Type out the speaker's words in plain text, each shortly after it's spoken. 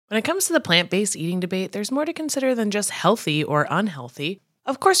When it comes to the plant-based eating debate, there's more to consider than just healthy or unhealthy.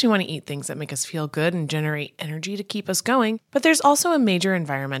 Of course, we want to eat things that make us feel good and generate energy to keep us going, but there's also a major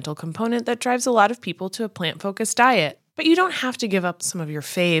environmental component that drives a lot of people to a plant-focused diet. But you don't have to give up some of your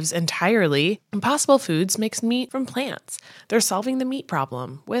faves entirely. Impossible Foods makes meat from plants. They're solving the meat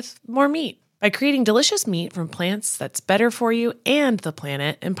problem with more meat. By creating delicious meat from plants that's better for you and the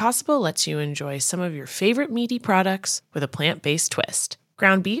planet, Impossible lets you enjoy some of your favorite meaty products with a plant-based twist.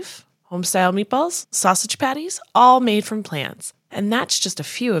 Ground beef, home-style meatballs, sausage patties, all made from plants. And that's just a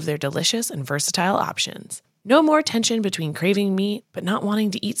few of their delicious and versatile options. No more tension between craving meat but not wanting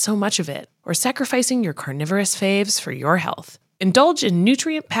to eat so much of it, or sacrificing your carnivorous faves for your health. Indulge in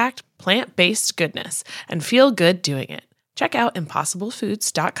nutrient-packed, plant-based goodness and feel good doing it. Check out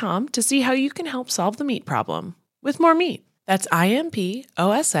impossiblefoods.com to see how you can help solve the meat problem with more meat. That's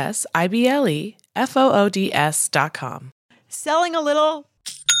IMPOSSIBLEFOODS.com. Selling a little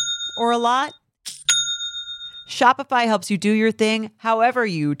or a lot? Shopify helps you do your thing however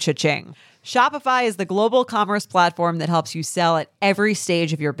you cha-ching. Shopify is the global commerce platform that helps you sell at every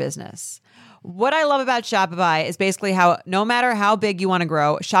stage of your business. What I love about Shopify is basically how no matter how big you want to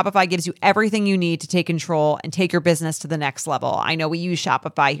grow, Shopify gives you everything you need to take control and take your business to the next level. I know we use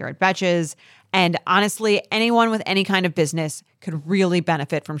Shopify here at Betches, and honestly, anyone with any kind of business could really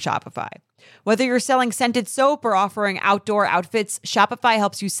benefit from Shopify. Whether you're selling scented soap or offering outdoor outfits, Shopify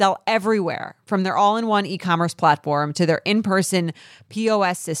helps you sell everywhere, from their all-in-one e-commerce platform to their in-person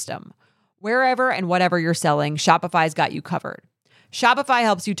POS system. Wherever and whatever you're selling, Shopify's got you covered. Shopify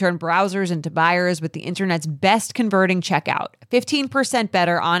helps you turn browsers into buyers with the internet's best converting checkout, 15%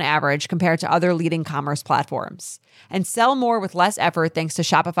 better on average compared to other leading commerce platforms. And sell more with less effort thanks to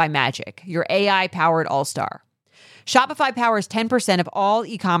Shopify Magic, your AI-powered all-star. Shopify powers 10% of all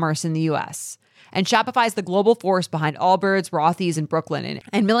e-commerce in the U.S., and Shopify is the global force behind Allbirds, Rothy's, and Brooklyn,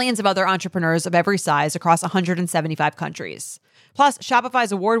 and millions of other entrepreneurs of every size across 175 countries. Plus,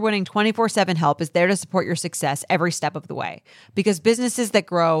 Shopify's award-winning 24/7 help is there to support your success every step of the way, because businesses that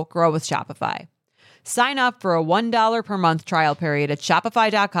grow, grow with Shopify. Sign up for a $1 per month trial period at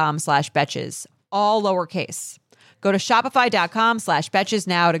shopify.com/betches, all lowercase. Go to shopify.com/betches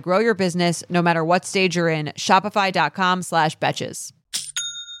now to grow your business no matter what stage you're in. Shopify.com/betches.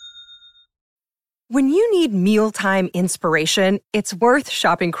 When you need mealtime inspiration, it's worth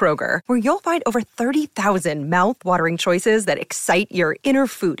shopping Kroger, where you'll find over 30,000 mouth-watering choices that excite your inner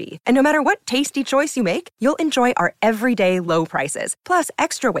foodie. And no matter what tasty choice you make, you'll enjoy our everyday low prices, plus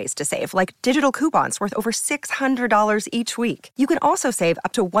extra ways to save, like digital coupons worth over $600 each week. You can also save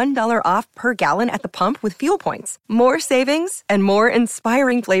up to $1 off per gallon at the pump with fuel points. More savings and more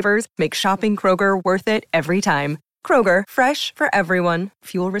inspiring flavors make shopping Kroger worth it every time. Kroger, fresh for everyone.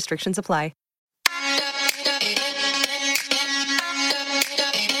 Fuel restrictions apply.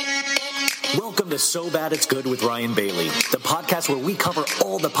 Welcome to So Bad It's Good with Ryan Bailey, the podcast where we cover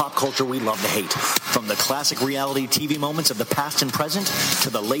all the pop culture we love to hate, from the classic reality TV moments of the past and present to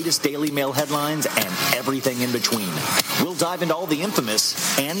the latest Daily Mail headlines and everything in between. We'll dive into all the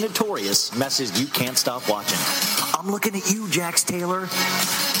infamous and notorious messes you can't stop watching. I'm looking at you, Jax Taylor.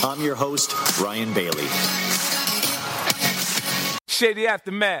 I'm your host, Ryan Bailey. Shady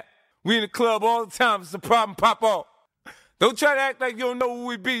Aftermath. We in the club all the time. It's a problem, pop off. Don't try to act like you don't know who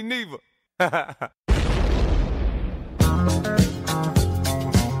we be, neither. Go,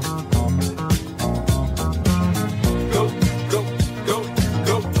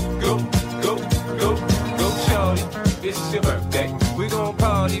 shorty. It's your birthday. We gon'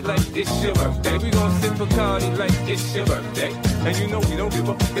 party like it's your birthday. We gon' sip Bacardi like it's your birthday. And you know we don't give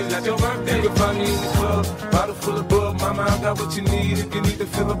up, it's not your birthday. You can find me in the club, bottle full of bub. Mama, I got what you need if you need to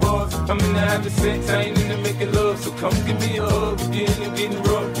fill the bars. I'm in the having sex, I ain't in the making love. So come give me a hug, if you're in there getting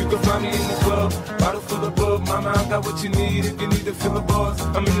rough. You can find me in the club, bottle full of bub. Mama, I got what you need if you need to fill the bars.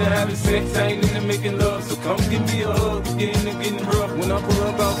 I'm in the having sex, I ain't in the making love. So come give me a hug, if you're in there getting rough. When I pull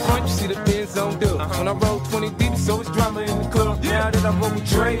up out front, you see the Benz on dub. When I roll 20 deep, so it's drama in the club. Now that I roll with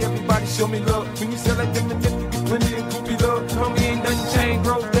Dre, everybody show me love. When you sell like them and you get plenty of groupie love. Homie ain't nothing changed,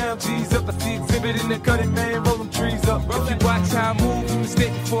 roll down, G's up. I see exhibit in the cutting, man, roll them trees up. If you watch how I move, you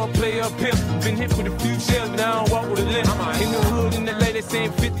mistake before I play up pimp. Been hit with a few shells, but I don't walk with a limp. In the hood, in the LA, they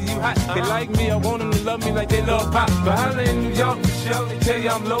saying 50, you hot. They like me, I want them to love me like they love pop. But holla in New York, for sure, they tell you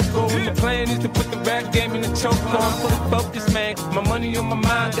I'm local. And the plan is to put the rap game in the choke. I'm fully focused, man. My money on my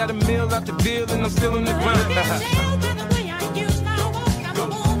mind, got a meal out the deal, and I'm still in the grind.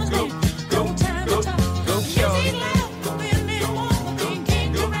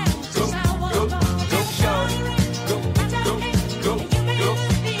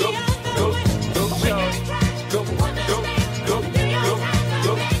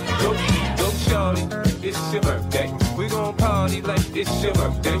 it's your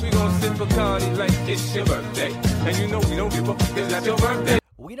birthday. We gon' sip Bacardi like it's your birthday. And you know we don't give a fuck, it's not your birthday.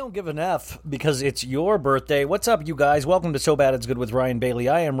 We don't give an F because it's your birthday. What's up, you guys? Welcome to So Bad It's Good with Ryan Bailey.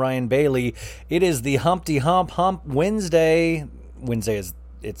 I am Ryan Bailey. It is the Humpty Hump Wednesday. Wednesday is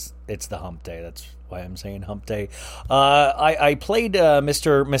it's the hump day. That's why I'm saying hump day. I played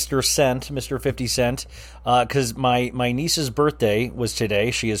Mr. Cent, Mr. 50 Cent, because my niece's birthday was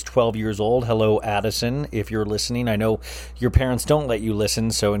today. She is 12 years old. Hello, Addison, if you're listening. I know your parents don't let you listen,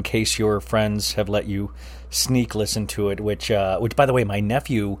 so in case your friends have let you sneak listen to it, which by the way, my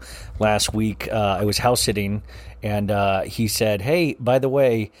nephew last week, I was house sitting, and he said, hey, by the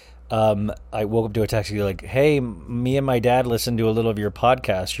way, I woke up to a text like, hey, me and my dad listened to a little of your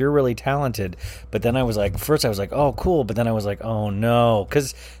podcast. You're really talented. But then I was like, first I was like, oh, cool. But then I was like, oh, no,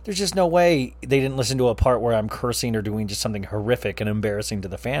 because there's just no way they didn't listen to a part where I'm cursing or doing just something horrific and embarrassing to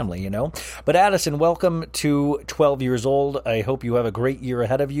the family, you know? But Addison, welcome to 12 years old. I hope you have a great year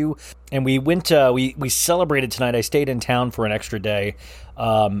ahead of you. And we went, we celebrated tonight. I stayed in town for an extra day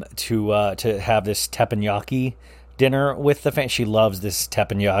to have this teppanyaki dinner with the family. She loves this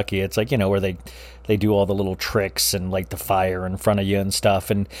teppanyaki. It's like, you know, where they do all the little tricks and light the fire in front of you and stuff.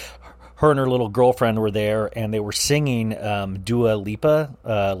 And her and her little girlfriend were there, and they were singing Dua Lipa,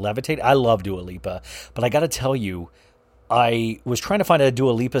 Levitate. I love Dua Lipa, but I got to tell you, I was trying to find a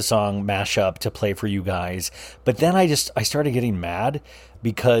Dua Lipa song mashup to play for you guys, but then I started getting mad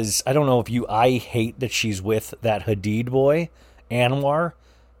because I don't know if I hate that she's with that Hadid boy, Anwar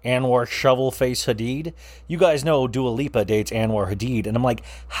Shovel Face Hadid. You guys know Dua Lipa dates Anwar Hadid, and I'm like,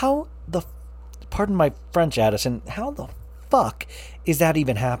 pardon my French, Addison, how the fuck is that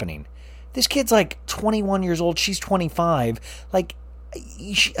even happening? This kid's like 21 years old, she's 25, like,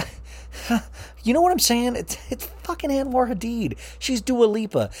 you know what I'm saying? It's fucking Anwar Hadid. She's Dua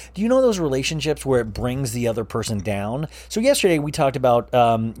Lipa. Do you know those relationships where it brings the other person down? So yesterday we talked about,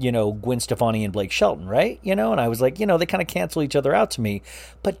 Gwen Stefani and Blake Shelton, right? You know, and I was like, they kind of cancel each other out to me.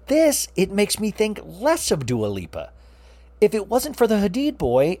 But it makes me think less of Dua Lipa. If it wasn't for the Hadid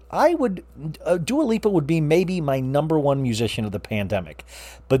boy, Dua Lipa would be maybe my number one musician of the pandemic.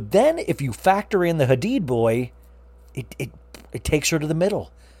 But then if you factor in the Hadid boy, it takes her to the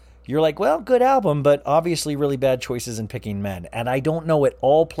middle. You're like, well, good album, but obviously really bad choices in picking men. And I don't know, it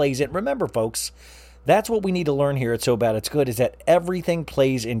all plays in. Remember, folks, that's what we need to learn here at So Bad It's Good, is that everything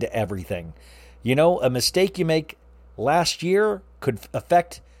plays into everything. You know, a mistake you make last year could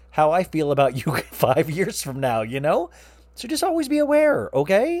affect how I feel about you 5 years from now, you know? So just always be aware,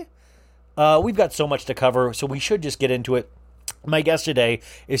 okay? We've got so much to cover, so we should just get into it. My guest today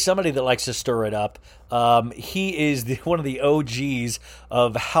is somebody that likes to stir it up. He is one of the OGs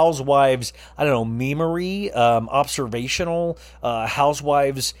of Housewives, memery, observational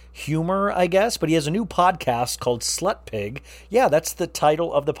Housewives humor, I guess. But he has a new podcast called Slut Pig. Yeah, that's the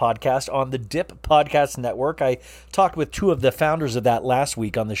title of the podcast on the Dipp podcast network. I talked with two of the founders of that last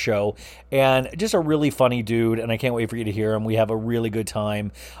week on the show, and just a really funny dude, and I can't wait for you to hear him. We have a really good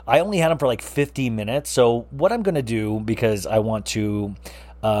time. I only had him for like 50 minutes, so what I'm going to do, because I want to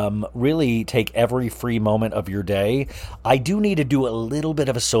really take every free moment of your day, I do need to do a little bit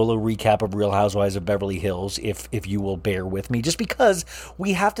of a solo recap of Real Housewives of Beverly Hills, if you will bear with me, just because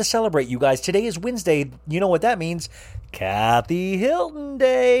we have to celebrate, you guys. Today is Wednesday. You know what that means? Kathy Hilton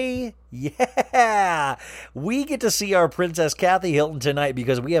Day. Yeah, we get to see our Princess Kathy Hilton tonight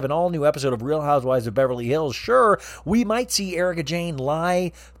because we have an all-new episode of Real Housewives of Beverly Hills. Sure, we might see Erika Jayne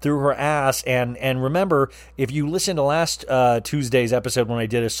lie through her ass, and remember, if you listened to last Tuesday's episode when I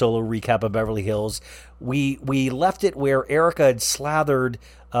did a solo recap of Beverly Hills, we left it where Erika had slathered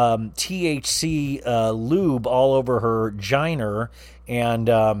THC lube all over her giner and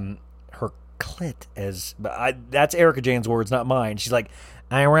her clit, that's Erika Jayne's words, not mine. She's like,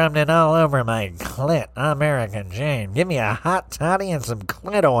 I rubbed it all over my clit. I'm Erika Jayne. Give me a hot toddy and some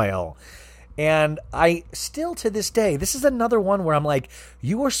clit oil. And I still, to this day, this is another one where I'm like,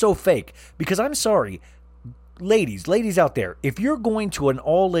 you are so fake. Because I'm sorry, ladies out there, if you're going to an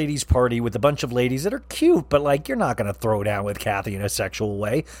all-ladies party with a bunch of ladies that are cute, but like, you're not going to throw down with Kathy in a sexual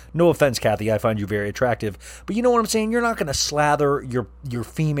way. No offense, Kathy, I find you very attractive. But you know what I'm saying? You're not going to slather your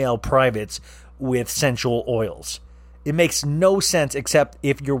female privates with sensual oils. It makes no sense except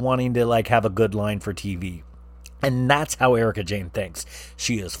if you're wanting to like have a good line for TV. And that's how Erika Jayne thinks.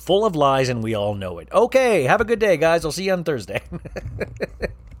 She is full of lies and we all know it. Okay, have a good day, guys. I'll see you on Thursday.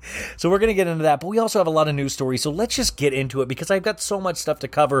 So we're going to get into that, but we also have a lot of news stories, so let's just get into it because I've got so much stuff to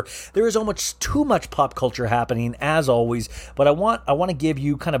cover. There is almost too much pop culture happening, as always, but I want to give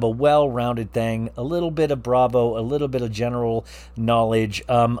you kind of a well-rounded thing, a little bit of Bravo, a little bit of general knowledge.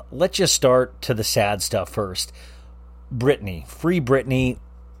 Let's just start to the sad stuff first. Britney, free Britney.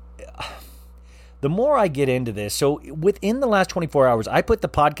 The more I get into this, so within the last 24 hours, I put the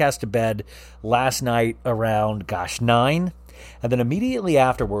podcast to bed last night around, 9. And then immediately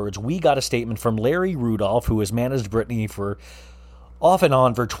afterwards, we got a statement from Larry Rudolph, who has managed Britney for off and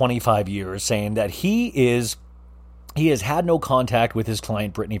on for 25 years, saying that he has had no contact with his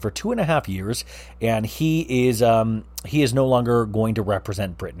client Britney for 2.5 years, and he is no longer going to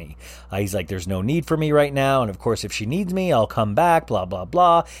represent Britney. He's like, there's no need for me right now, and of course, if she needs me, I'll come back, blah, blah,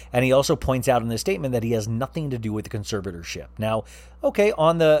 blah. And he also points out in this statement that he has nothing to do with the conservatorship. Now, okay,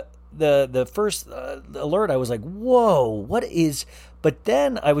 on the first alert, I was like, whoa, what is... But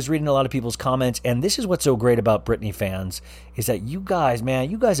then I was reading a lot of people's comments, and this is what's so great about Britney fans, is that you guys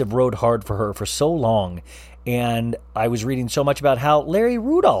have rode hard for her for so long. And I was reading so much about how Larry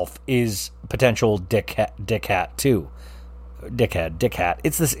Rudolph is potential dick hat too. Dick hat.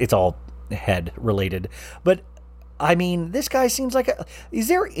 It's all head related. But I mean, this guy seems like is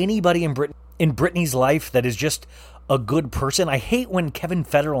there anybody in Britney's life that is just a good person? I hate when Kevin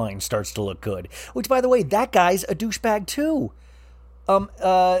Federline starts to look good, which, by the way, that guy's a douchebag too.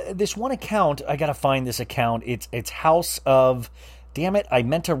 This one account, I gotta find this account. It's House of... Damn it, I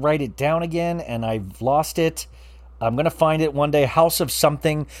meant to write it down again, and I've lost it. I'm going to find it one day. House of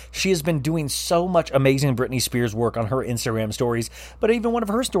something. She has been doing so much amazing Britney Spears work on her Instagram stories. But even one of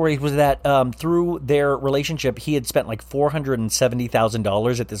her stories was that through their relationship, he had spent like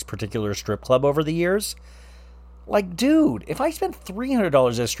 $470,000 at this particular strip club over the years. Like, dude, if I spent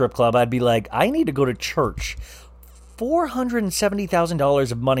 $300 at a strip club, I'd be like, I need to go to church.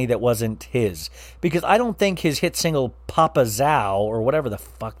 $470,000 of money that wasn't his, because I don't think his hit single Papa Zao or whatever the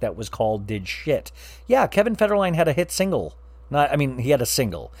fuck that was called did shit. Yeah, Kevin Federline had a hit single. He had a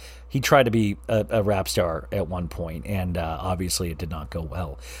single. He tried to be a rap star at one point, and obviously it did not go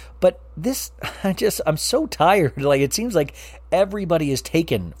well. But this, I'm so tired. Like, it seems like everybody is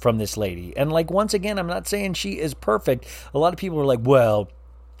taken from this lady. And like, once again, I'm not saying she is perfect. A lot of people are like, well,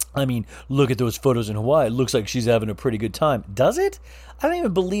 I mean, look at those photos in Hawaii. It looks like she's having a pretty good time. Does it? I don't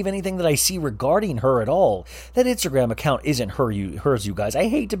even believe anything that I see regarding her at all. That Instagram account isn't hers, you guys. I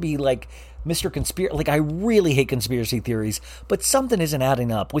hate to be like Mr. Conspiracy. Like, I really hate conspiracy theories, but something isn't adding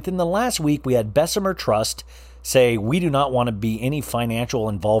up. Within the last week, we had Bessemer Trust say, we do not want to be any financial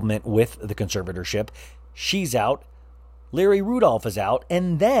involvement with the conservatorship. She's out. Larry Rudolph is out.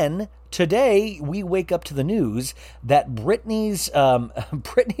 And then today we wake up to the news that Britney's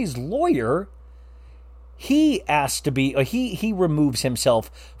lawyer, he asked to be, he removes himself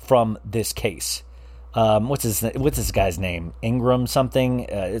from this case. What's this guy's name? Ingram something.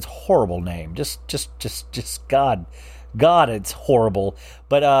 It's a horrible name. Just God, it's horrible.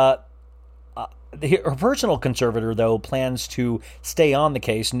 But her personal conservator, though, plans to stay on the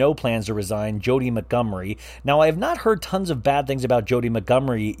case. No plans to resign. Jody Montgomery. Now, I have not heard tons of bad things about Jody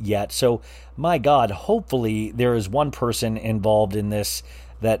Montgomery yet. So, my God, hopefully there is one person involved in this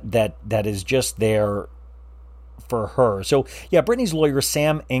that is just there for her. So, yeah, Britney's lawyer,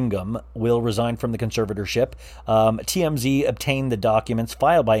 Sam Ingham, will resign from the conservatorship. TMZ obtained the documents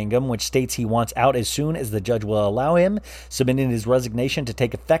filed by Ingham, which states he wants out as soon as the judge will allow him, submitting his resignation to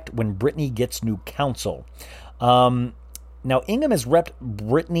take effect when Britney gets new counsel. Now, Ingham has repped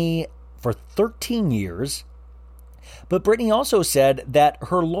Britney for 13 years, but Britney also said that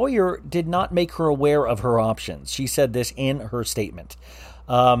her lawyer did not make her aware of her options. She said this in her statement.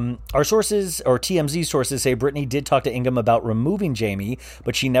 Our sources, or TMZ sources, say Britney did talk to Ingham about removing Jamie,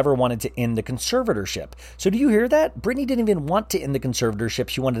 but she never wanted to end the conservatorship. So do you hear that? Britney didn't even want to end the conservatorship.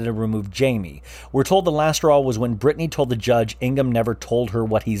 She wanted to remove Jamie. We're told the last straw was when Britney told the judge Ingham never told her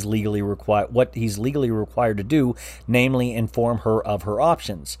what he's legally required to do, namely inform her of her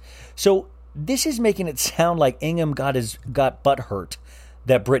options. So this is making it sound like Ingham got butt hurt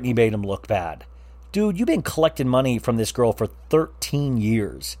that Britney made him look bad. Dude, you've been collecting money from this girl for 13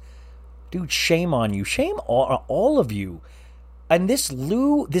 years. Dude, shame on you. Shame on all of you. And this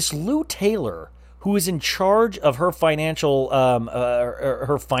Lou Taylor, who is in charge of her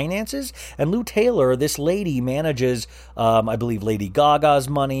her finances, and Lou Taylor, this lady manages, I believe, Lady Gaga's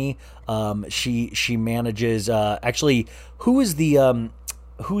money. She manages. Actually, who's the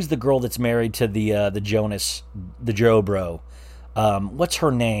girl that's married to the Jonas, the Joe Bro? What's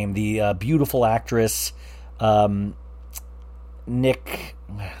her name? The beautiful actress, Nick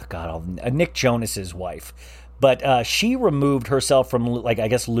Jonas's wife. But she removed herself from, like, I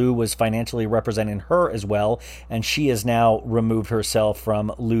guess Lou was financially representing her as well, and she has now removed herself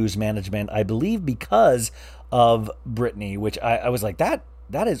from Lou's management, I believe, because of Britney, which I was like, that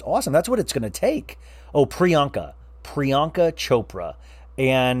is awesome. That's what it's going to take. Oh, Priyanka Chopra.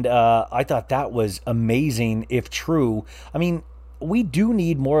 And I thought that was amazing, if true. I mean, we do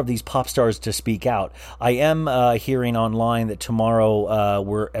need more of these pop stars to speak out. I am hearing online that tomorrow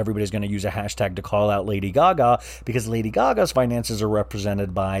where everybody's going to use a hashtag to call out Lady Gaga, because Lady Gaga's finances are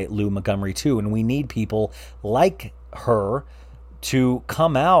represented by Lou Montgomery too. And we need people like her to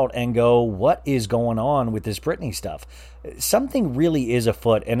come out and go, what is going on with this Britney stuff? Something really is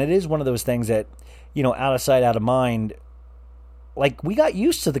afoot. And it is one of those things that, out of sight, out of mind. Like, we got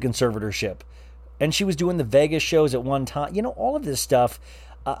used to the conservatorship. And she was doing the Vegas shows at one time. All of this stuff,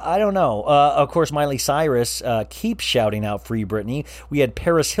 I don't know. Of course, Miley Cyrus keeps shouting out Free Britney. We had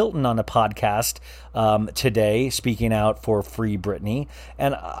Paris Hilton on a podcast today speaking out for Free Britney.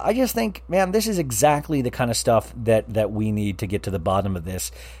 And I just think, man, this is exactly the kind of stuff that we need to get to the bottom of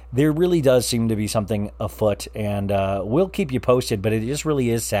this. There really does seem to be something afoot, and we'll keep you posted, but it just really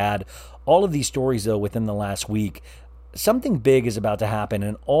is sad. All of these stories, though, within the last week, something big is about to happen,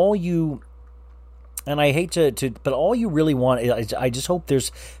 and and I hate but all you really want is, I just hope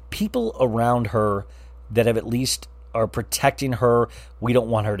there's people around her that have at least are protecting her. We don't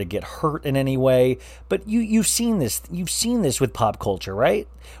want her to get hurt in any way. But you've seen this. You've seen this with pop culture, right?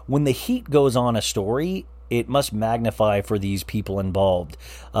 When the heat goes on a story, it must magnify for these people involved.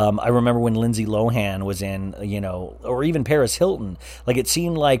 I remember when Lindsay Lohan was in, or even Paris Hilton. Like, it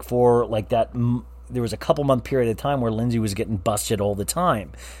seemed like for like that. There was a couple month period of time where Lindsay was getting busted all the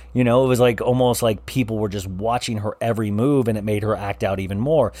time. It was like almost like people were just watching her every move, and it made her act out even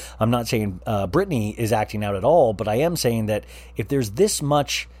more. I'm not saying Britney is acting out at all, but I am saying that if there's this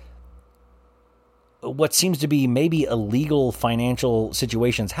much what seems to be maybe illegal financial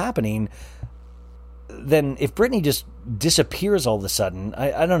situations happening, then if Britney just disappears all of a sudden,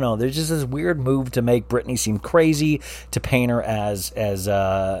 I don't know. There's just this weird move to make Britney seem crazy, to paint her as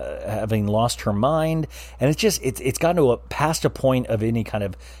having lost her mind, and it's gotten to past a point of any kind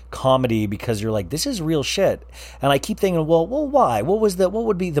of comedy, because you're like, this is real shit. And I keep thinking, well, why? What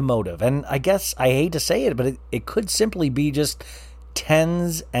would be the motive? And I guess I hate to say it, but it could simply be just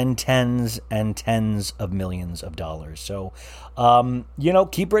tens and tens and tens of millions of dollars. So,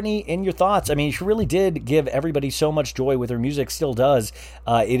 keep Britney in your thoughts. I mean, she really did give everybody so much joy with her music, still does.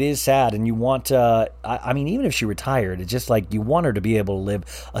 It is sad, and you want, even if she retired, it's just like you want her to be able to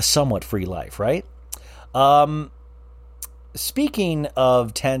live a somewhat free life, right? Speaking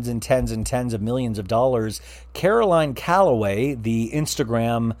of tens and tens and tens of millions of dollars, Caroline Calloway, the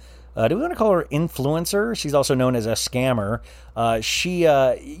Instagram do we want to call her influencer? She's also known as a scammer.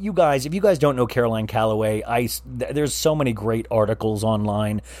 You guys, if you guys don't know Caroline Calloway, there's so many great articles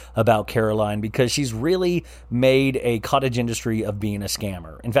online about Caroline, because she's really made a cottage industry of being a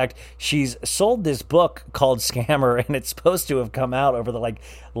scammer. In fact, she's sold this book called Scammer, and it's supposed to have come out over the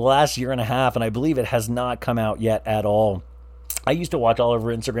last year and a half, and I believe it has not come out yet at all. I used to watch all of her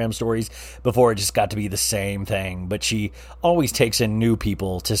Instagram stories before it just got to be the same thing, but she always takes in new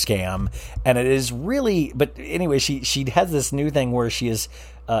people to scam, and it is really, but anyway, she has this new thing where she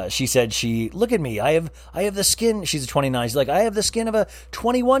said, look at me, I have the skin, she's a 29, she's like, I have the skin of a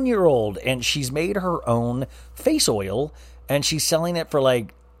 21-year-old, and she's made her own face oil, and she's selling it for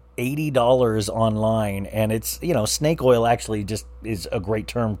 $80 online, and it's, snake oil actually just is a great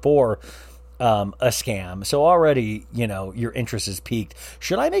term for a scam. So already, your interest is piqued.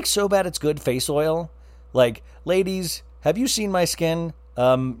 Should I make So Bad It's Good face oil? Ladies, have you seen my skin?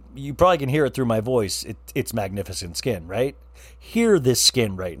 You probably can hear it through my voice. It's magnificent skin, right? Hear this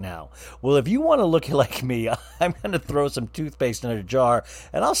skin right now. Well, if you want to look like me, I'm going to throw some toothpaste in a jar,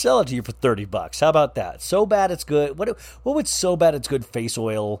 and I'll sell it to you for $30. How about that? So Bad It's Good. What would So Bad It's Good face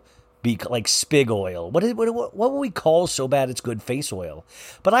oil be, like spig oil? What would we call So Bad It's Good face oil?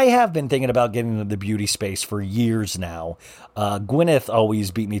 But I have been thinking about getting into the beauty space for years now. Gwyneth always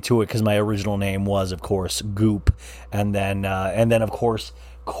beat me to it because my original name was, of course, Goop, and then of course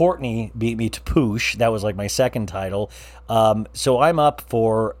Courtney beat me to Poosh. That was my second title. So I'm up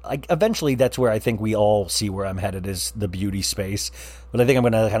for, eventually that's where I think we all see where I'm headed, is the beauty space. But I think I'm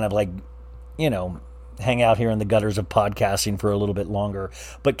going to kind of hang out here in the gutters of podcasting for a little bit longer.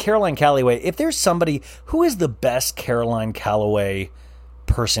 But Caroline Calloway, if there's somebody who is the best Caroline Calloway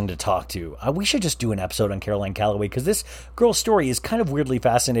person to talk to, we should just do an episode on Caroline Calloway, because this girl's story is kind of weirdly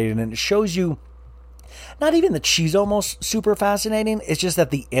fascinating, and it shows you not even that she's almost super fascinating, it's just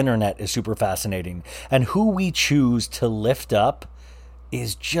that the internet is super fascinating, and who we choose to lift up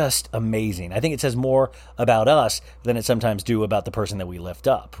is just amazing. I think it says more about us than it sometimes do about the person that we lift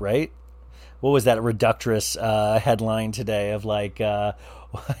up, right? what was that reductress headline today of like,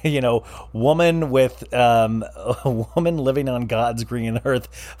 woman living on God's green earth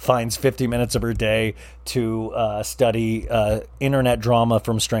finds 50 minutes of her day to study internet drama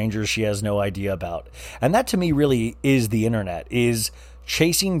from strangers she has no idea about. And that to me really is the internet, is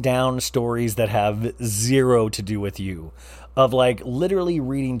chasing down stories that have zero to do with you. Of like literally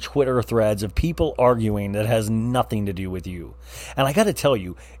reading Twitter threads of people arguing that has nothing to do with you. And I got to tell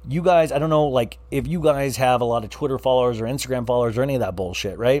you, you guys, I don't know, like if you guys have a lot of Twitter followers or Instagram followers or any of that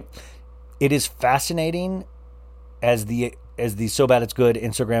bullshit, right? It is fascinating as the So Bad It's Good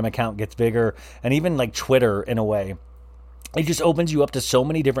Instagram account gets bigger, and even like Twitter in a way. It just opens you up to so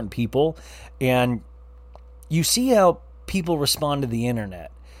many different people, and you see how people respond to the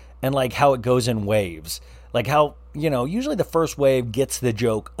internet and like how it goes in waves. Like how, usually the first wave gets the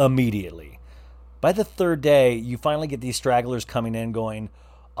joke immediately. By the third day, you finally get these stragglers coming in going,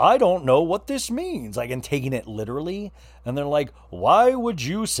 I don't know what this means. Like, and taking it literally. And they're like, why would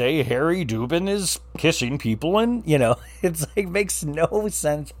you say Harry Dubin is kissing people? And, it's like, makes no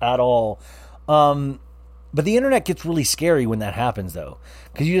sense at all. But the internet gets really scary when that happens, though.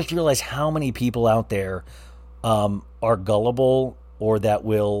 Because you just realize how many people out there are gullible or that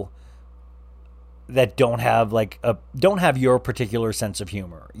don't have your particular sense of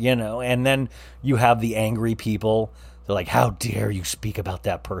humor, and then you have the angry people. They're like, how dare you speak about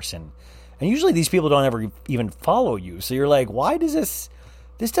that person? And usually these people don't ever even follow you. So you're like, why does this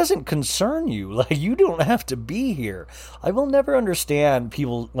doesn't concern you? Like, you don't have to be here. I will never understand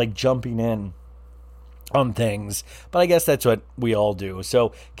people like jumping in on things, but I guess that's what we all do.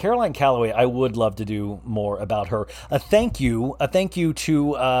 So Caroline Calloway, I would love to do more about her. A thank you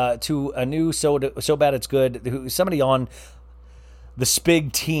to a new So Bad It's Good, somebody on the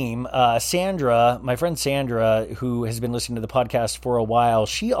Spig team, Sandra, my friend Sandra, who has been listening to the podcast for a while.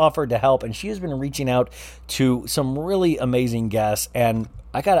 She offered to help, and she has been reaching out to some really amazing guests. And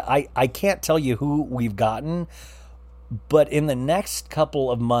I can't tell you who we've gotten, but in the next couple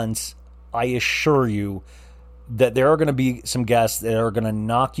of months, I assure you that there are going to be some guests that are going to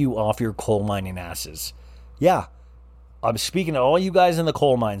knock you off your coal mining asses. Yeah, I'm speaking to all you guys in the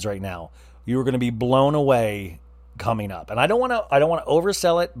coal mines right now. You're going to be blown away coming up. And I don't want to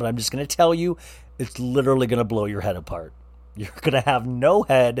oversell it, but I'm just going to tell you, it's literally going to blow your head apart. You're going to have no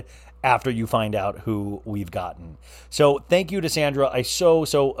head after you find out who we've gotten. So thank you to Sandra. I so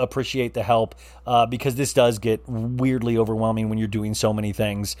appreciate the help because this does get weirdly overwhelming when you're doing so many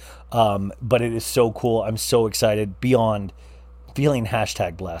things. But it is so cool. I'm so excited beyond feeling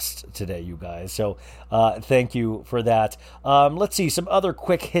 #blessed today, you guys. So thank you for that. Let's see some other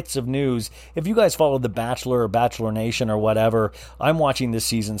quick hits of news. If you guys follow The Bachelor or Bachelor Nation or whatever, I'm watching this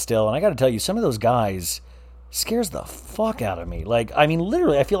season still. And I got to tell you, some of those guys scares the fuck out of me. Like, I mean,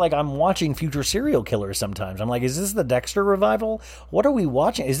 literally, I feel like I'm watching future serial killers sometimes. I'm like, is this the Dexter revival? What are we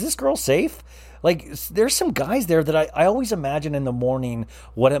watching? Is this girl safe? Like, there's some guys there that I always imagine in the morning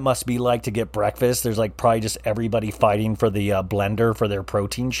what it must be like to get breakfast. There's like probably just everybody fighting for the blender for their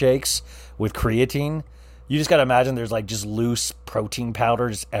protein shakes with creatine. You just got to imagine there's like just loose protein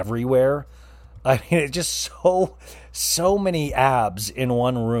powders everywhere. I mean, it's just so many abs in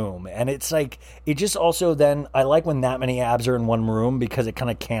one room. And it's like, it just also then, I like when that many abs are in one room because it kind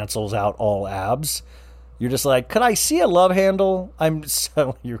of cancels out all abs. You're just like, could I see a love handle?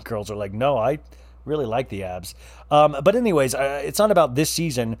 Your girls are like, no, I really like the abs. But anyways, it's not about this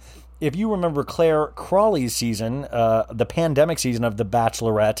season. If you remember Claire Crawley's season, the pandemic season of The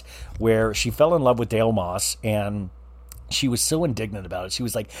Bachelorette, where she fell in love with Dale Moss, and she was so indignant about it. She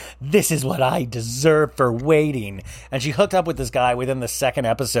was like, this is what I deserve for waiting. And she hooked up with this guy within the second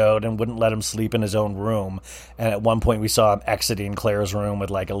episode and wouldn't let him sleep in his own room. And at one point we saw him exiting Claire's room with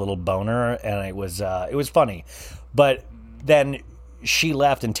like a little boner, and it was funny. But then she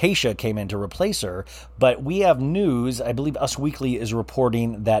left and Tayshia came in to replace her. But we have news. I believe Us Weekly is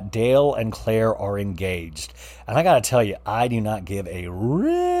reporting that Dale and Claire are engaged. And I got to tell you, I do not give a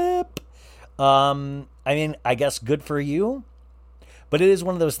rip. I mean, I guess good for you, but it is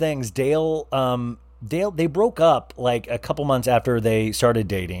one of those things. Dale, they broke up like a couple months after they started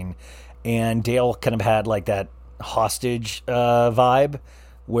dating, and Dale kind of had like that hostage vibe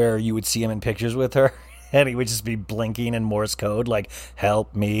where you would see him in pictures with her and he would just be blinking in Morse code, like,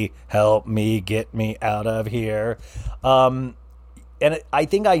 help me, get me out of here. And I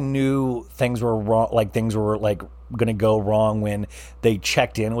think I knew things were wrong, like things were like going to go wrong when they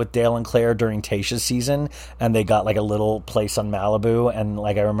checked in with Dale and Claire during Tayshia's season, and they got like a little place on Malibu. And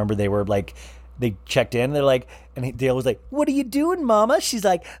like, I remember they were like, they checked in, they're like, and Dale was like, what are you doing, mama? She's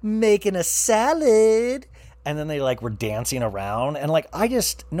like, making a salad. and then they like were dancing around, and like I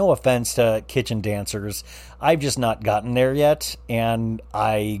just, no offense to kitchen dancers, I've just not gotten there yet, and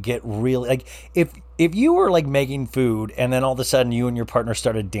I get really like if you were like making food and then all of a sudden you and your partner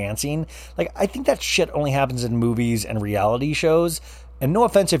started dancing, like I think that shit only happens in movies and reality shows. And no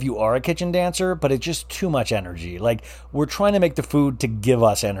offense if you are a kitchen dancer, but it's just too much energy. Like, we're trying to make the food to give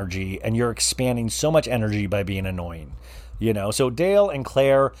us energy, and you're expanding so much energy by being annoying. You know? So Dale and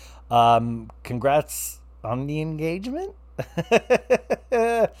Claire, congrats on the engagement.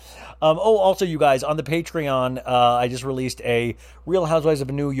 Also, you guys, on the Patreon, I just released a Real Housewives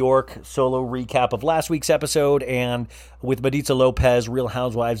of New York solo recap of last week's episode, and with Maritza Lopez, Real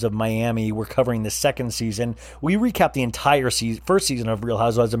Housewives of Miami, we're covering the second season. We recapped the entire first season of Real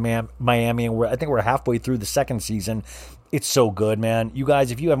Housewives of Miami, and I think we're halfway through the second season. It's so good, man. You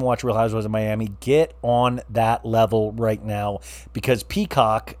guys, if you haven't watched Real Housewives of Miami, get on that level right now, because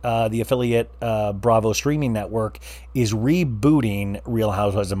Peacock, the affiliate Bravo streaming network, is rebooting Real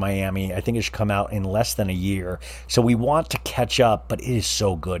Housewives of Miami. I think it should come out in less than a year. So we want to catch up, but it is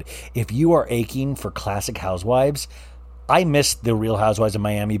so good. If you are aching for classic Housewives, I missed the Real Housewives of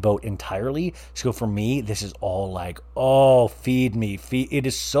Miami boat entirely. So for me, this is all like, oh, feed me. It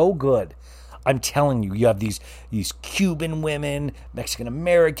is so good. I'm telling you, you have these Cuban women,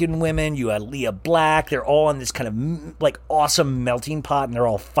 Mexican-American women, you have Leah Black, they're all in this kind of like awesome melting pot, and they're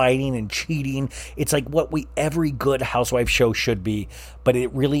all fighting and cheating. It's like what every good housewife show should be, but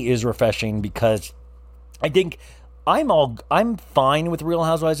it really is refreshing, because I think I'm fine with Real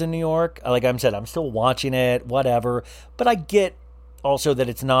Housewives of New York. Like I said, I'm still watching it, whatever, but I get also that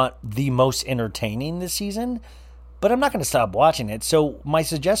it's not the most entertaining this season. But I'm not going to stop watching it. So my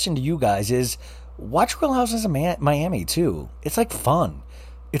suggestion to you guys is watch Real Housewives of Miami too. It's like fun.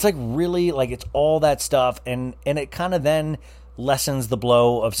 It's like really like it's all that stuff. And it kind of then lessens the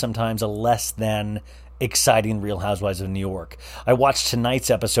blow of sometimes a less than exciting Real Housewives of New York. I watched tonight's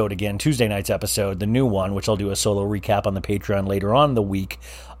episode again, Tuesday night's episode, the new one, which I'll do a solo recap on the Patreon later on in the week.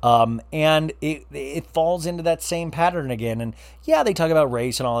 And it falls into that same pattern again. And yeah, they talk about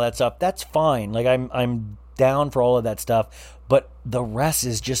race and all that stuff. That's fine. Like I'm down for all of that stuff, but the rest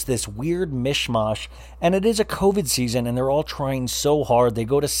is just this weird mishmash, and it is a COVID season, and they're all trying so hard. They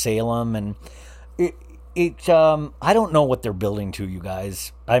go to Salem, and I don't know what they're building to, you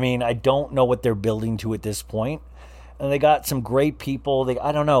guys. I mean, I don't know what they're building to at this point, and they got some great people.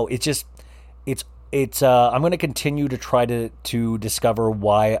 I don't know. It's I'm going to continue to try to discover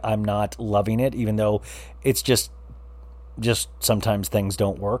why I'm not loving it, even though it's just sometimes things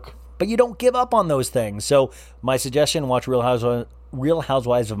don't work. But you don't give up on those things. So my suggestion, watch Real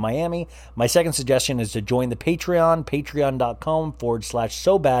Housewives of Miami. My second suggestion is to join the Patreon,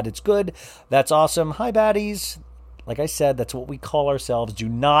 patreon.com/so bad it's good. That's awesome. Hi, baddies. Like I said, that's what we call ourselves. Do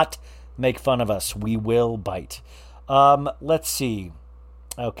not make fun of us. We will bite. Let's see.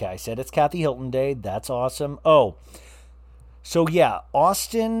 Okay, I said it's Kathy Hilton Day. That's awesome. Oh, so yeah,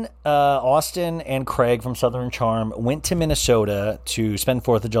 Austin and Craig from Southern Charm went to Minnesota to spend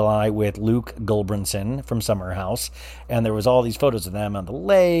 4th of July with Luke Gulbranson from Summer House, and there was all these photos of them on the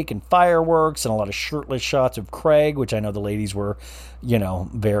lake and fireworks and a lot of shirtless shots of Craig, which I know the ladies were,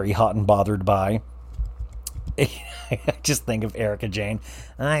 very hot and bothered by. I just think of Erica Jane.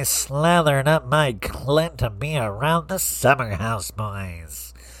 I slathered up my clit to be around the Summer House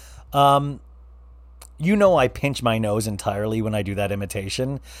boys. I pinch my nose entirely when I do that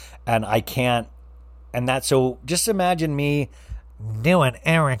imitation, and I can't, and that's so, just imagine me doing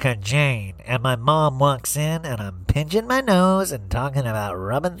Erica Jane, and my mom walks in, and I'm pinching my nose and talking about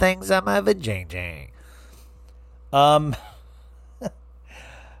rubbing things on my vajayjay.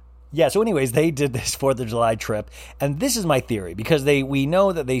 Yeah, so anyways, they did this 4th of July trip, and this is my theory, because we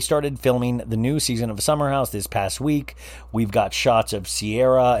know that they started filming the new season of Summer House this past week. We've got shots of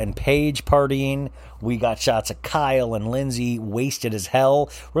Sierra and Paige partying. We got shots of Kyle and Lindsay wasted as hell.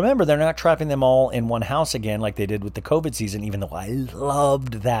 Remember, they're not trapping them all in one house again like they did with the COVID season, even though I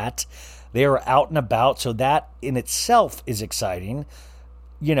loved that. They are out and about, so that in itself is exciting.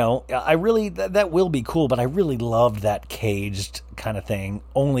 I really, that will be cool, but I really loved that caged kind of thing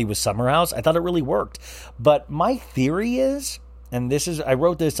only with Summer House. I thought it really worked. But my theory is, and I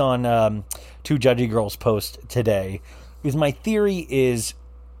wrote this on Two Judgy Girls post today, is my theory is,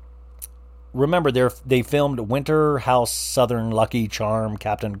 remember, they filmed Winter House, Southern Lucky Charm,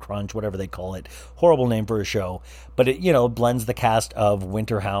 Captain Crunch, whatever they call it. Horrible name for a show. But it, blends the cast of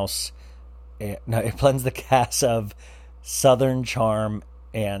Winter House. It blends the cast of Southern Charm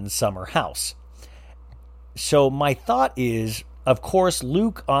and Summer House. So my thought is, of course,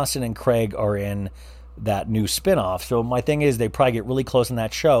 Luke, Austin, and Craig are in that new spinoff. So my thing is, they probably get really close in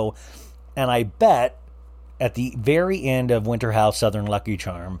that show. And I bet, at the very end of Winter House Southern Lucky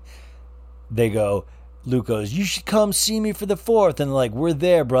Charm, they go, Luke goes, you should come see me for the 4th. And like, we're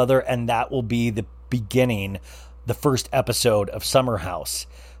there, brother. And that will be the beginning, the first episode of Summer House.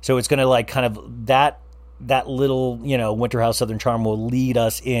 So it's going to like kind of that little, Winter House Southern Charm will lead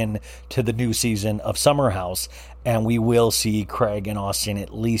us in to the new season of Summer House. And we will see Craig and Austin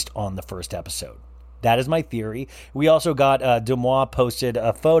at least on the first episode. That is my theory. We also got Demois posted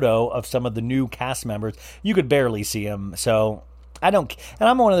a photo of some of the new cast members. You could barely see them. So I don't, and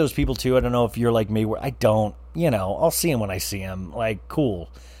I'm one of those people too. I don't know if you're like me where I don't, I'll see them when I see them. Like,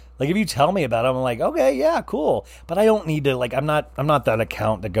 cool. Like if you tell me about them, I'm like, okay, yeah, cool. But I don't need to like, I'm not that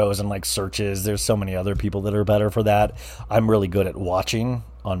account that goes and like searches. There's so many other people that are better for that. I'm really good at watching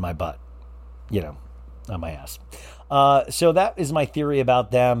on my butt, on my ass. So that is my theory about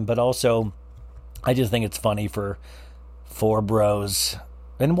them. But also, I just think it's funny for four bros.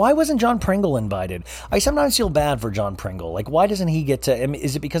 And why wasn't John Pringle invited? I sometimes feel bad for John Pringle. Like, why doesn't he get to... I mean,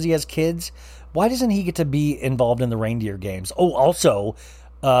 is it because he has kids? Why doesn't he get to be involved in the reindeer games? Oh, also,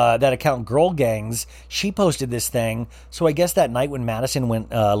 that account Girl Gangs, she posted this thing. So I guess that night when Madison went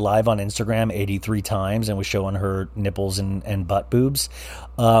live on Instagram 83 times and was showing her nipples and butt boobs,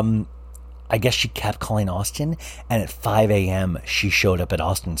 I guess she kept calling Austin. And at 5 a.m., she showed up at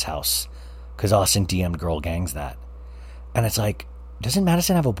Austin's house. Because Austin DM'd Girl Gangs that. And it's like... Doesn't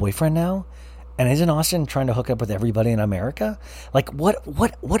Madison have a boyfriend now? And isn't Austin trying to hook up with everybody in America? Like what?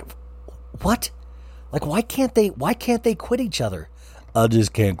 Like why can't they quit each other? I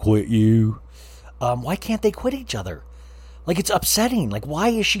just can't quit you. Why can't they quit each other? Like it's upsetting. Like why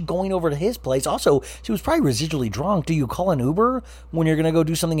is she going over to his place? Also, she was probably residually drunk. Do you call an Uber when you're gonna go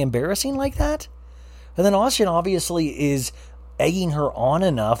do something embarrassing like that? And then Austin obviously is egging her on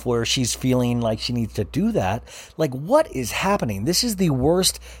enough where she's feeling like she needs to do that. Like, what is happening? This is the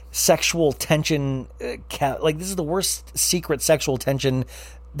worst sexual tension. This is the worst secret sexual tension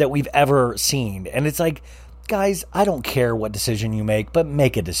that we've ever seen. And it's like, guys, I don't care what decision you make, but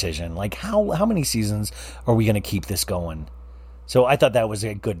make a decision. Like, how many seasons are we going to keep this going? So I thought that was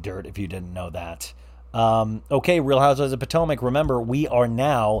a good dirt if you didn't know that. Okay, Real Housewives of Potomac. Remember, we are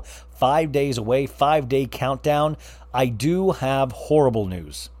now 5 days away, 5-day countdown. I do have horrible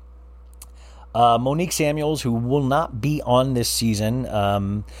news. Monique Samuels, who will not be on this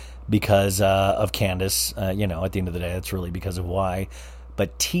season because of Candace, at the end of the day, that's really because of why.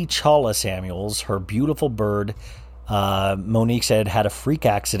 But T'Challa Samuels, her beautiful bird, Monique said had a freak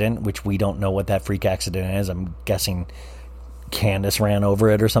accident, which we don't know what that freak accident is. I'm guessing Candace ran over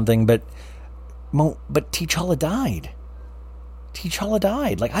it or something, but T'Challa died. T'Challa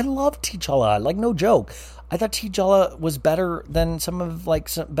died. Like, I love T'Challa. Like, no joke. I thought T'Challa was better than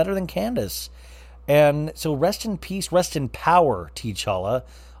better than Candace. And so rest in peace, rest in power, T'Challa.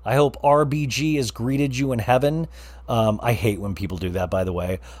 I hope RBG has greeted you in heaven. I hate when people do that, by the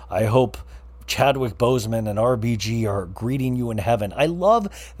way. I hope Chadwick Boseman and RBG are greeting you in heaven. I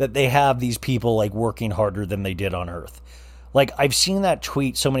love that they have these people, like, working harder than they did on Earth. Like, I've seen that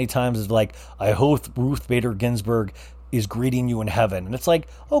tweet so many times. It's like, I hope Ruth Bader Ginsburg is greeting you in heaven. And it's like,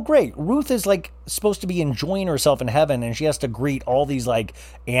 oh, great. Ruth is, like, supposed to be enjoying herself in heaven, and she has to greet all these, like,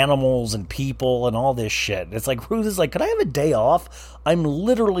 animals and people and all this shit. It's like, Ruth is like, could I have a day off? I'm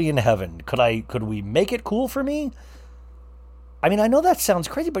literally in heaven. Could we make it cool for me? I mean, I know that sounds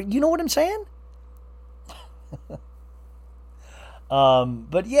crazy, but you know what I'm saying?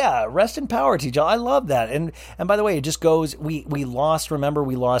 But yeah, rest in power, T'Challa. I love that. And by the way, it just goes, we lost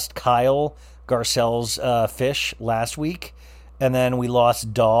Kyle Garcelle's fish last week. And then we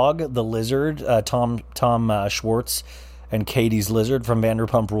lost Dog, the lizard, Tom Schwartz and Katie's lizard from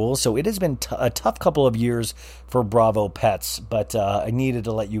Vanderpump Rules. So it has been a tough couple of years for Bravo Pets, but I needed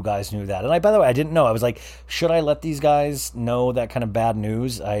to let you guys know that. And by the way, I didn't know. I was like, should I let these guys know that kind of bad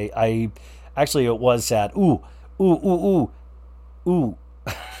news? I actually, it was sad. Ooh.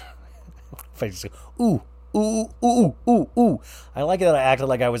 If I just say, ooh. I like it that I acted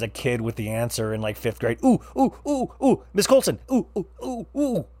like I was a kid with the answer in like 5th grade. Ooh. Miss Colson. Ooh.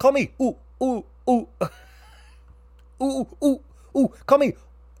 Call me. Ooh. Call me.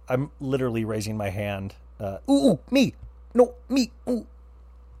 I'm literally raising my hand. Me. No, me. Ooh.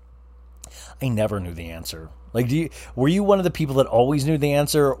 I never knew the answer. Like, were you one of the people that always knew the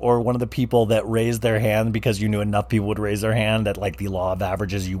answer, or one of the people that raised their hand because you knew enough people would raise their hand that, like, the law of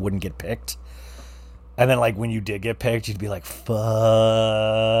averages, you wouldn't get picked? And then, like, when you did get picked, you'd be like,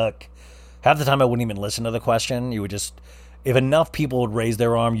 fuck. Half the time I wouldn't even listen to the question. You would just, if enough people would raise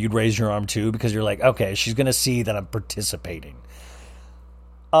their arm, you'd raise your arm too, because you're like, okay, she's going to see that I'm participating.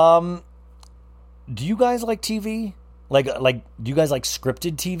 Do you guys like TV? Like, do you guys like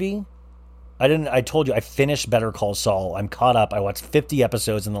scripted TV? I told you I finished Better Call Saul. I'm caught up. I watched 50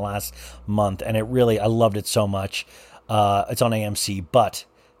 episodes in the last month, and I loved it so much. It's on AMC, but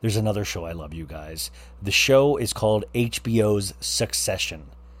there's another show I love, you guys. The show is called HBO's Succession.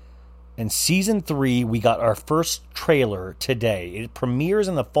 In season 3, we got our first trailer today. It premieres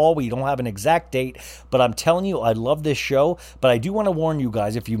in the fall. We don't have an exact date, but I'm telling you, I love this show. But I do want to warn you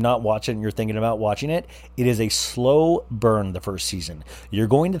guys, if you've not watched it and you're thinking about watching it, it is a slow burn the first season. You're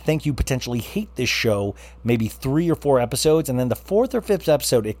going to think you potentially hate this show, maybe 3 or 4 episodes, and then the 4th or 5th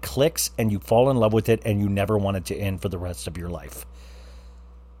episode, it clicks and you fall in love with it and you never want it to end for the rest of your life.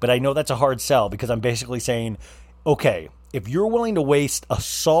 But I know that's a hard sell because I'm basically saying, okay, if you're willing to waste a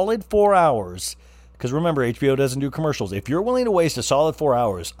solid 4 hours, because remember, HBO doesn't do commercials. If you're willing to waste a solid 4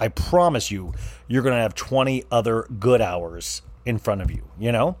 hours, I promise you, you're going to have 20 other good hours in front of you,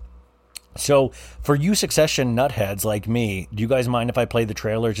 you know? So for you Succession nutheads like me, do you guys mind if I play the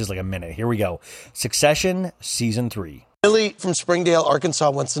trailer? Just like a minute. Here we go. Succession Season 3. Billy from Springdale,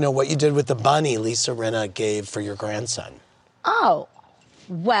 Arkansas wants to know what you did with the bunny Lisa Rinna gave for your grandson. Oh,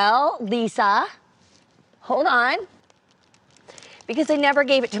 well, Lisa, hold on. Because I never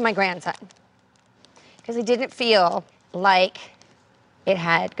gave it to my grandson. Because I didn't feel like it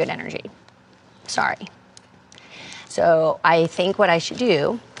had good energy. Sorry. So I think what I should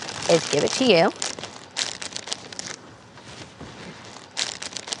do is give it to you.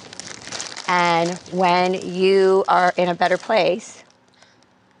 And when you are in a better place,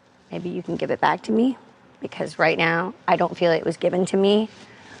 maybe you can give it back to me. Because right now, I don't feel it was given to me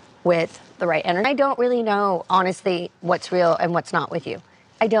with the right energy. I don't really know, honestly, what's real and what's not with you.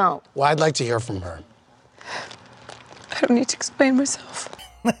 I don't. Well, I'd like to hear from her. I don't need to explain myself.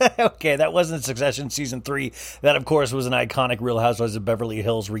 Okay, that wasn't Succession Season 3. That, of course, was an iconic Real Housewives of Beverly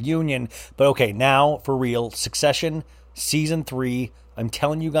Hills reunion. But okay, now, for real, Succession Season 3. I'm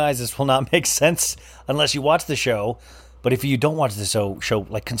telling you guys, this will not make sense unless you watch the show. But if you don't watch the show,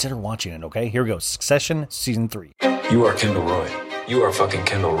 like, consider watching it, okay? Here we go. Succession Season 3. You are Kendall Roy. You are fucking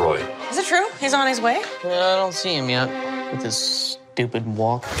Kendall Roy. Is it true? He's on his way? I don't see him yet. With his stupid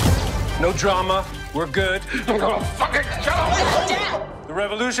walk. No drama. We're good. I'm gonna fucking kill him. The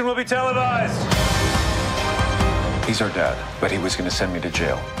revolution will be televised. He's our dad, but he was gonna send me to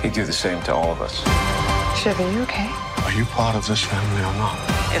jail. He'd do the same to all of us. Shiv, are you okay? Are you part of this family or not?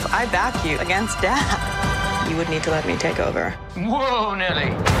 If I back you against Dad, you would need to let me take over. Whoa,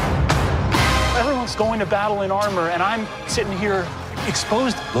 Nelly. Everyone's going to battle in armor, and I'm sitting here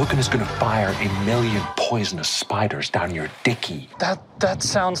exposed. Logan is gonna fire 1,000,000 poisonous spiders down your dickie. That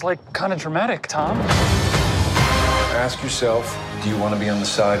sounds like kind of dramatic, Tom. Ask yourself, do you want to be on the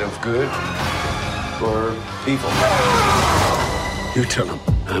side of good or evil? You tell him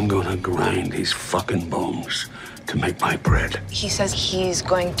I'm gonna grind his fucking bones to make my bread. He says he's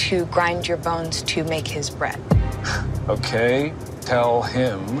going to grind your bones to make his bread. Okay, tell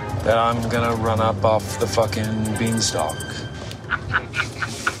him that I'm gonna run up off the fucking beanstalk.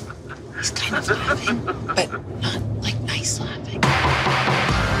 He's kind of laughing, but not like nice laughing.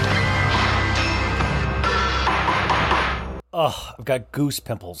 Oh, I've got goose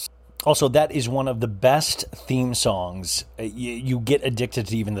pimples. Also, that is one of the best theme songs. You get addicted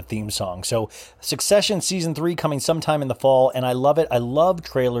to even the theme song. So, Succession Season 3 coming sometime in the fall, and I love it. I love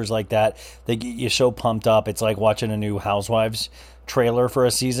trailers like that. They get you so pumped up. It's like watching a new Housewives trailer for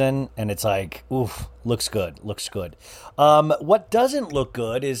a season, and it's like, oof, looks good, looks good. What doesn't look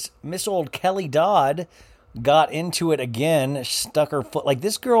good is Miss Old Kelly Dodd got into it again, stuck her foot. Like,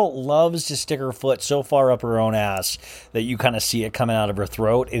 this girl loves to stick her foot so far up her own ass that you kind of see it coming out of her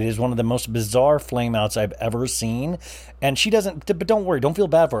throat. It is one of the most bizarre flameouts I've ever seen. And she doesn't, but don't worry, don't feel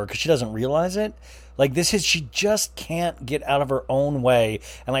bad for her because she doesn't realize it. Like, she just can't get out of her own way.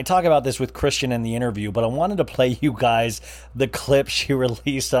 And I talk about this with Christian in the interview, but I wanted to play you guys the clip she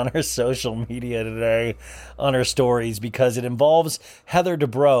released on her social media today on her stories because it involves Heather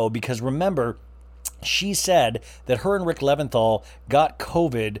Dubrows. Because remember, she said that her and Rick Leventhal got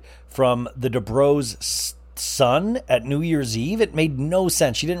COVID from the Dubrows' son at New Year's Eve. It made no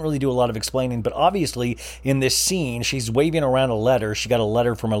sense. She didn't really do a lot of explaining, but obviously in this scene, she's waving around a letter. She got a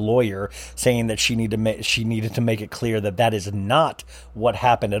letter from a lawyer saying that she needed to make it clear that that is not what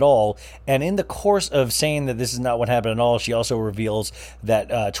happened at all. And in the course of saying that this is not what happened at all, she also reveals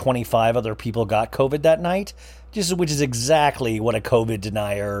that 25 other people got COVID that night. Which is exactly what a COVID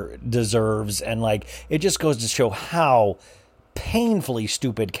denier deserves. And like, it just goes to show how painfully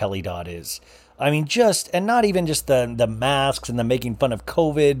stupid Kelly Dodd is. I mean, and not even just the masks and the making fun of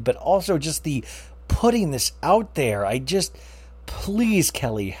COVID, but also just the putting this out there. Please,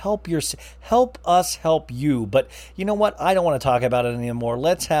 Kelly, help us help you. But you know what? I don't want to talk about it anymore.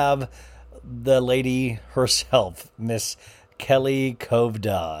 Let's have the lady herself, Miss Kelly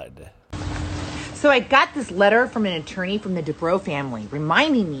Dodd. So I got this letter from an attorney from the Dubrows family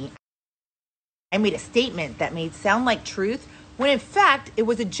reminding me I made a statement that made sound like truth when in fact it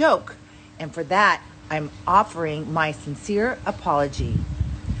was a joke. And for that, I'm offering my sincere apology.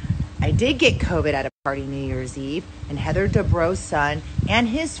 I did get COVID at a party New Year's Eve, and Heather Dubrows' son and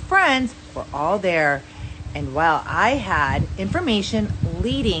his friends were all there. And while I had information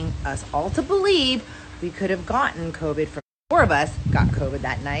leading us all to believe we could have gotten COVID from four of us got COVID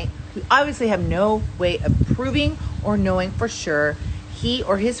that night, we obviously have no way of proving or knowing for sure he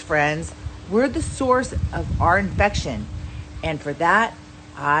or his friends were the source of our infection. And for that,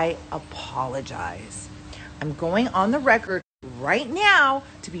 I apologize. I'm going on the record right now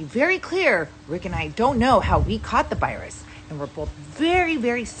to be very clear. Rick and I don't know how we caught the virus, and we're both very,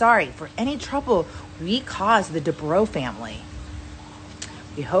 very sorry for any trouble we caused the Dubrows family.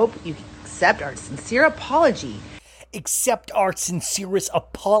 We hope you accept our sincere apology. Accept our sincerest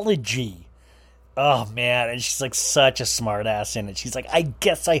apology. Oh, man. And she's like such a smart ass in it. She's like, I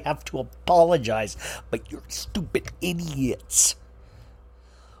guess I have to apologize, but you're stupid idiots.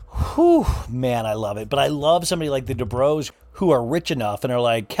 Whew, man, I love it. But I love somebody like the Dubrows who are rich enough and are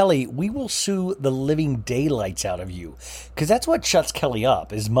like, Kelly, we will sue the living daylights out of you. Because that's what shuts Kelly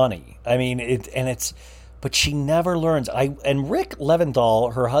up, is money. I mean, but she never learns. And Rick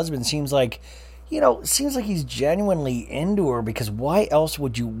Leventhal, her husband, seems like he's genuinely into her, because why else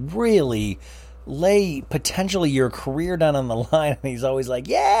would you really lay potentially your career down on the line? And he's always like,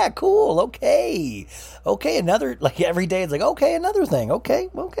 yeah, cool, okay, another, like every day it's like, okay, another thing, okay,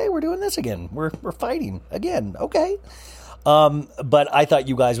 we're doing this again, we're fighting again, okay. But I thought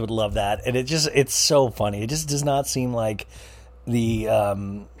you guys would love that, and it's so funny. It just does not seem like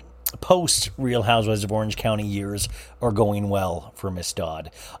the post Real Housewives of Orange County years are going well for Miss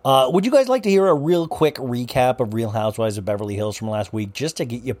Dodd. Would you guys like to hear a real quick recap of Real Housewives of Beverly Hills from last week, just to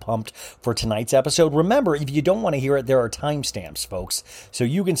get you pumped for tonight's episode? Remember, if you don't want to hear it, there are timestamps, folks. So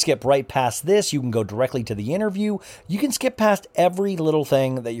you can skip right past this. You can go directly to the interview. You can skip past every little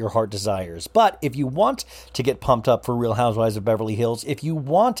thing that your heart desires. But if you want to get pumped up for Real Housewives of Beverly Hills, if you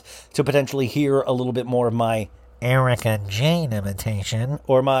want to potentially hear a little bit more of my Erica Jane imitation,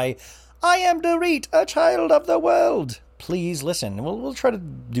 or my I am Dorit, a child of the world, please listen. We'll try to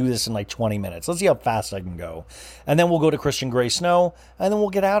do this in like 20 minutes. Let's see how fast I can go. And then we'll go to Christian Grey Snow, and then we'll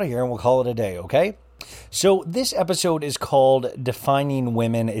get out of here and we'll call it a day, okay? So this episode is called Defining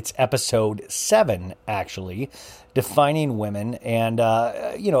Women. It's episode 7, actually, Defining Women. And,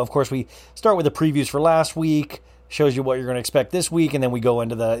 of course, we start with the previews for last week. Shows you what you're going to expect this week, and then we go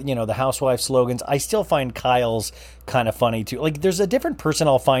into the housewife slogans. I still find Kyle's kind of funny too. Like, there's a different person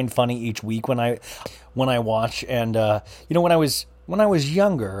I'll find funny each week when I watch. And when I was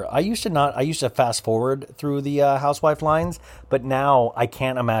younger, I used to fast forward through the housewife lines, but now I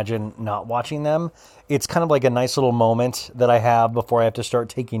can't imagine not watching them. It's kind of like a nice little moment that I have before I have to start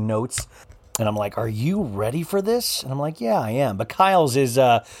taking notes. And I'm like, are you ready for this? And I'm like, yeah, I am. But Kyle's is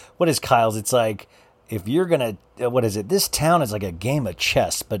what is Kyle's? It's like, if you're going to, what is it? This town is like a game of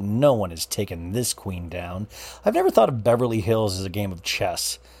chess, but no one has taken this queen down. I've never thought of Beverly Hills as a game of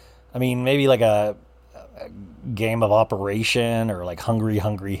chess. I mean, maybe like a game of Operation, or like Hungry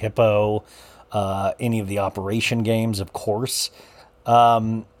Hippo, any of the Operation games, of course.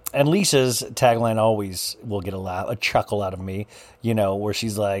 And Lisa's tagline always will get a chuckle out of me, where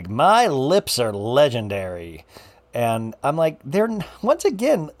she's like, my lips are legendary. And I'm like, once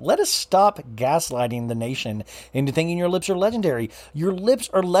again, let us stop gaslighting the nation into thinking your lips are legendary. Your lips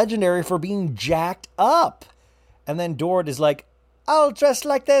are legendary for being jacked up. And then Dodd is like, I'll dress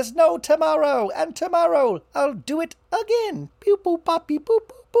like there's no tomorrow, and tomorrow I'll do it again. Pew, boop, poppy, boop,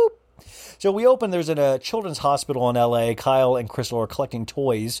 boop, boop. So we open, there's a children's hospital in L.A. Kyle and Crystal are collecting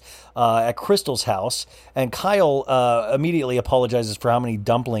toys at Crystal's house. And Kyle immediately apologizes for how many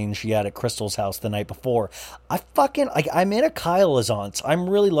dumplings she had at Crystal's house the night before. I'm in a Kyle-isance. I'm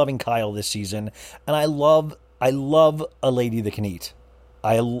really loving Kyle this season. And I love a lady that can eat.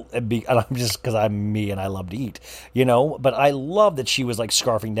 I'm just because I'm me and I love to eat, but I love that she was like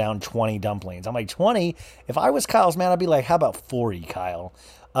scarfing down 20 dumplings. I'm like, 20? If I was Kyle's man, I'd be like, how about 40, Kyle?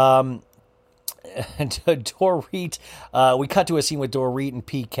 And Dorit, we cut to a scene with Dorit and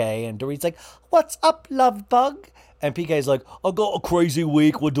PK, and Dorit's like, what's up, love bug? And PK's like, I got a crazy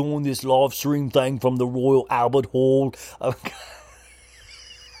week. We're doing this live stream thing from the Royal Albert Hall.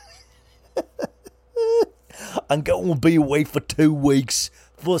 I'm going to be away for 2 weeks.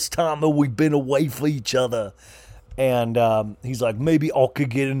 First time that we've been away for each other. And he's like, maybe I could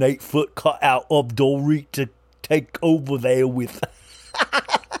get an 8-foot cut out of Dorit to take over there with.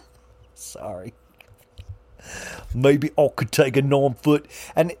 sorry. Maybe I could take a 9-foot.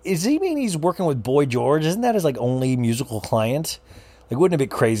 And is he mean he's working with Boy George? Isn't that his like only musical client? Like, wouldn't it be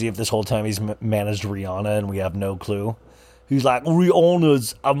crazy if this whole time he's managed Rihanna and we have no clue? He's like,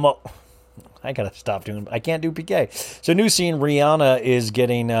 Rihanna's. I gotta stop doing. I can't do PK. So new scene. Rihanna is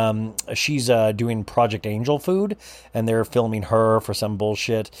getting. She's doing Project Angel food, and they're filming her for some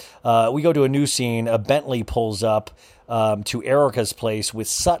bullshit. We go to a new scene. A Bentley pulls up to Erica's place with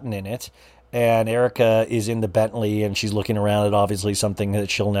Sutton in it. And Erica is in the Bentley, and she's looking around at obviously something that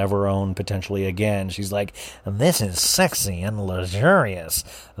she'll never own potentially again. She's like, this is sexy and luxurious.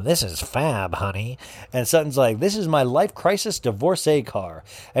 This is fab, honey. And Sutton's like, this is my life crisis divorcee car.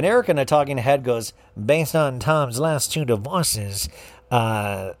 And Erica in a talking head goes, based on Tom's last 2 divorces,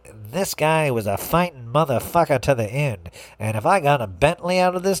 this guy was a fighting motherfucker to the end. And if I got a Bentley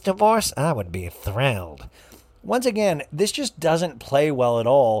out of this divorce, I would be thrilled. Once again, this just doesn't play well at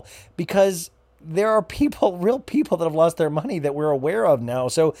all because there are people, real people that have lost their money that we're aware of now.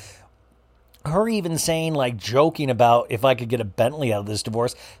 So her even saying, like, joking about if I could get a Bentley out of this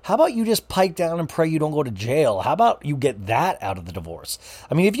divorce, how about you just pipe down and pray you don't go to jail? How about you get that out of the divorce?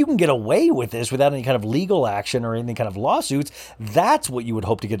 I mean, if you can get away with this without any kind of legal action or any kind of lawsuits, that's what you would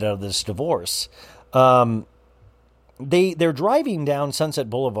hope to get out of this divorce. They're driving down Sunset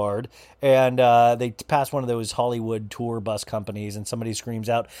Boulevard, and they pass one of those Hollywood tour bus companies, and somebody screams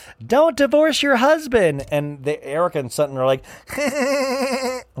out, "Don't divorce your husband!" And Erica and Sutton are like,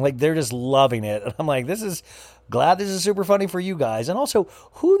 like they're just loving it. And I'm like, glad this is super funny for you guys. And also,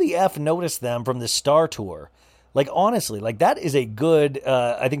 who the F noticed them from the Star Tour? Like, honestly, like that is a good,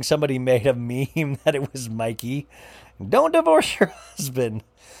 I think somebody made a meme that it was Mikey. Don't divorce your husband.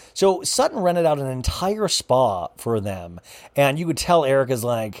 So Sutton rented out an entire spa for them. And you could tell Erica's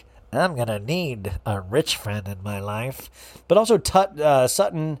like, I'm going to need a rich friend in my life. But also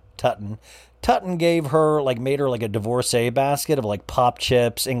Tutton gave her, like, made her like a divorcee basket of like pop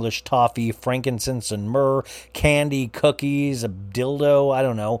chips, English toffee, frankincense and myrrh, candy, cookies, a dildo, I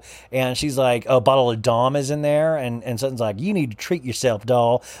don't know. And she's like, a bottle of Dom is in there. And Sutton's like, you need to treat yourself,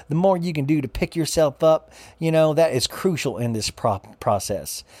 doll. The more you can do to pick yourself up, that is crucial in this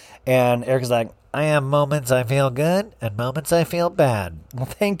process. And Erica's like, I have moments I feel good and moments I feel bad. Well,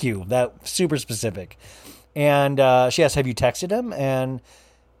 thank you. That's super specific. And she asks, have you texted him? And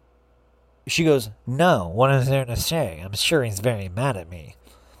she goes, no, what is there to say? I'm sure he's very mad at me.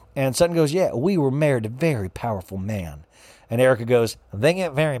 And Sutton goes, yeah, we were married to a very powerful man. And Erica goes, they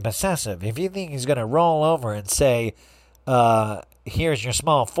get very possessive. If you think he's going to roll over and say, here's your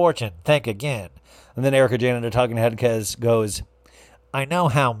small fortune, think again. And then Erica Jane, in a talking head, goes, I know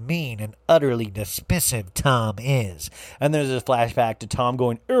how mean and utterly dismissive Tom is. And there's a flashback to Tom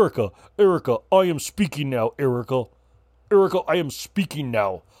going, Erica, I am speaking now, Erica, I am speaking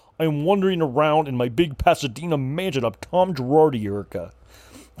now. I am wandering around in my big Pasadena mansion of Tom Girardi, Erica.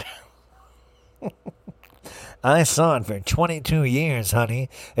 I saw it for 22 years, honey.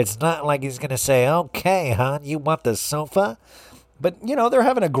 It's not like he's going to say, okay, hon, you want the sofa? But, they're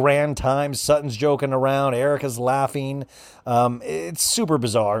having a grand time. Sutton's joking around. Erica's laughing. It's super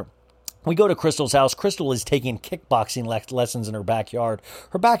bizarre. We go to Crystal's house. Crystal is taking kickboxing lessons in her backyard.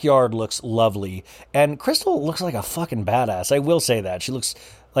 Her backyard looks lovely. And Crystal looks like a fucking badass. I will say that. She looks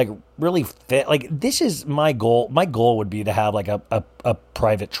like really fit. Like, this is my goal. My goal would be to have like a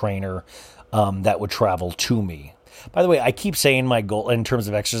private trainer that would travel to me. By the way, I keep saying my goal in terms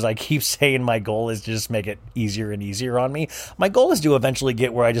of exercise. I keep saying my goal is to just make it easier and easier on me. My goal is to eventually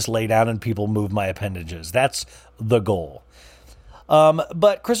get where I just lay down and people move my appendages. That's the goal.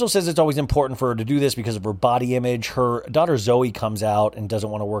 But Crystal says it's always important for her to do this because of her body image. Her daughter Zoe comes out and doesn't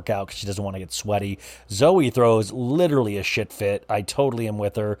want to work out because she doesn't want to get sweaty. Zoe throws literally a shit fit. I totally am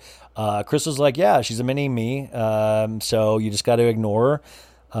with her. Crystal's like, yeah, she's a mini me. So you just got to ignore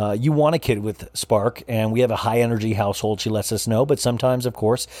her. You want a kid with spark, and we have a high-energy household, she lets us know. But sometimes, of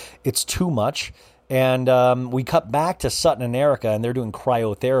course, it's too much. And we cut back to Sutton and Erica, and they're doing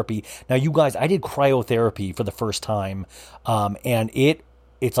cryotherapy. Now, you guys, I did cryotherapy for the first time, and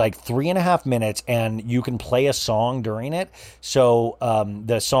it's like 3.5 minutes, and you can play a song during it. So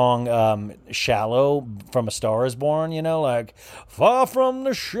the song Shallow from A Star Is Born, like, far from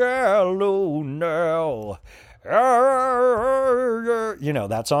the shallow now.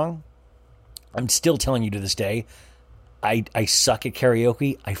 That song. I'm still telling you to this day, I suck at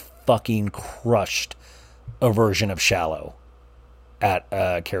karaoke. I fucking crushed a version of Shallow at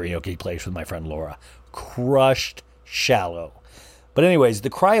a karaoke place with my friend Laura. Crushed Shallow. But anyways, the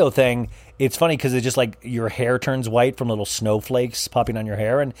cryo thing, it's funny because it's just like your hair turns white from little snowflakes popping on your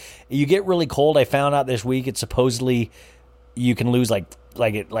hair, and you get really cold. I found out this week it's supposedly you can lose like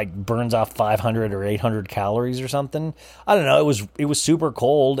it burns off 500 or 800 calories or something. I don't know. It was super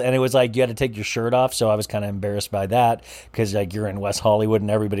cold, and it was like you had to take your shirt off. So I was kind of embarrassed by that because like you're in West Hollywood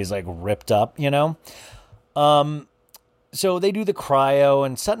and everybody's like ripped up, you know. So they do the cryo,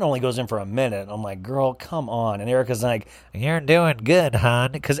 and Sutton only goes in for a minute. I'm like, girl, come on. And Erica's like, you're doing good,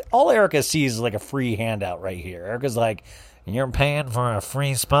 hon. Because all Erica sees is like a free handout right here. Erica's like, you're paying for a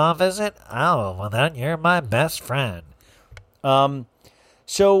free spa visit? Oh, well then you're my best friend.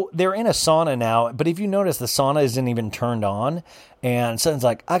 So they're in a sauna now, but if you notice, the sauna isn't even turned on. And Sutton's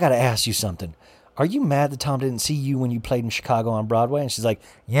like, I got to ask you something. Are you mad that Tom didn't see you when you played in Chicago on Broadway? And she's like,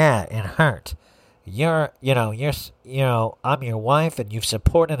 yeah, it hurt. I'm your wife and you've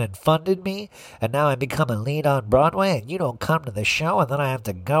supported and funded me, and now I become a lead on Broadway and you don't come to the show, and then I have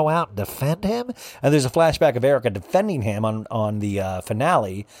to go out and defend him. And there's a flashback of Erica defending him on the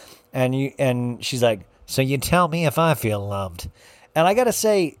finale, and she's like, so you tell me if I feel loved. And I gotta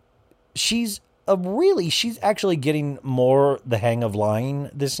say, she's actually getting more the hang of lying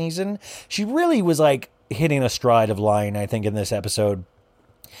this season. She really was like hitting a stride of lying, I think, in this episode,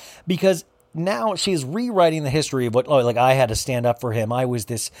 because now she's rewriting the history of I had to stand up for him. I was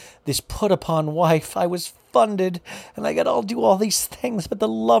this put upon wife. I was funded and I got to do all these things, but the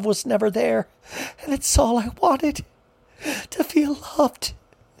love was never there. And it's all I wanted, to feel loved,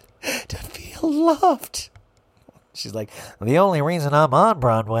 She's like, the only reason I'm on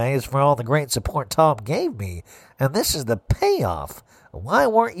Broadway is for all the great support Tom gave me. And this is the payoff. Why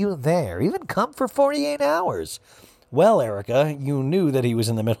weren't you there? Even come for 48 hours. Well, Erica, you knew that he was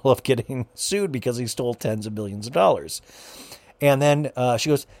in the middle of getting sued because he stole tens of millions of dollars. And then she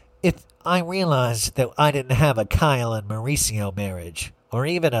goes, if I realized that I didn't have a Kyle and Mauricio marriage, or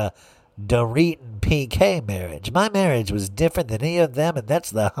even a Dorit and PK marriage. My marriage was different than any of them, and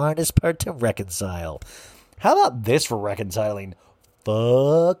that's the hardest part to reconcile. How about this for reconciling?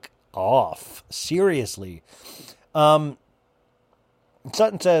 Fuck off. Seriously. Sutton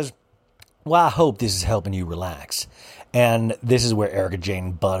says, well, I hope this is helping you relax. And this is where Erica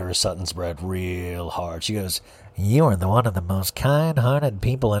Jane butters Sutton's bread real hard. She goes, you are one of the most kind-hearted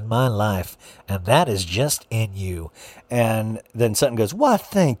people in my life, and that is just in you. And then Sutton goes, why,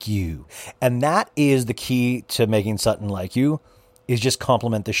 thank you. And that is the key to making Sutton like you, is just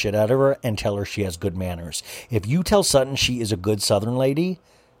compliment the shit out of her and tell her she has good manners. If you tell Sutton she is a good Southern lady,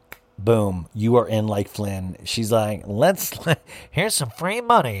 boom, you are in like Flynn. She's like, here's some free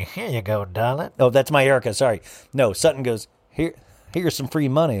money. Here you go, darling. Oh, that's my Erica. Sorry. No, Sutton goes, here's some free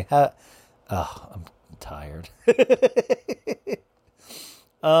money. I'm tired.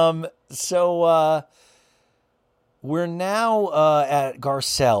 So we're now at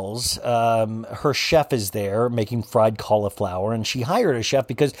Garcelle's. Her chef is there making fried cauliflower, and she hired a chef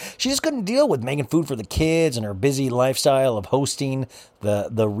because she just couldn't deal with making food for the kids and her busy lifestyle of hosting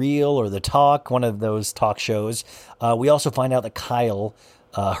the Real or the Talk, one of those talk shows. We also find out that Kyle,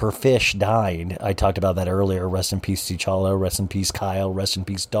 her fish, died. I talked about that earlier. Rest in peace, T'Challa. Rest in peace, Kyle. Rest in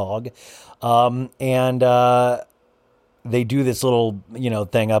peace, dog. They do this little,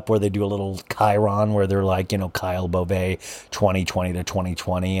 thing up where they do a little chyron where they're like, Kyle Beauvais 2020 to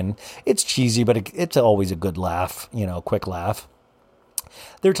 2020. And it's cheesy, but it's always a good laugh, quick laugh.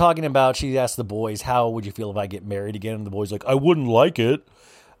 They're talking about, she asked the boys, how would you feel if I get married again? And the boys like, I wouldn't like it.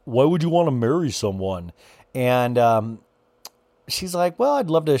 Why would you want to marry someone? And she's like, well,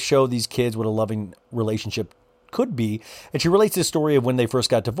 I'd love to show these kids what a loving relationship could be. And she relates this story of when they first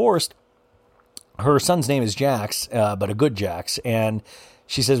got divorced. Her son's name is Jax, but a good Jax. And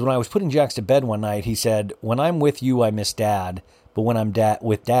she says, when I was putting Jax to bed one night, he said, when I'm with you, I miss Dad. But when I'm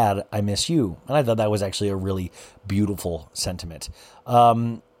with Dad, I miss you. And I thought that was actually a really beautiful sentiment.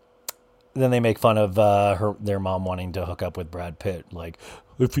 Then they make fun of their mom wanting to hook up with Brad Pitt. Like,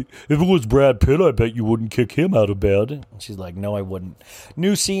 if it was Brad Pitt, I bet you wouldn't kick him out of bed. And she's like, no, I wouldn't.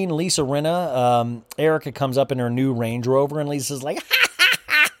 New scene, Lisa Rinna. Erica comes up in her new Range Rover, and Lisa's like,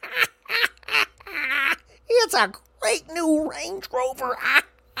 it's a great new Range Rover.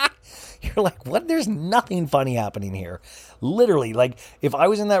 You're like, what? There's nothing funny happening here. Literally, like, if I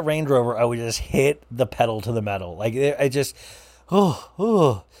was in that Range Rover, I would just hit the pedal to the metal. Like, I just,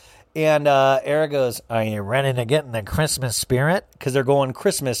 And Eric goes, are you ready to get in the Christmas spirit? Because they're going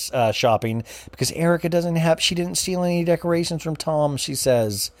Christmas shopping. Because Erica she didn't steal any decorations from Tom, she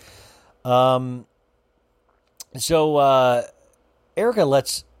says. So Erica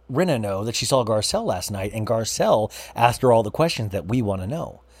lets Rinna know that she saw Garcelle last night, and Garcelle asked her all the questions that we want to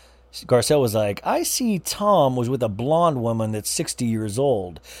know. Garcelle was like, I see Tom was with a blonde woman that's 60 years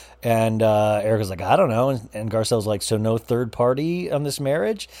old. And Erica's like, I don't know. And Garcelle's like, so no third party on this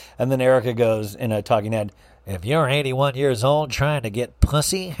marriage? And then Erica goes in a talking head, If you're 81 years old trying to get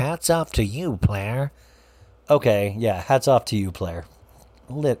pussy, hats off to you, player. Okay, yeah, hats off to you, player.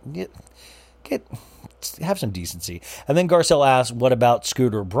 Have some decency. And then Garcelle asks, what about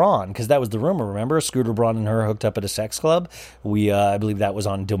Scooter Braun? Because that was the rumor, remember? Scooter Braun and her hooked up at a sex club. I believe that was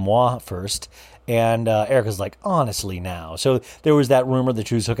on Demois first. And Erica's like, honestly now. So there was that rumor that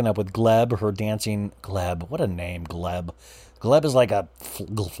she was hooking up with Gleb, her dancing... Gleb, what a name, Gleb. Gleb is like a...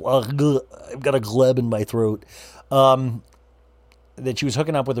 I've got a Gleb in my throat. That she was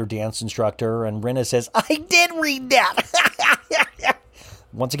hooking up with her dance instructor, and Rinna says, I did read that.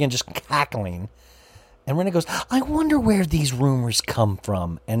 Once again, just cackling. And Rinna goes, I wonder where these rumors come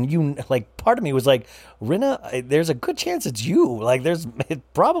from. And part of me was like, Rinna, there's a good chance it's you. It's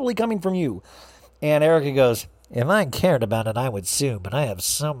probably coming from you. And Erica goes, if I cared about it, I would sue, but I have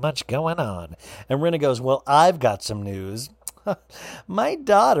so much going on. And Rinna goes, well, I've got some news. My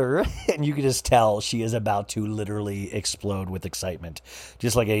daughter, and you can just tell she is about to literally explode with excitement.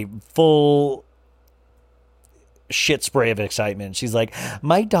 Just like a full shit spray of excitement. She's like,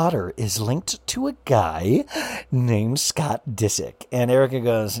 my daughter is linked to a guy named Scott Disick. And Erica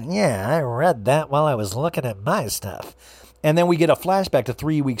goes, yeah, I read that while I was looking at my stuff. And then we get a flashback to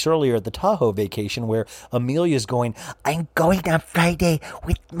 3 weeks earlier at the Tahoe vacation where Amelia's going, I'm going on Friday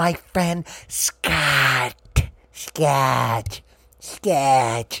with my friend Scott. And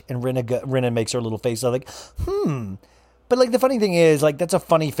Rinna makes her little face like, But the funny thing is, that's a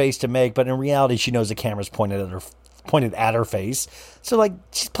funny face to make, but in reality, she knows the camera's pointed at her face. So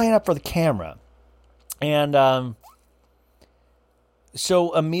she's playing up for the camera. And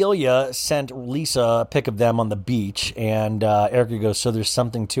so Amelia sent Lisa a pic of them on the beach, and Erica goes, so there's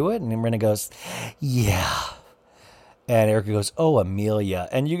something to it? And Rinna goes, yeah. And Erica goes, oh, Amelia.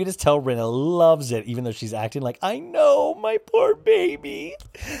 And you can just tell Rinna loves it, even though she's acting like, I know, my poor baby.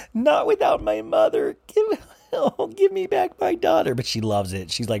 Not without my mother. Give me back my daughter. But she loves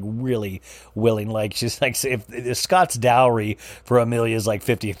it. She's really willing. She's if Scott's dowry for Amelia is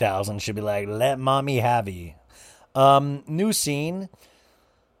 $50,000, she'll be like, let mommy have ye. New scene.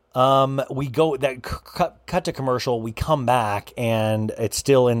 We go that cut to commercial. We come back and it's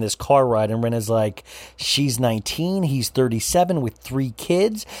still in this car ride. And Rinna's like, she's 19. He's 37 with 3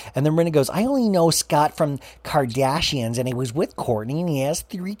 kids. And then Rinna goes, I only know Scott from Kardashians and he was with Kourtney and he has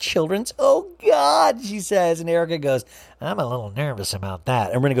 3 children. Oh God, she says. And Erica goes, I'm a little nervous about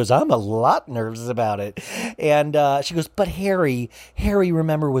that. And Rinna goes, I'm a lot nervous about it. And she goes, but Harry,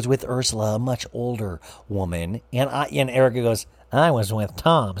 remember, was with Ursula, a much older woman. And Erica goes, I was with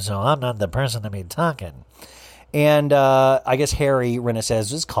Tom, so I'm not the person to be talking. And I guess Harry, Rinna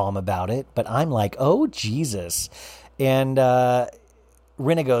says, was calm about it. But I'm like, oh, Jesus. And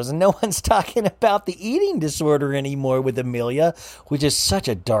Rinna goes, no one's talking about the eating disorder anymore with Amelia, which is such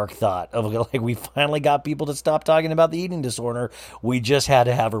a dark thought. Of we finally got people to stop talking about the eating disorder. We just had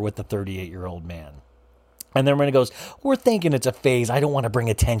to have her with the 38-year-old man. And then Rinna goes, we're thinking it's a phase. I don't want to bring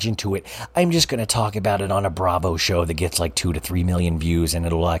attention to it. I'm just going to talk about it on a Bravo show that gets 2 to 3 million views, and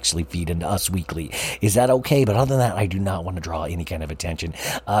it'll actually feed into Us Weekly. Is that okay? But other than that, I do not want to draw any kind of attention.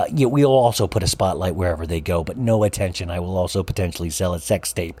 We'll also put a spotlight wherever they go, but no attention. I will also potentially sell a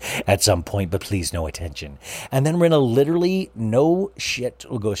sex tape at some point, but please no attention. And then Rinna literally, no shit,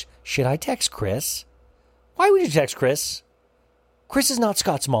 goes, should I text Chris? Why would you text Chris? Chris is not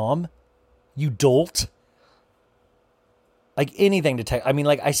Scott's mom. You dolt. Anything to text. I mean,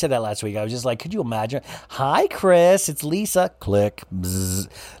 I said that last week. I was just like, could you imagine? Hi, Chris. It's Lisa. Click. Bzz.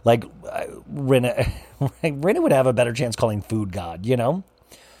 Rinna would have a better chance calling Food God, you know?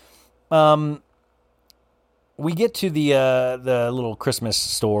 We get to the little Christmas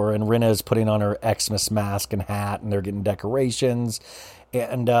store, and Rinna is putting on her Xmas mask and hat, and they're getting decorations.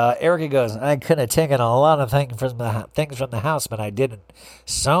 And Erica goes, I could have taken a lot of things from the house, but I didn't.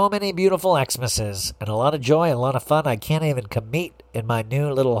 So many beautiful Xmas's and a lot of joy and a lot of fun. I can't even commute in my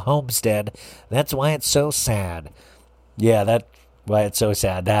new little homestead. That's why it's so sad. Yeah, that's why it's so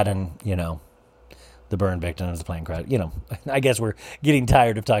sad. That and, the burn victims, the plane crash. I guess we're getting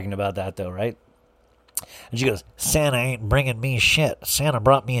tired of talking about that, though, right? And she goes, Santa ain't bringing me shit. Santa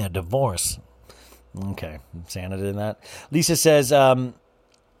brought me a divorce. Okay, Santa did that. Lisa says,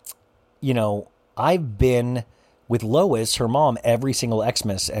 I've been with Lois, her mom, every single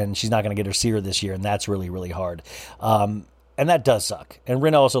Xmas, and she's not going to get her seer this year, and that's really, really hard. And that does suck. And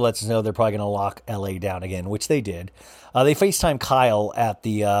Rinna also lets us know they're probably going to lock LA down again, which they did. They FaceTime Kyle at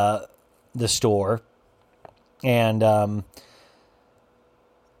the store, and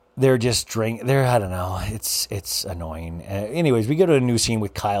they're just drinking. I don't know. It's annoying. Anyways, we go to a new scene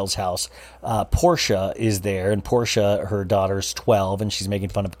with Kyle's house. Portia is there, and Portia, her daughter's 12, and she's making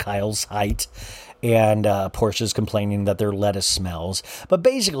fun of Kyle's height. and Portia's complaining that their lettuce smells. But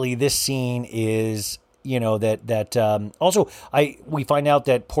basically, this scene is, you know, also we find out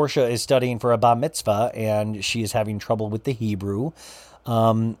that Portia is studying for a bar mitzvah, and she is having trouble with the Hebrew.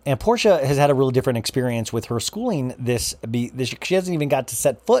 And Portia has had a really different experience with her schooling. She hasn't even got to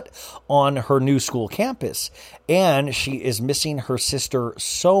set foot on her new school campus, and she is missing her sister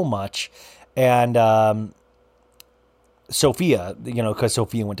so much. And Sophia, you know, because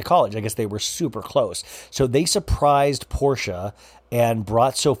Sophia went to college, I guess they were super close. So they surprised Portia and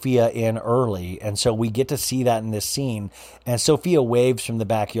brought Sophia in early. And so we get to see that in this scene. And Sophia waves from the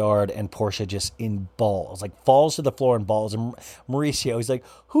backyard, and Portia just in balls, like falls to the floor in balls. And Mauricio, he's like,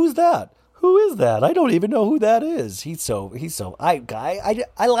 "Who's that? Who is that? I don't even know who that is." I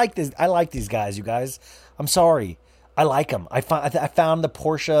like this. I like these guys, you guys. I'm sorry. I like them. I found the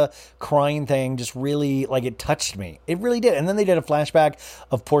Portia crying thing just really, like, it touched me. It really did. And then they did a flashback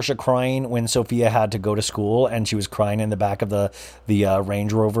of Portia crying when Sophia had to go to school, and she was crying in the back of the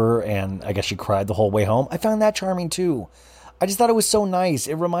Range Rover, and I guess she cried the whole way home. I found that charming too. I just thought it was so nice.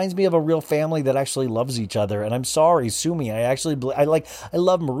 It reminds me of a real family that actually loves each other. And I'm sorry, sue me. I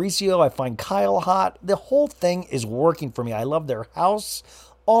love Mauricio. I find Kyle hot. The whole thing is working for me. I love their house.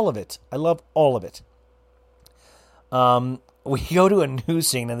 All of it. I love all of it. We go to a news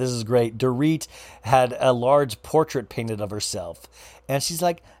scene, and this is great. Dorit had a large portrait painted of herself, and she's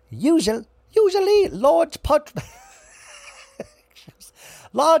like, usually large portraits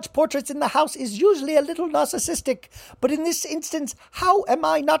in the house is usually a little narcissistic, but in this instance, how am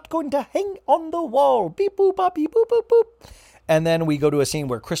I not going to hang on the wall? Beep boop bop beep boop boop boop. And then we go to a scene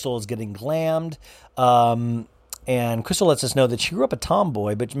where Crystal is getting glammed. And Crystal lets us know that she grew up a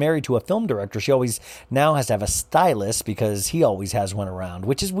tomboy, but married to a film director. She always now has to have a stylist because he always has one around,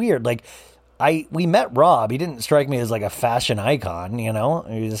 which is weird. Like, we met Rob. He didn't strike me as like a fashion icon, you know?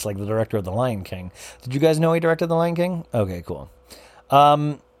 He was just like the director of The Lion King. Did you guys know he directed The Lion King? Okay, cool.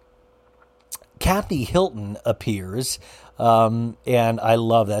 Kathy Hilton appears, and I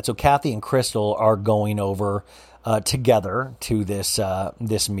love that. So Kathy and Crystal are going over together to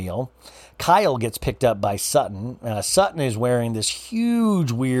this meal. Kyle gets picked up by Sutton. Sutton is wearing this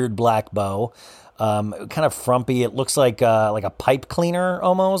huge, weird black bow, kind of frumpy. It looks like a pipe cleaner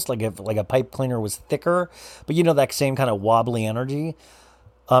almost, like if a pipe cleaner was thicker. But you know, that same kind of wobbly energy.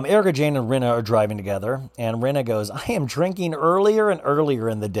 Erica Jane and Rinna are driving together, and Rinna goes, "I am drinking earlier and earlier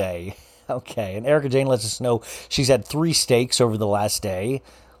in the day." Okay, and Erica Jane lets us know she's had 3 steaks over the last day.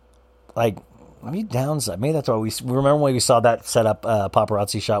 Like, maybe downside. Maybe that's why we remember when we saw that set up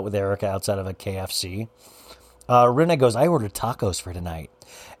paparazzi shot with Erica outside of a KFC. Rinna goes, "I ordered tacos for tonight,"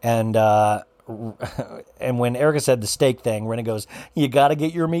 and when Erica said the steak thing, Rinna goes, "You got to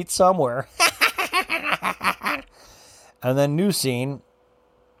get your meat somewhere." And then new scene.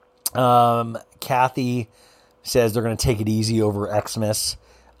 Kathy says they're going to take it easy over Xmas.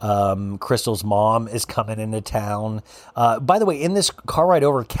 Crystal's mom is coming into town. By the way, in this car ride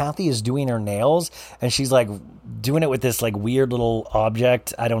over, Kathy is doing her nails, and she's like doing it with this like weird little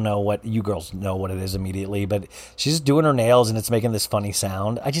object. I don't know what, you girls know what it is immediately, but she's just doing her nails and it's making this funny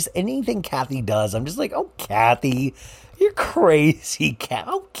sound. Anything Kathy does, I'm just like, oh, Kathy, you're crazy.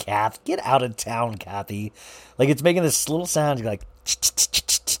 Oh, Kathy, get out of town, Kathy. Like, it's making this little sound. You're like,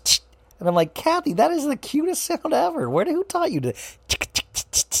 and I'm like, Kathy, that is the cutest sound ever. Who taught you to?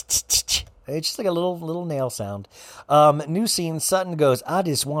 It's just like a little nail sound. New scene, Sutton goes, "I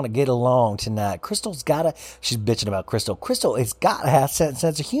just want to get along tonight." She's bitching about Crystal. Crystal has got to have a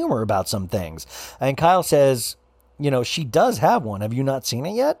sense of humor about some things. And Kyle says, you know, she does have one. Have you not seen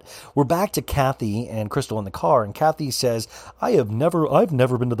it yet? We're back to Kathy and Crystal in the car, and Kathy says, I've never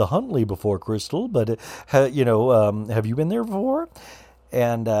been to the Huntley before, Crystal, but, have you been there before?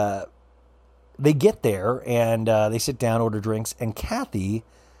 And they get there, and they sit down, order drinks, and Kathy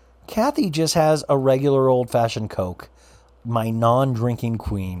just has a regular old-fashioned Coke, my non-drinking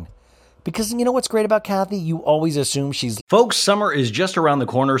queen. Because you know what's great about Kathy? You always assume she's... Folks, summer is just around the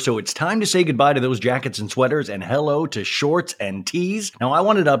corner, so it's time to say goodbye to those jackets and sweaters and hello to shorts and tees. Now, I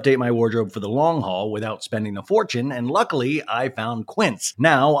wanted to update my wardrobe for the long haul without spending a fortune, and luckily, I found Quince.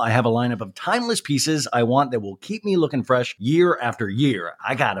 Now, I have a lineup of timeless pieces I want that will keep me looking fresh year after year.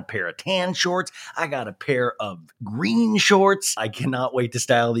 I got a pair of tan shorts. I got a pair of green shorts. I cannot wait to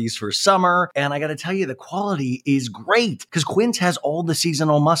style these for summer. And I got to tell you, the quality is great because Quince has all the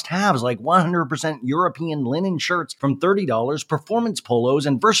seasonal must-haves like like 100% European linen shirts from $30, performance polos,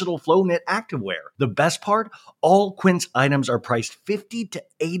 and versatile flow knit activewear. The best part? All Quince items are priced 50 to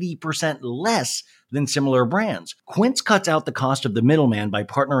 80% less than similar brands. Quince cuts out the cost of the middleman by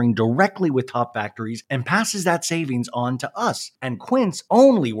partnering directly with top factories and passes that savings on to us. And Quince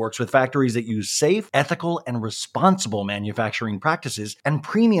only works with factories that use safe, ethical, and responsible manufacturing practices and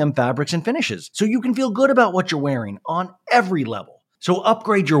premium fabrics and finishes, so you can feel good about what you're wearing on every level. So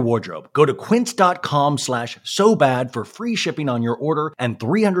upgrade your wardrobe. Go to quince.com/sobad for free shipping on your order and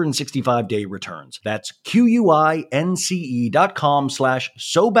 365-day returns. That's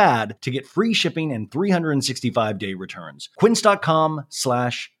QUINCE.com/sobad to get free shipping and 365-day returns.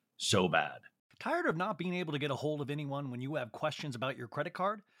 Quince.com/sobad. Tired of not being able to get a hold of anyone when you have questions about your credit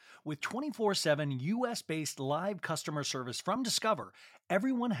card? With 24/7 US-based live customer service from Discover,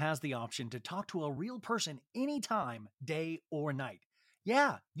 everyone has the option to talk to a real person anytime, day or night.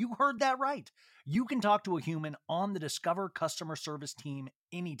 Yeah, you heard that right. You can talk to a human on the Discover customer service team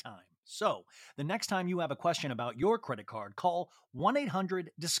anytime. So, the next time you have a question about your credit card, call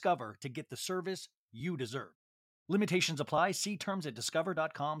 1-800-DISCOVER to get the service you deserve. Limitations apply. See terms at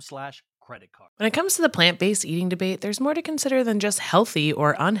discover.com/credit card. When it comes to the plant-based eating debate, there's more to consider than just healthy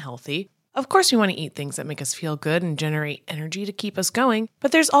or unhealthy. Of course, we want to eat things that make us feel good and generate energy to keep us going,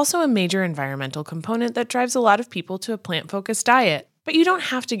 but there's also a major environmental component that drives a lot of people to a plant-focused diet. But you don't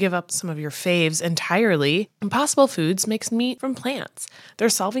have to give up some of your faves entirely. Impossible Foods makes meat from plants. They're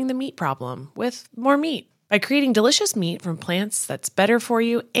solving the meat problem with more meat. By creating delicious meat from plants that's better for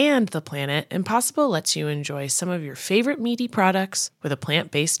you and the planet, Impossible lets you enjoy some of your favorite meaty products with a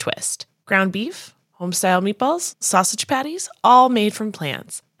plant-based twist. Ground beef, home-style meatballs, sausage patties, all made from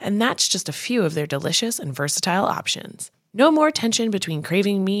plants. And that's just a few of their delicious and versatile options. No more tension between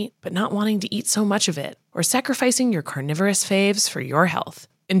craving meat but not wanting to eat so much of it, or sacrificing your carnivorous faves for your health.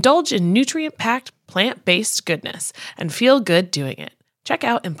 Indulge in nutrient-packed, plant-based goodness and feel good doing it. Check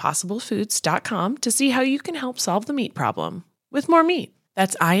out impossiblefoods.com to see how you can help solve the meat problem with more meat.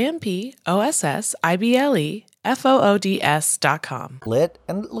 That's IMPOSSIBLEFOODS.com. Lit,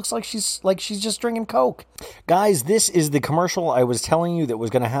 and it looks like she's just drinking Coke. Guys, this is the commercial I was telling you that was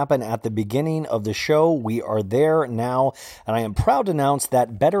going to happen at the beginning of the show. We are there now, and I am proud to announce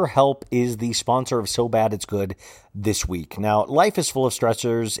that BetterHelp is the sponsor of So Bad It's Good this week. Now, life is full of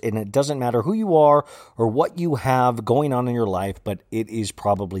stressors, and it doesn't matter who you are or what you have going on in your life, but it is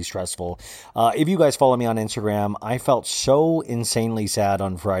probably stressful. If you guys follow me on Instagram, I felt so insanely sad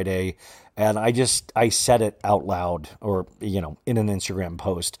on Friday. And I said it out loud or, in an Instagram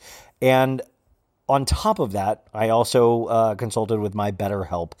post. And on top of that, I also consulted with my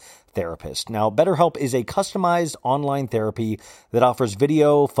BetterHelp therapist. Now, BetterHelp is a customized online therapy that offers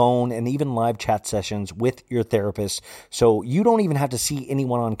video, phone, and even live chat sessions with your therapist. So you don't even have to see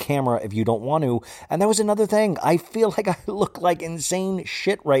anyone on camera if you don't want to. And that was another thing. I feel like I look like insane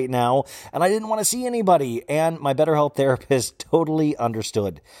shit right now, and I didn't want to see anybody. And my BetterHelp therapist totally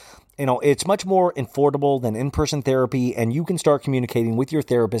understood. It's much more affordable than in-person therapy, and you can start communicating with your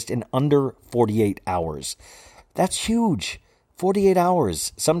therapist in under 48 hours. That's huge. 48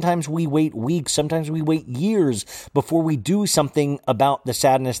 hours. Sometimes we wait weeks, sometimes we wait years before we do something about the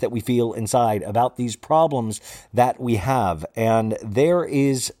sadness that we feel inside, about these problems that we have. And there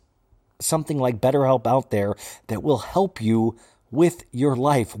is something like BetterHelp out there that will help you with your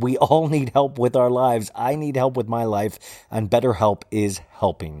life. We all need help with our lives. I need help with my life, and BetterHelp is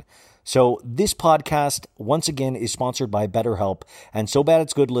helping. So this podcast, once again, is sponsored by BetterHelp, and So Bad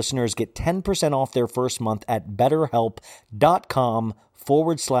It's Good listeners get 10% off their first month at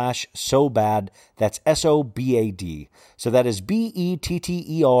betterhelp.com/sobad. That's SOBAD. So that is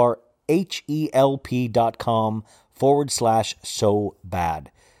BETTERHELP.com/sobad.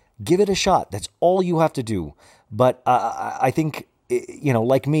 Give it a shot. That's all you have to do. But I think,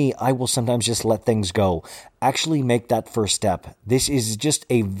 like me, I will sometimes just let things go. Actually make that first step. This is just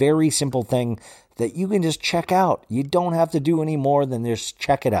a very simple thing that you can just check out. You don't have to do any more than just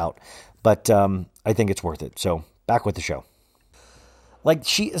check it out. But I think it's worth it. So back with the show. Like,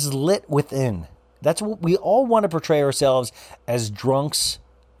 she is lit within. That's what we all want to portray ourselves as, drunks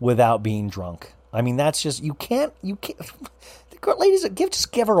without being drunk. I mean, that's just, you can't, ladies,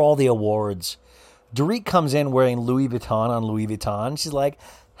 just give her all the awards. Dorit comes in wearing Louis Vuitton on Louis Vuitton. She's like,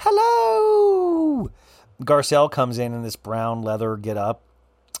 hello. Garcelle comes in this brown leather get-up.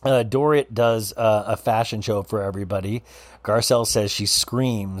 Dorit does a fashion show for everybody. Garcelle says she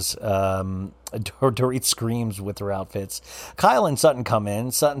screams. Dorit screams with her outfits. Kyle and Sutton come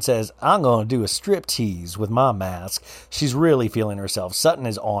in. Sutton says, I'm going to do a strip tease with my mask. She's really feeling herself. Sutton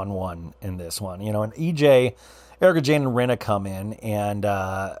is on one in this one. And EJ, Erica Jane, and Rinna come in, and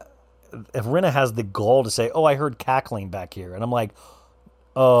if Rinna has the gall to say, "Oh, I heard cackling back here," and I'm like,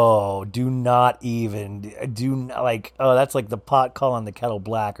 "Oh, do not like, oh, that's like the pot calling the kettle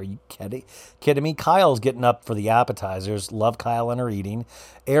black. Are you kidding me?" Kyle's getting up for the appetizers. Love Kyle and her eating.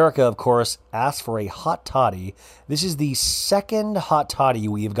 Erica, of course, asked for a hot toddy. This is the second hot toddy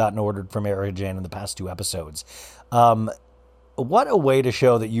we've gotten ordered from Erica Jane in the past 2 episodes. What a way to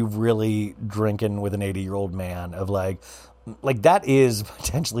show that you've really drinking with an 80-year-old man of like that is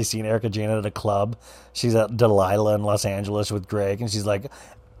potentially seeing Erica Jane at a club. She's at Delilah in Los Angeles with Greg, and she's like,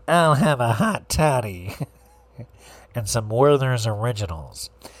 "I'll have a hot toddy and some Werther's Originals."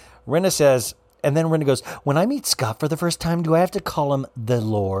 Rinna says, and then Rinna goes, "When I meet Scott for the first time, do I have to call him the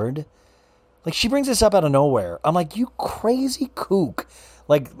Lord?" Like, she brings this up out of nowhere. I'm like, you crazy kook.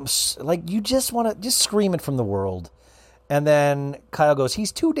 Like you just want to just scream it from the world. And then Kyle goes,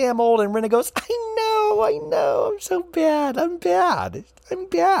 "He's too damn old." And Rinna goes, I know. I'm so bad. I'm bad.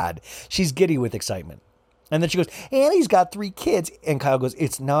 She's giddy with excitement. And then she goes, "And he's got 3 kids." And Kyle goes,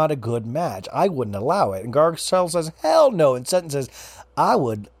 "It's not a good match. I wouldn't allow it." And Garcelle says, "Hell no." And Sutton says, I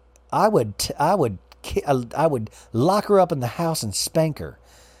would lock her up in the house and spank her.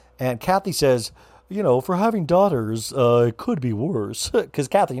 And Kathy says, "For having daughters, it could be worse." Because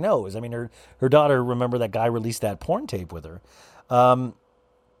Kathy knows. I mean, her daughter, remember that guy released that porn tape with her.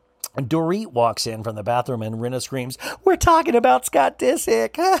 Dorit walks in from the bathroom and Rinna screams, "We're talking about Scott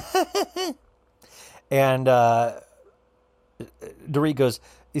Disick." And Dorit goes,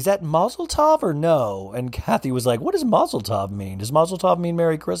 "Is that Mazel Tov or no?" And Kathy was like, "What does Mazel Tov mean? Does Mazel Tov mean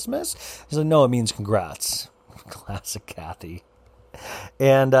Merry Christmas?" He's like, "No, it means congrats." Classic Kathy.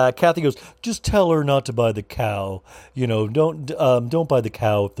 And Kathy goes, "Just tell her not to buy the cow. Don't buy the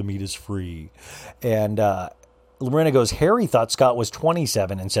cow if the meat is free." And Lorena goes, "Harry thought Scott was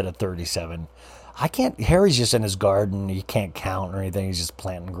 27 instead of 37. Harry's just in his garden. He can't count or anything. He's just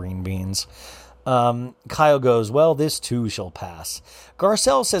planting green beans." Kyle goes, "Well, this too shall pass."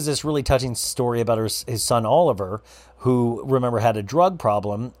 Garcelle says this really touching story about his son Oliver, who, remember, had a drug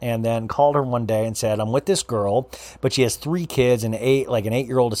problem, and then called her one day and said, "I'm with this girl, but she has 3 kids, an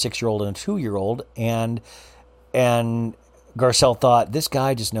 8-year-old, a 6-year-old, and a 2-year-old." And Garcelle thought, this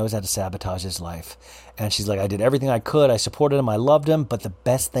guy just knows how to sabotage his life. And she's like, "I did everything I could. I supported him. I loved him. But the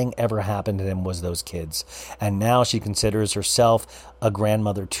best thing ever happened to him was those kids." And now she considers herself a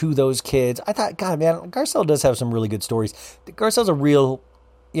grandmother to those kids. I thought, God, man, Garcelle does have some really good stories. Garcelle's a real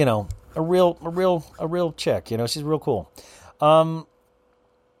chick. She's real cool.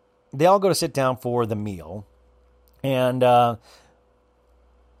 They all go to sit down for the meal. And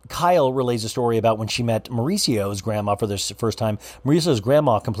Kyle relays a story about when she met Mauricio's grandma for the first time. Mauricio's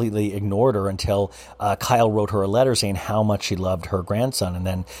grandma completely ignored her until Kyle wrote her a letter saying how much she loved her grandson, and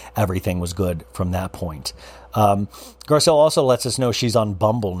then everything was good from that point. Garcelle also lets us know she's on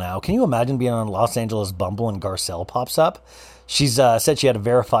Bumble now. Can you imagine being on Los Angeles Bumble and Garcelle pops up? She's said she had to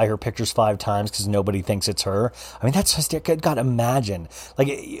verify her pictures 5 times because nobody thinks it's her. I mean, that's just, God, imagine.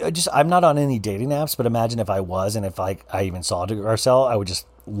 I'm not on any dating apps, but imagine if I was, and if I even saw Garcelle, I would just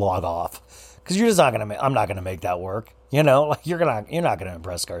log off. Because you're just not going to, I'm not going to make that work. You're not going to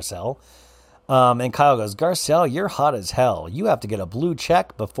impress Garcelle. And Kyle goes, "Garcelle, you're hot as hell. You have to get a blue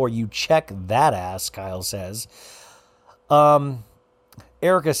check before you check that ass," Kyle says.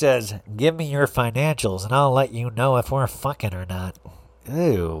 Erica says, "Give me your financials and I'll let you know if we're fucking or not."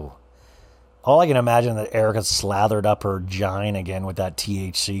 Ew. All I can imagine that Erica slathered up her gine again with that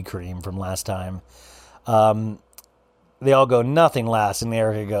THC cream from last time. They all go, "Nothing lasts." And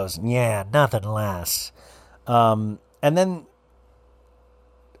Erica goes, "Yeah, nothing lasts." And then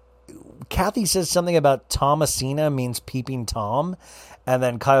Kathy says something about Thomasina means peeping Tom. And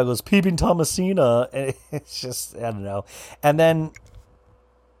then Kyle goes, "Peeping Thomasina." And it's just, I don't know. And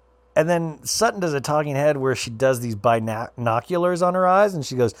then Sutton does a talking head where she does these binoculars on her eyes, and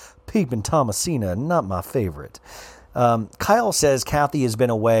she goes, "Peeping Thomasina, not my favorite." Kyle says Kathy has been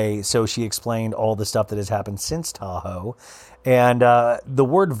away, so she explained all the stuff that has happened since Tahoe. And the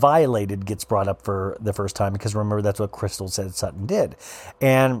word violated gets brought up for the first time, because remember, that's what Crystal said Sutton did.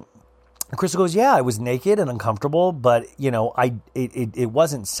 And Crystal goes, "Yeah, I was naked and uncomfortable, but, it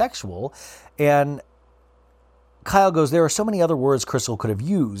wasn't sexual." And Kyle goes, "There are so many other words Crystal could have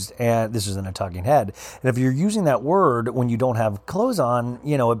used," and this is in a talking head. And if you're using that word when you don't have clothes on,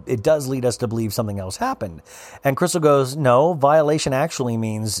 it does lead us to believe something else happened. And Crystal goes, "No, violation actually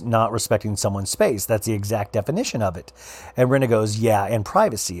means not respecting someone's space. That's the exact definition of it." And Rinna goes, "Yeah, and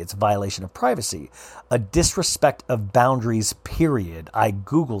privacy. It's a violation of privacy. A disrespect of boundaries, period. I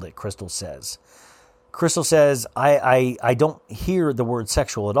Googled it," Crystal says. Crystal says, I don't hear the word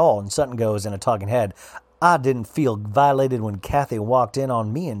sexual at all. And Sutton goes in a talking head, I didn't feel violated when Kathy walked in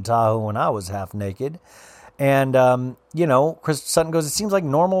on me in Tahoe when I was half naked. And, Chris Sutton goes, it seems like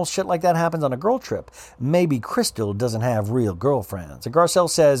normal shit like that happens on a girl trip. Maybe Crystal doesn't have real girlfriends. And Garcelle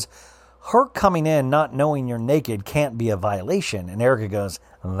says, her coming in not knowing you're naked can't be a violation. And Erica goes,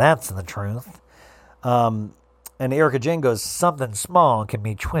 that's the truth. And Erica Jane goes, something small can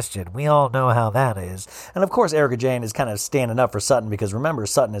be twisted. We all know how that is. And of course, Erica Jane is kind of standing up for Sutton because remember,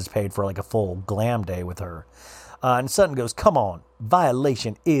 Sutton is paid for like a full glam day with her. And Sutton goes, come on,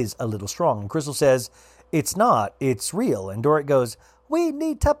 violation is a little strong. And Crystal says, it's not, it's real. And Dorit goes, we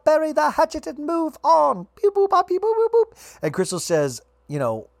need to bury the hatchet and move on. Beep, boop, bop, beep, boop, boop, boop. And Crystal says,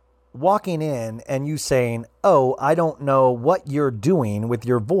 walking in and you saying, oh, I don't know what you're doing with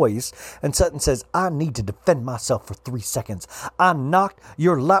your voice. And Sutton says, I need to defend myself for 3 seconds. I knocked,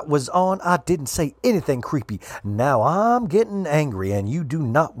 your light was on. I didn't say anything creepy. Now I'm getting angry and you do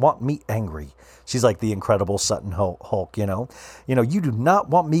not want me angry. She's like the incredible Sutton Hulk, you do not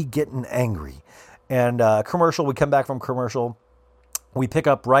want me getting angry. And commercial, we come back from commercial. We pick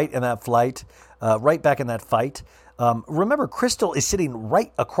up right in that flight, right back in that fight. Remember, Crystal is sitting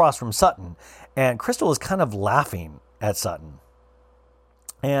right across from Sutton, and Crystal is kind of laughing at Sutton.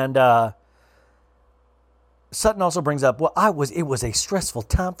 And Sutton also brings up, well, it was a stressful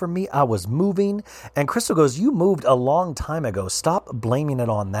time for me. I was moving. And Crystal goes, you moved a long time ago. Stop blaming it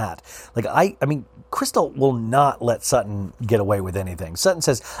on that. Like, I mean, Crystal will not let Sutton get away with anything. Sutton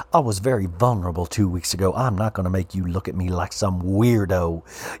says, I was very vulnerable 2 weeks ago. I'm not going to make you look at me like some weirdo.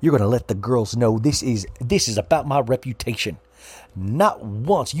 You're going to let the girls know this is about my reputation. Not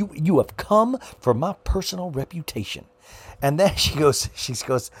once. You have come for my personal reputation. And then she goes,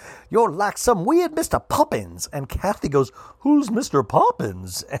 you're like some weird Mr. Poppins. And Kathy goes, who's Mr.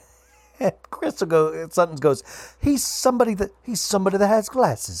 Poppins? And Sutton goes, he's somebody that has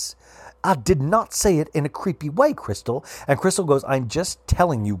glasses. I did not say it in a creepy way, Crystal. And Crystal goes, I'm just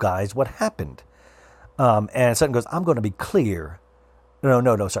telling you guys what happened. And Sutton goes, I'm going to be clear.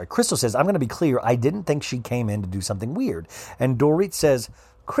 No, sorry. Crystal says, I'm going to be clear. I didn't think she came in to do something weird. And Dorit says,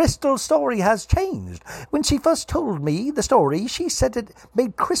 Crystal's story has changed. When she first told me the story, she said it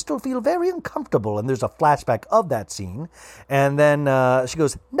made Crystal feel very uncomfortable. And there's a flashback of that scene. And then she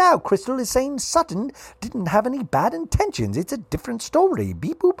goes, now Crystal is saying Sutton didn't have any bad intentions. It's a different story.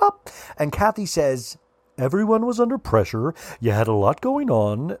 Beep, boop, up. And Kathy says, everyone was under pressure. You had a lot going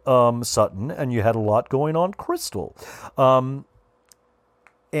on, Sutton, and you had a lot going on, Crystal.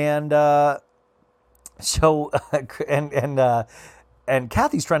 And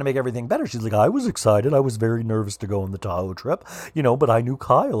Kathy's trying to make everything better. She's like, I was excited. I was very nervous to go on the Tahoe trip, but I knew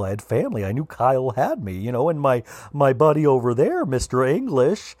Kyle. I had family. I knew Kyle had me, and my buddy over there, Mr.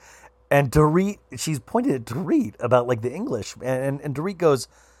 English. And Dorit, she's pointed at Dorit about like the English. And Dorit goes,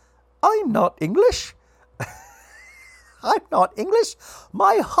 I'm not English. I'm not English.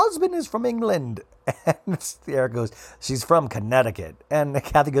 My husband is from England. And Sierra goes, she's from Connecticut. And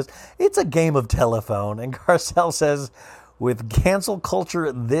Kathy goes, it's a game of telephone. And Garcelle says, with cancel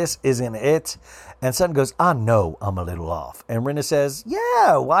culture, this isn't it. And Sutton goes, I know I'm a little off. And Rinna says,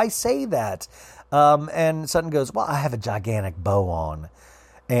 yeah, why say that? And Sutton goes, well, I have a gigantic bow on.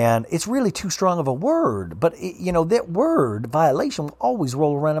 And it's really too strong of a word. But, that word, violation, will always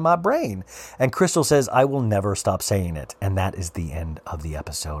roll around in my brain. And Crystal says, I will never stop saying it. And that is the end of the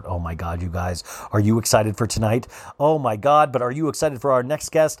episode. Oh, my God, you guys. Are you excited for tonight? Oh, my God. But are you excited for our next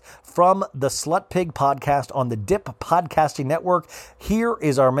guest from the Slut Pig podcast on the Dipp Podcasting Network? Here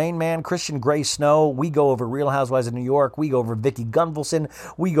is our main man, Christian Gray Snow. We go over Real Housewives of New York. We go over Vicki Gunvalson.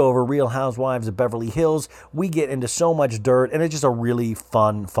 We go over Real Housewives of Beverly Hills. We get into so much dirt. And it's just a really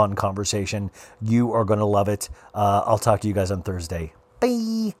fun conversation. You are going to love it. I'll talk to you guys on Thursday.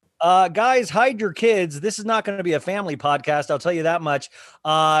 Bye. Guys, hide your kids. This is not going to be a family podcast. I'll tell you that much.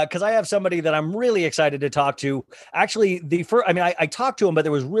 Because I have somebody that I'm really excited to talk to. Actually, I talked to him, but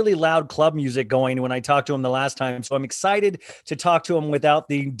there was really loud club music going when I talked to him the last time. So I'm excited to talk to him without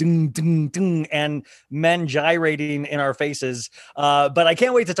the ding, ding, ding, and men gyrating in our faces. But I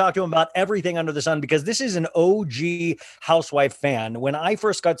can't wait to talk to him about everything under the sun, because this is an OG housewife fan. When I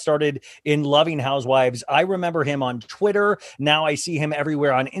first got started in loving housewives, I remember him on Twitter. Now I see him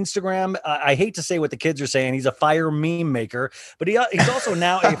everywhere on Instagram. I hate to say what the kids are saying. He's a fire meme maker, but he's also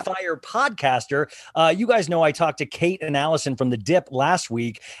now a fire podcaster. You guys know I talked to Kate and Allison from the Dipp last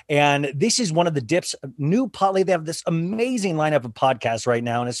week, and this is one of the Dipp's new they have this amazing lineup of podcasts right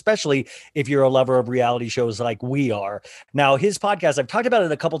now, and especially if you're a lover of reality shows like we are. Now, his podcast, I've talked about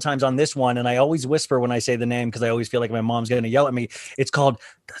it a couple times on this one, and I always whisper when I say the name because I always feel like my mom's going to yell at me. It's called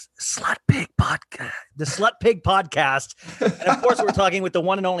Slut Pig Podcast. The Slut Pig Podcast. And of course, we're talking with the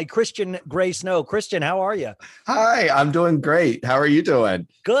one and only Christian Gray Snow. Christian, how are you? Hi, I'm doing great. How are you doing?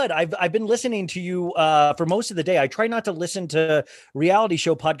 Good. I've been listening to you for most of the day. I try not to listen to reality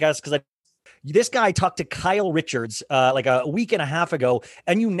show podcasts because this guy talked to Kyle Richards like a week and a half ago,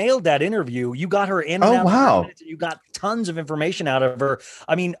 and you nailed that interview. You got her in. Oh, wow. And you got tons of information out of her.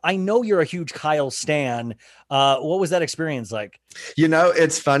 I mean, I know you're a huge Kyle stan. What was that experience like? You know,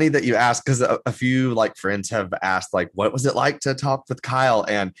 it's funny that you asked because a few like friends have asked, like, what was it like to talk with Kyle?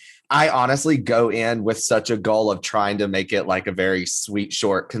 And I honestly go in with such a goal of trying to make it like a very sweet,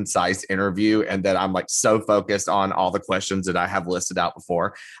 short, concise interview. And that I'm like so focused on all the questions that I have listed out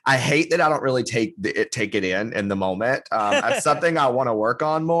before. I hate that I don't really take it in the moment. That's something I want to work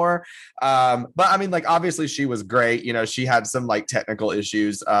on more. But I mean, like, obviously she was great. You know, she had some like technical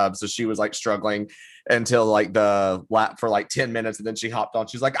issues. So she was like struggling until like the lap for like 10 minutes. And then she hopped on.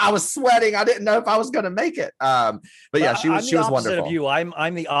 She's like, I was sweating. I didn't know if I was going to make it. But yeah, she was wonderful. Of you.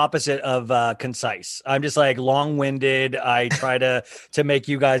 I'm the opposite of concise. I'm just like long-winded. I try to make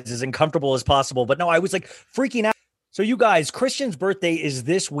you guys as uncomfortable as possible, but no, I was like freaking out. So you guys, Christian's birthday is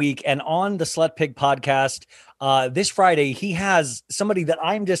this week, and on the Slut Pig podcast this Friday, he has somebody that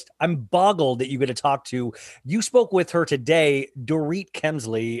I'm boggled that you get to talk to. You spoke with her today, Dorit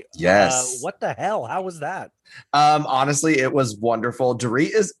Kemsley. Yes. What the hell? How was that? Honestly, it was wonderful.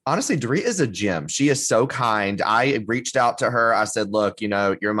 Dorit is a gem. She is so kind. I reached out to her. I said, look, you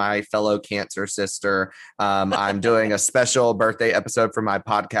know, you're my fellow cancer sister. I'm doing a special birthday episode for my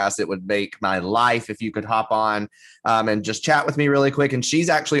podcast. It would make my life if you could hop on and just chat with me really quick. And she's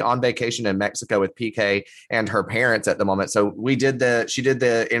actually on vacation in Mexico with PK and her parents at the moment. So she did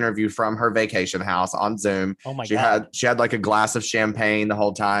the interview from her vacation house on Zoom. Oh my God. She had like a glass of champagne the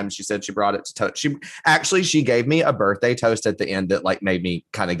whole time. She said she brought it to she gave me a birthday toast at the end that like made me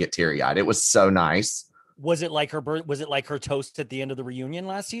kind of get teary eyed. It was so nice. Was it like her toast at the end of the reunion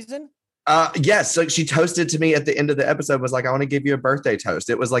last season? Yes. So she toasted to me at the end of the episode, was like, I want to give you a birthday toast.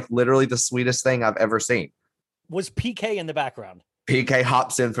 It was like literally the sweetest thing I've ever seen. Was PK in the background? PK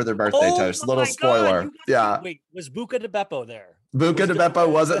hops in for their birthday toast. Little spoiler. Yeah. Wait, was Buca de Beppo there? Buca de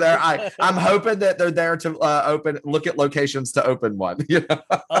Beppo wasn't there. I'm hoping that they're there to look at locations to open one. You know?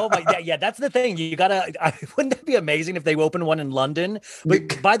 Oh my, yeah, that's the thing. You gotta. Wouldn't that be amazing if they opened one in London?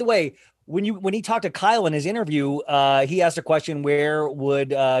 But by the way, when he talked to Kyle in his interview, he asked a question: where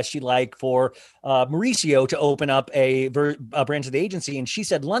would she like for Mauricio to open up a branch of the agency? And she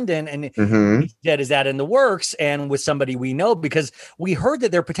said London, and he said, "Is that in the works?" And with somebody we know, because we heard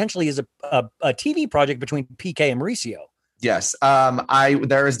that there potentially is a TV project between PK and Mauricio. Yes.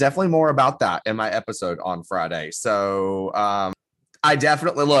 There is definitely more about that in my episode on Friday. So, I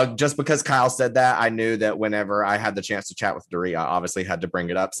definitely look, just because Kyle said that, I knew that whenever I had the chance to chat with Dorit, I obviously had to bring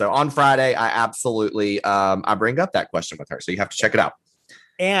it up. So on Friday, I absolutely, I bring up that question with her. So you have to check it out.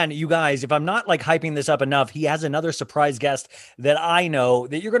 And you guys, if I'm not like hyping this up enough, he has another surprise guest that I know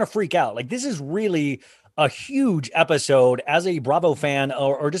that you're going to freak out. Like, this is really a huge episode. As a Bravo fan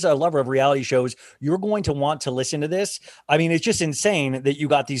or just a lover of reality shows, you're going to want to listen to this. I mean, it's just insane that you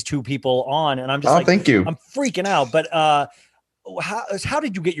got these two people on, and I'm just thank you. I'm freaking out. But how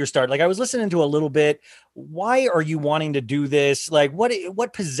did you get your start? Like, I was listening to a little bit. Why are you wanting to do this? Like,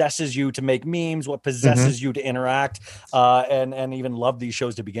 what possesses you to make memes? What possesses you to interact and even love these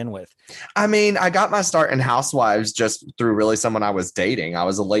shows to begin with? I mean, I got my start in Housewives just through really someone I was dating. I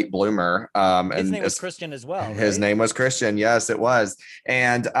was a late bloomer. His name was Christian as well. His name was Christian. Yes, it was.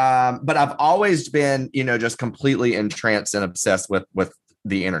 And but I've always been, you know, just completely entranced and obsessed with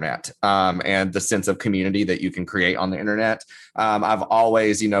the internet and the sense of community that you can create on the internet. I've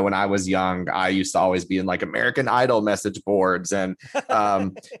always, you know, when I was young, I used to always be in like American Idol message boards. And,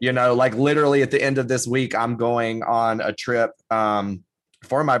 you know, like literally at the end of this week, I'm going on a trip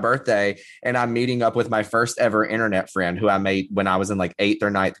for my birthday, and I'm meeting up with my first ever internet friend who I made when I was in like 8th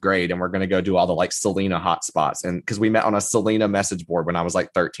or 9th grade. And we're going to go do all the like Selena hotspots. And because we met on a Selena message board when I was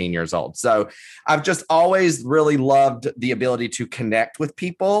like 13 years old. So I've just always really loved the ability to connect with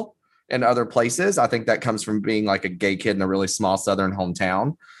people in other places. I think that comes from being like a gay kid in a really small Southern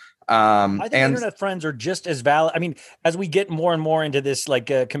hometown. I think internet friends are just as valid. I mean, as we get more and more into this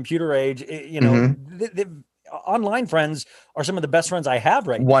like computer age, you know, online friends are some of the best friends I have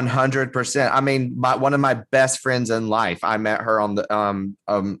right now. 100%. I mean, one of my best friends in life, I met her on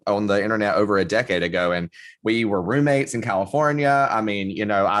the internet over a decade ago, and we were roommates in California. I mean, you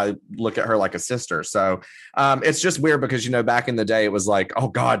know, I look at her like a sister. So it's just weird because, you know, back in the day, it was like, oh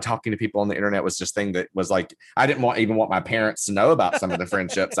God, talking to people on the internet was just thing that was like, I didn't even want my parents to know about some of the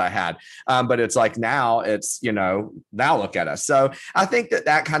friendships I had. But it's like now it's, you know, now look at us. So I think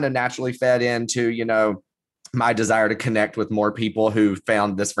that kind of naturally fed into, you know, my desire to connect with more people who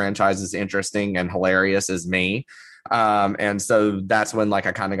found this franchise as interesting and hilarious as me. And so that's when like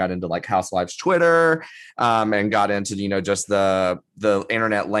I kind of got into like Housewives Twitter, and got into, you know, just the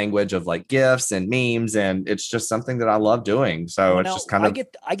internet language of like GIFs and memes, and it's just something that I love doing. So it's just kind of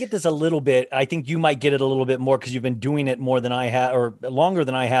I get this a little bit. I think you might get it a little bit more because you've been doing it more than I have, or longer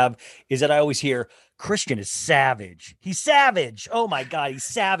than I have, is that I always hear Christian is savage. He's savage. Oh my God, he's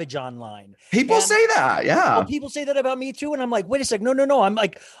savage online. People say that. Yeah. Well, people say that about me too. And I'm like, wait a sec. No. I'm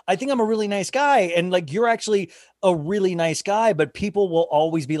like, I think I'm a really nice guy. And like, you're actually a really nice guy, but people will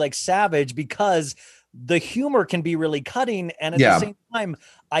always be like savage because the humor can be really cutting. And at the same time,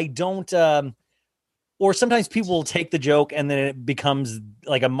 I don't, or sometimes people will take the joke and then it becomes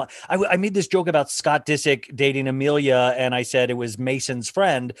like I made this joke about Scott Disick dating Amelia, and I said it was Mason's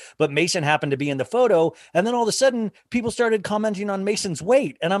friend, but Mason happened to be in the photo. And then all of a sudden people started commenting on Mason's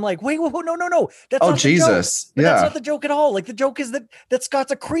weight. And I'm like, wait, no. That's not Jesus. The joke. That's not the joke at all. Like the joke is that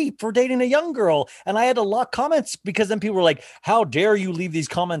Scott's a creep for dating a young girl. And I had to lock comments because then people were like, how dare you leave these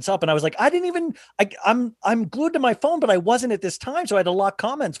comments up? And I was like, I'm glued to my phone, but I wasn't at this time. So I had to lock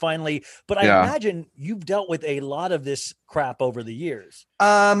comments finally. But I imagine you've dealt with a lot of this crap over the years.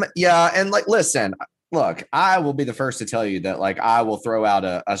 And like, listen, look, I will be the first to tell you that like I will throw out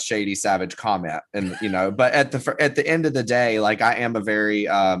a shady savage comment, and you know, but at the end of the day, like I am a very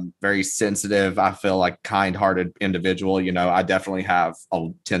very sensitive, I feel like kind-hearted individual. You know, I definitely have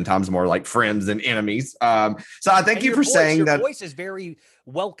 10 times more like friends than enemies. So I thank you for saying that. Your voice is very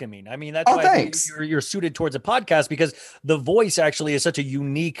welcoming. I mean, that's why I think you're suited towards a podcast, because the voice actually is such a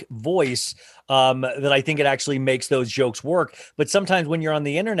unique voice that I think it actually makes those jokes work. But sometimes when you're on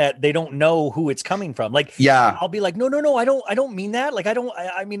the internet, they don't know who it's coming from. Like, I'll be like, no, I don't mean that. Like,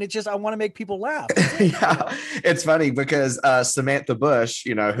 I mean, it's just, I want to make people laugh. It's funny because Samantha Bush,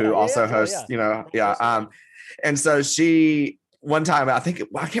 you know, who also hosts, you know, and so she, one time, I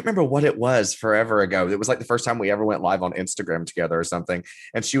can't remember what it was forever ago. It was like the first time we ever went live on Instagram together or something.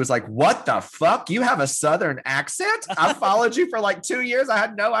 And she was like, what the fuck? You have a Southern accent? I followed you for like 2 years. I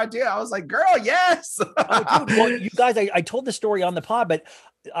had no idea. I was like, girl, yes. Oh, dude, well, you guys, I told the story on the pod, but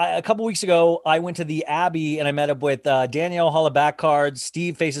a couple weeks ago, I went to the Abbey and I met up with Danielle Hollaback,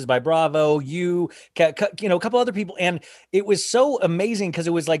 Steve Faces by Bravo, you know, a couple other people. And it was so amazing because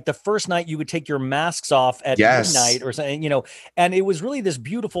it was like the first night you would take your masks off at midnight or something, you know, and it was really this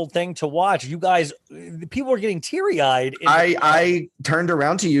beautiful thing to watch. You guys, people were getting teary-eyed. I turned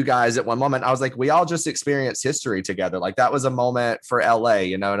around to you guys at one moment. I was like, we all just experienced history together. Like that was a moment for LA,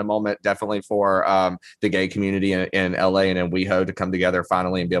 you know, and a moment definitely for the gay community in LA and in WeHo to come together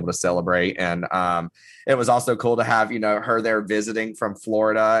finally and be able to celebrate. And it was also cool to have, you know, her there visiting from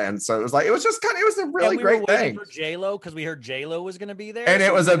Florida. And so it was a really great thing. For J-Lo, because we heard J-Lo was going to be there. And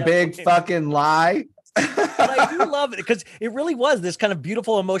it was a big fucking lie. But I do love it because it really was this kind of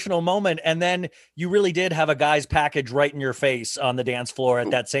beautiful emotional moment. And then you really did have a guy's package right in your face on the dance floor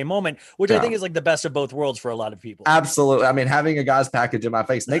at that same moment, which I think is like the best of both worlds for a lot of people. Absolutely. I mean, having a guy's package in my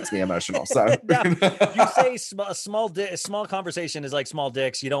face makes me emotional. So you say small conversation is like small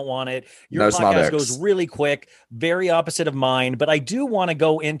dicks. You don't want it. Your no small podcast dicks. goes really quick, very opposite of mine. But I do want to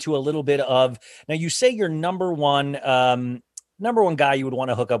go into a little bit of, now you say your number one guy you would want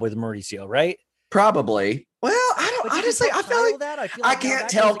to hook up with Mauricio, right? Probably. Well, I can't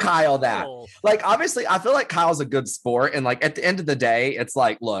tell Kyle that. Like, obviously, I feel like Kyle's a good sport. And like, at the end of the day, it's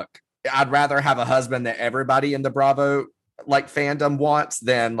like, look, I'd rather have a husband that everybody in the Bravo like fandom wants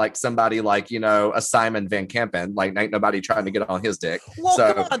than like somebody like, you know, a Simon Van Kempen. Like, ain't nobody trying to get on his dick. Well,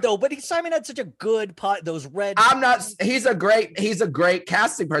 come on though. But Simon had such a good pot. Those red. He's a great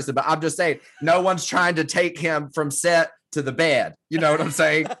casting person, but I'm just saying, no one's trying to take him from set to the bed. You know what I'm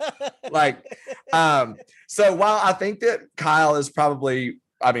saying? So while I think that Kyle is probably,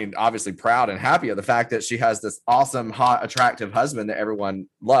 I mean, obviously proud and happy of the fact that she has this awesome, hot, attractive husband that everyone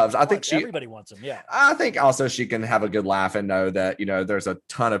loves. I think everybody wants him. Yeah. I think also she can have a good laugh and know that, you know, there's a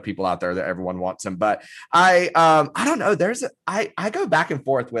ton of people out there that everyone wants him. But I don't know. I go back and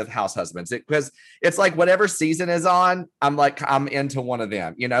forth with house husbands because it's like whatever season is on, I'm into one of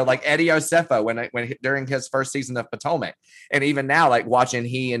them, you know, like Eddie Osefo when during his first season of Potomac. And even now, like watching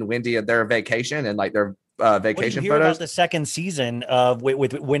he and Wendy at their vacation and like they're vacation hear photos. about the second season of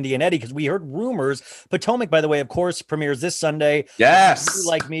with Wendy and Eddie? Because we heard rumors. Potomac, by the way, of course, premieres this Sunday. Yes. You,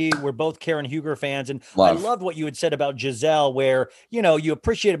 like me, we're both Karen Huger fans. And Love. I loved what you had said about Giselle, where, you know, you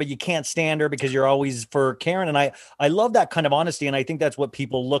appreciate it, but you can't stand her because you're always for Karen. And I love that kind of honesty. And I think that's what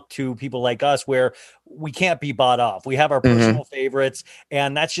people look to, people like us, where we can't be bought off. We have our personal favorites,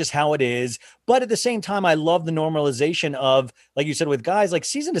 and that's just how it is. But at the same time, I love the normalization of, like you said, with guys, like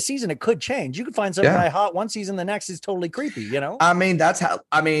season to season, it could change. You could find some guy hot one season, the next is totally creepy, you know? I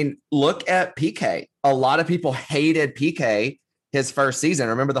mean, look at PK. A lot of people hated PK his first season.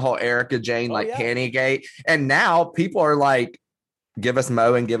 Remember the whole Erica Jane, panty gate? And now people are like, give us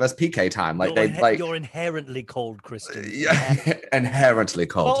Mo and give us PK time. Like you're inherently cold, Kristen. Yeah, inherently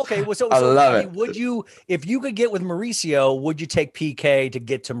cold. Oh, okay. Well, so I love it. Mean, would you, if you could get with Mauricio, would you take PK to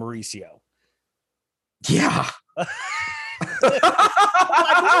get to Mauricio? Yeah.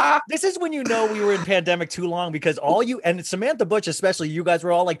 This is when you know we were in pandemic too long, because all you and Samantha Butch, especially, you guys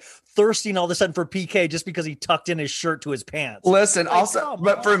were all like thirsting all of a sudden for PK just because he tucked in his shirt to his pants. Listen,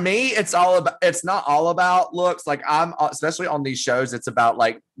 but for me, it's not all about looks. Like, I'm especially on these shows, it's about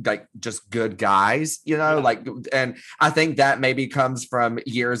like just good guys, you know, and I think that maybe comes from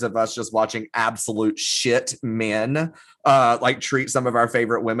years of us just watching absolute shit men treat some of our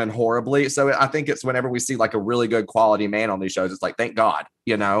favorite women horribly. So I think it's whenever we see like a really good quality man on these shows, it's like, thank God,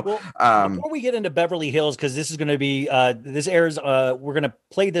 you know. Well, before we get into Beverly Hills, because this is going to be this airs, we're going to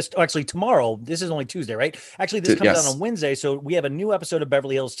play this actually tomorrow. This is only Tuesday, right? Actually, this comes out on Wednesday, so we have a new episode of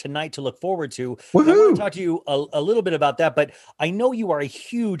Beverly Hills tonight to look forward to. I want to talk to you a little bit about that, but I know you are a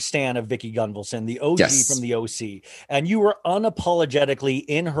huge stan of Vicki Gunvalson, the OG from the OC, and you were unapologetically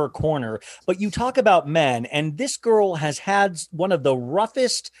in her corner. But you talk about men, and this girl has had one of the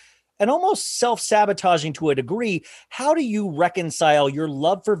roughest and almost self-sabotaging to a degree. How do you reconcile your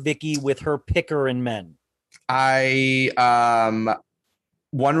love for Vicki with her picker in men? One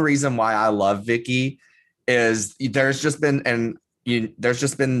reason why I love Vicki is there's just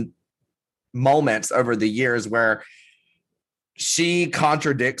been moments over the years where she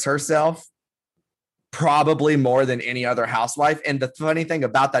contradicts herself probably more than any other housewife. And the funny thing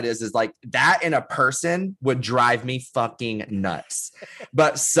about that is like that in a person would drive me fucking nuts.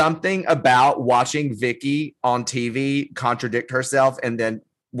 But something about watching Vicki on TV contradict herself and then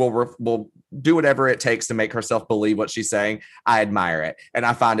will do whatever it takes to make herself believe what she's saying, I admire it. And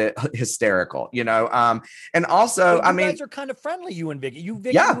I find it hysterical, you know? And also, you guys are kind of friendly, you and Vicki. You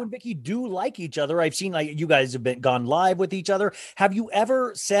and Vicki do like each other. I've seen like you guys have gone live with each other. Have you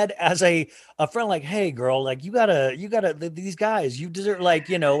ever said as a friend, like, hey girl, like you gotta, these guys, you deserve, like,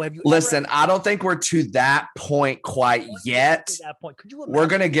 you know, have you listen, I don't think we're to that point quite yet. We're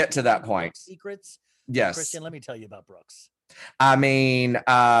going to get to that point. Secrets. Yes. Christian, let me tell you about Brooks. I mean,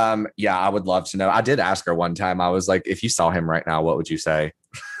 yeah, I would love to know. I did ask her one time. I was like, if you saw him right now, what would you say?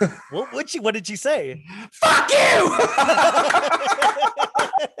 What did she say? Fuck you!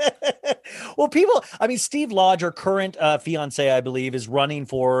 Well, Steve Lodge, her current fiance, I believe, is running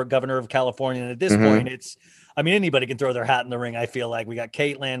for governor of California. And at this point, anybody can throw their hat in the ring. I feel like we got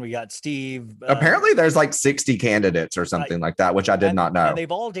Caitlyn, we got Steve. Apparently there's like 60 candidates or something like that, which I did not know. And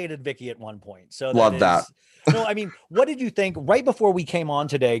they've all dated Vicki at one point. So love that. No, I mean, what did you think? Right before we came on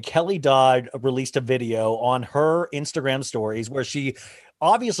today, Kelly Dodd released a video on her Instagram stories where she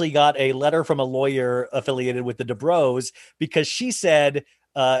obviously got a letter from a lawyer affiliated with the Dubrows, because she said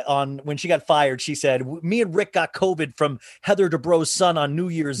when she got fired, she said, me and Rick got COVID from Heather Dubrows' son on New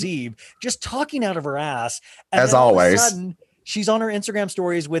Year's Eve, just talking out of her ass. And as always. She's on her Instagram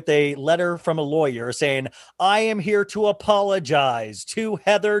stories with a letter from a lawyer saying, I am here to apologize to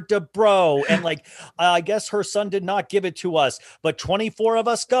Heather Dubrow. And like, I guess her son did not give it to us, but 24 of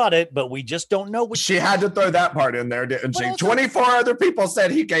us got it, but we just don't know. She had to throw that part in there, didn't she? Also, 24 other people said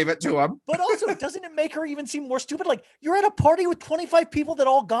he gave it to him. But also, doesn't it make her even seem more stupid? Like, you're at a party with 25 people that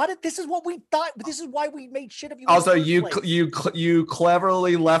all got it. This is what we thought. This is why we made shit of you. Also, you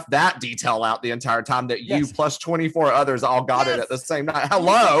cleverly left that detail out the entire time, that you plus 24 others all got it at the same night.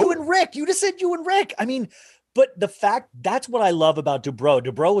 Hello. You just said you and Rick. I mean, but the fact, that's what I love about Dubrow.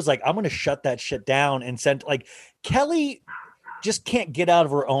 Dubrow was like, I'm going to shut that shit down, and sent, like, Kelly just can't get out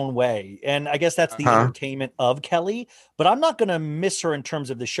of her own way. And I guess that's the entertainment of Kelly, but I'm not going to miss her in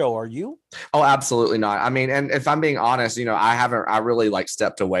terms of the show. Are you? Oh, absolutely not. I mean, and if I'm being honest, you know, I really like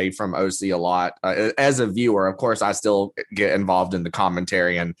stepped away from OC a lot as a viewer. Of course, I still get involved in the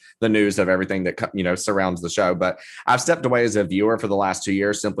commentary and the news of everything that, you know, surrounds the show, but I've stepped away as a viewer for the last 2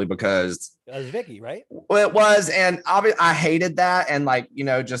 years simply because it was Vicki, right? Well, it was. And I hated that. And like, you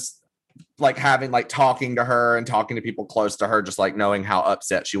know, just like having like talking to her and talking to people close to her, just like knowing how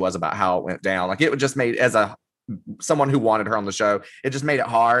upset she was about how it went down. Like it would just made, as a someone who wanted her on the show, it just made it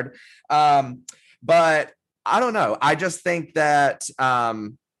hard. But I don't know. I just think that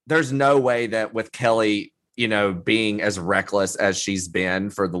there's no way that with Kelly, you know, being as reckless as she's been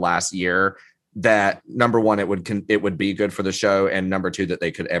for the last year, that number one, it would be good for the show, and number two, that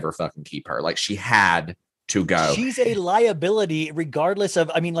they could ever fucking keep her. Like she had to go. She's a liability regardless of,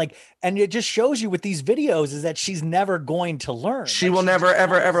 I mean, like, and it just shows you with these videos is that she's never going to learn. She will never,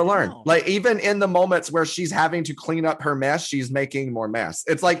 ever learn. Like even in the moments where she's having to clean up her mess, she's making more mess.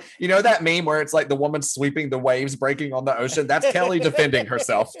 It's like, you know, that meme where it's like the woman sweeping the waves breaking on the ocean. That's Kelly defending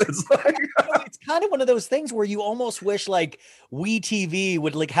herself. It's like, it's kind of one of those things where you almost wish like WeTV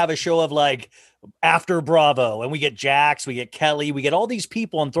would like have a show of like after Bravo, and we get Jax, we get Kelly, we get all these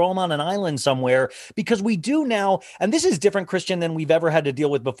people and throw them on an island somewhere, because we do now. And this is different, Christian, than we've ever had to deal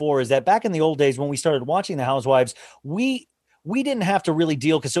with before, is that back in the old days when we started watching the Housewives, we didn't have to really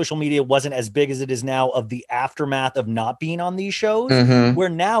deal, because social media wasn't as big as it is now, of the aftermath of not being on these shows. Where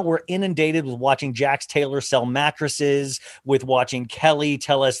now we're inundated with watching Jax Taylor sell mattresses, with watching Kelly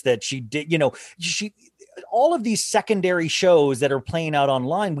tell us that she did, you know, all of these secondary shows that are playing out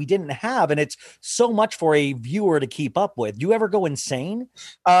online, we didn't have. And it's so much for a viewer to keep up with. Do you ever go insane?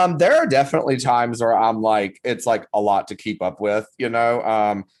 There are definitely times where I'm like, it's like a lot to keep up with, you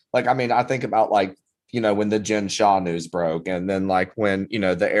know? Like, I mean, I think about like, you know, when the Jen Shaw news broke, and then like when, you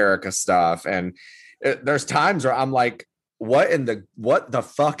know, the Erica stuff, and there's times where I'm like, what the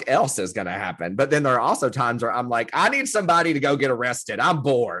fuck else is going to happen? But then there are also times where I'm like, I need somebody to go get arrested. I'm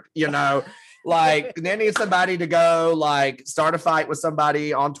bored, you know? Like, they need somebody to go like start a fight with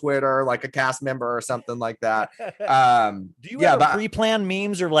somebody on Twitter, like a cast member or something like that. Do you ever pre-plan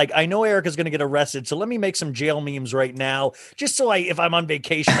memes, or like, I know Erica's going to get arrested, so let me make some jail memes right now, just so if I'm on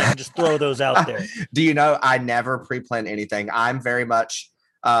vacation, I can just throw those out there. Do you know, I never pre-plan anything. I'm very much,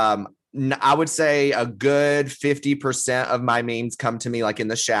 I would say a good 50% of my memes come to me like in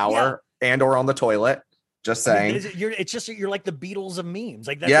the shower and or on the toilet. Just saying. I mean, you're like the Beatles of memes.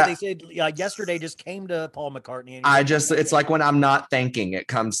 Like that's what they said yesterday, just came to Paul McCartney. It's like when I'm not thinking, it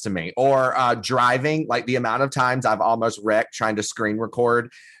comes to me. Or driving, like the amount of times I've almost wrecked trying to screen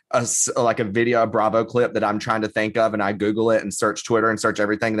record like a video, a Bravo clip that I'm trying to think of, and I Google it and search Twitter and search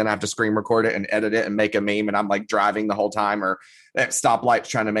everything. Then I have to screen record it and edit it and make a meme. And I'm like driving the whole time, or at stoplights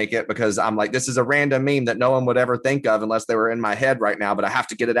trying to make it, because I'm like, this is a random meme that no one would ever think of unless they were in my head right now, but I have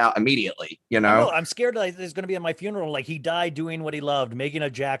to get it out immediately, you know? I'm scared like there's going to be at my funeral, like he died doing what he loved, making a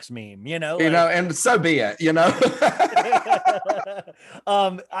Jax meme, you know? And so be it, you know?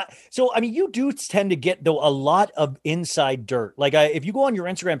 So, I mean, you do tend to get though a lot of inside dirt. Like if you go on your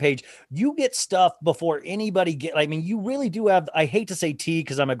Instagram page, you get stuff before anybody I mean, you really do have, I hate to say tea,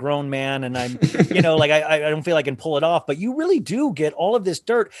 because I'm a grown man and I'm, you know, like I don't feel I can pull it off, but you really do get all of this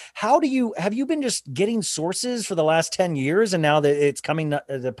dirt. Have you been just getting sources for the last 10 years and now that it's coming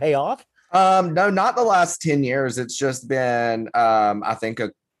to pay off? No, not the last 10 years. It's just been, I think,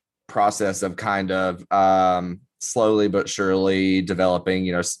 a process of kind of slowly but surely developing,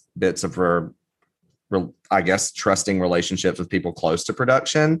 you know, bits of I guess trusting relationships with people close to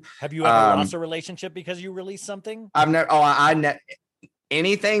production. Have you ever lost a relationship because you released something? I've never.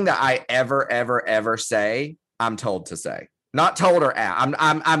 Anything that I ever say, I'm told to say. Not told or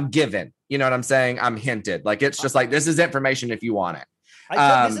I'm given. You know what I'm saying? I'm hinted. Like it's just like, this is information if you want it.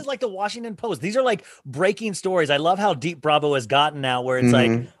 This is like the Washington Post. These are like breaking stories. I love how deep Bravo has gotten now, where it's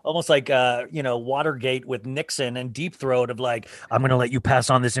like almost like you know, Watergate with Nixon and Deep Throat of like, I'm going to let you pass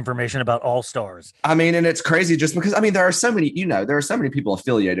on this information about All Stars. I mean, and it's crazy just because, I mean, there are so many people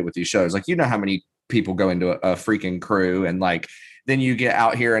affiliated with these shows. Like, you know how many people go into a freaking crew, and like, then you get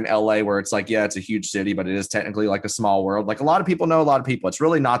out here in LA where it's like, yeah, it's a huge city, but it is technically like a small world. Like a lot of people know a lot of people. It's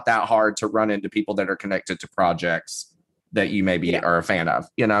really not that hard to run into people that are connected to projects that you maybe are a fan of,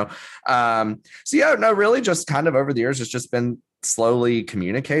 you know? So yeah, no, really just kind of over the years, it's just been slowly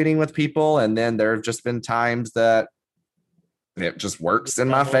communicating with people. And then there have just been times that it just works in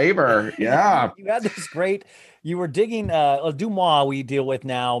my favor. Yeah. You had this great, you were digging Dumois we deal with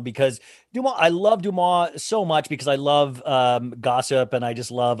now, because Dumois, I love Dumois so much because I love gossip and I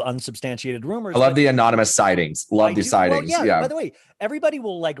just love unsubstantiated rumors. I love the anonymous sightings. Love the sightings. Well, yeah. By the way, everybody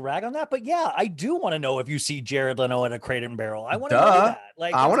will like rag on that, but yeah, I do want to know if you see Jared Leno at a Crate and Barrel. I want to know that.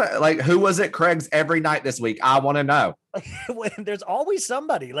 Like, I want to, like, who was at Craig's every night this week? I want to know. There's always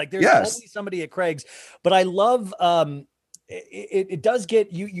somebody. Like, there's always somebody at Craig's. But I love. It does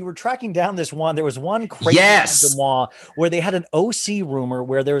get you. You were tracking down this one. There was one crazy Dumois where they had an OC rumor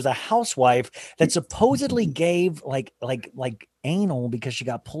where there was a housewife that supposedly gave like anal because she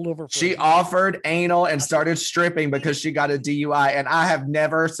got pulled over. She offered anal and started stripping because she got a DUI. And I have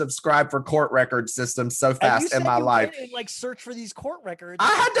never subscribed for court record systems so fast in my life. And, like, search for these court records. I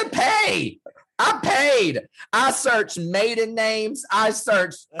had to pay. I paid. I searched maiden names. I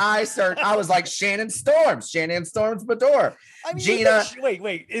searched. I was like Shannon Storms Bedore. I mean, Gina.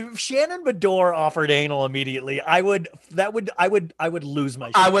 Wait. If Shannon Bedore offered anal immediately, I would lose my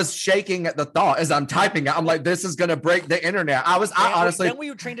shit. I was shaking at the thought as I'm typing it. I'm like, this is gonna break the internet. I honestly. Then we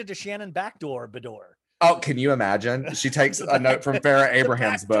trained it to Shannon Backdoor Bedore. Oh, can you imagine? She takes a note from Farrah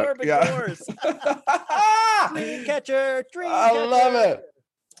Abraham's book. Yeah. Dream catcher. I love it.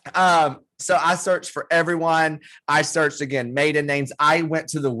 So I searched for everyone. I searched again, maiden names. I went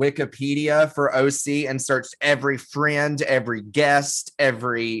to the Wikipedia for OC and searched every friend, every guest,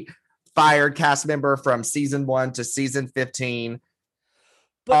 every fired cast member from season 1 to season 15.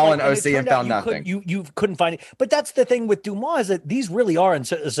 But all in OC and found nothing. You couldn't find it. But that's the thing with Dumas is that these really are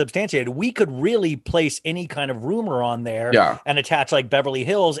substantiated. We could really place any kind of rumor on there and attach like Beverly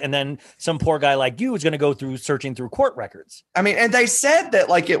Hills. And then some poor guy like you is going to go through searching through court records. I mean, and they said that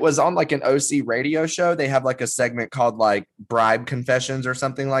like it was on like an OC radio show. They have like a segment called like Bribe Confessions or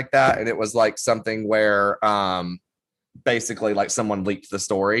something like that. And it was like something where basically like someone leaked the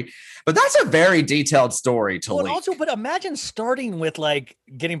story, but that's a very detailed story to leak. Also, but imagine starting with like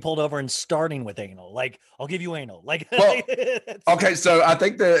getting pulled over and starting with anal. Like, I'll give you anal. Like, well, okay, so I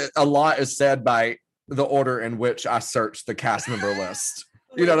think that a lot is said by the order in which I searched the cast member list.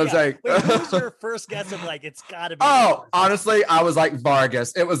 You know what I'm saying? Wait, who's your first guess of like it's gotta be? Oh, honestly, I was like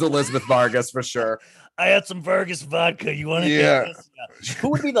Vargas. It was Elizabeth Vargas for sure. I had some Vargas vodka. You want to get this? Yeah.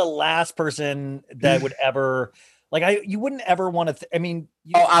 Who would be the last person that would ever? Like, you wouldn't ever want to. I mean,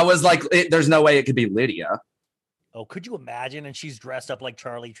 I was like, there's no way it could be Lydia. Oh, could you imagine? And she's dressed up like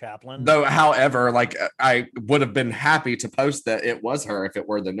Charlie Chaplin. Though, however, like I would have been happy to post that it was her if it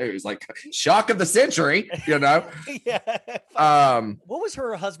were the news. Like, shock of the century, you know? Yeah. What was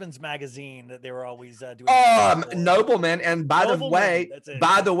her husband's magazine that they were always doing? Nobleman. And by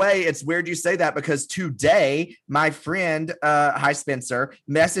the way, it's weird you say that because today my friend, hi Spencer,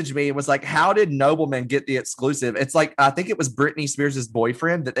 messaged me and was like, "How did Nobleman get the exclusive?" It's like I think it was Britney Spears'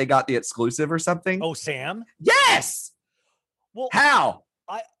 boyfriend that they got the exclusive or something. Oh, Sam? Yes. Well, how?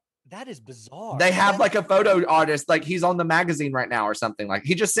 That is bizarre. They have like a photo artist, like he's on the magazine right now or something. Like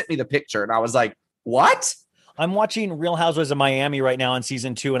he just sent me the picture and I was like, what? I'm watching Real Housewives of Miami right now in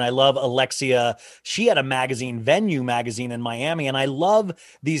season 2. And I love Alexia. She had a magazine, Venue magazine in Miami. And I love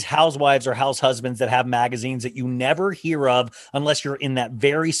these housewives or house husbands that have magazines that you never hear of unless you're in that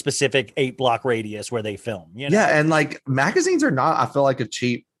very specific 8-block radius where they film. You know? Yeah. And like magazines are not, I feel like a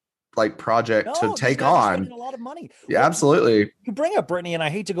cheap like project to take on a lot of money. Yeah, absolutely. You bring up Britney, and I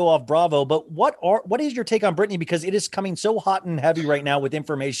hate to go off Bravo, but what is your take on Britney? Because it is coming so hot and heavy right now with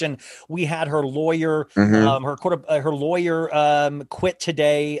information. We had her lawyer, her lawyer quit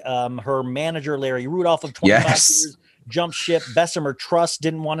today. Her manager Larry Rudolph of 25 years jumped ship. Bessemer Trust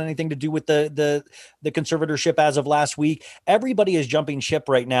didn't want anything to do with the conservatorship as of last week. Everybody is jumping ship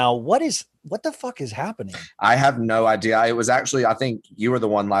right now. What the fuck is happening? I have no idea. It was actually, I think you were the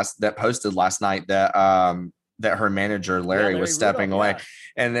one that posted last night that that her manager Larry was stepping away.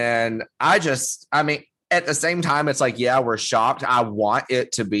 And then I mean, at the same time, it's like, yeah, we're shocked. I want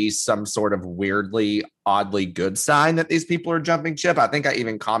it to be some sort of weirdly, oddly good sign that these people are jumping ship. I think I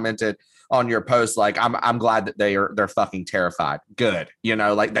even commented on your post, like, I'm glad that they're fucking terrified. Good. You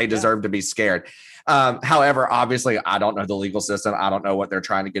know, like they deserve to be scared. However, obviously I don't know the legal system. I don't know what they're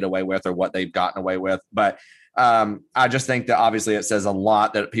trying to get away with or what they've gotten away with, but I just think that obviously it says a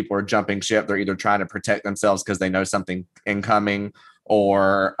lot that people are jumping ship. They're either trying to protect themselves because they know something incoming,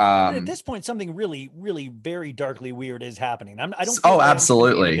 or at this point, something really, really very darkly weird is happening. I don't.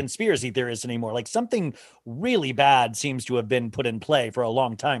 Absolutely. A conspiracy theorist anymore. Like something really bad seems to have been put in play for a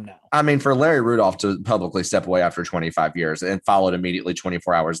long time now. I mean, for Larry Rudolph to publicly step away after 25 years and followed immediately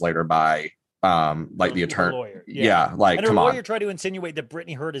 24 hours later by like the attorney. Lawyer. Yeah, like and come on. Her lawyer tried to insinuate that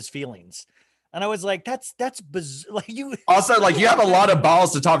Britney hurt his feelings. And I was like, that's bizarre. Like you also like you have a lot of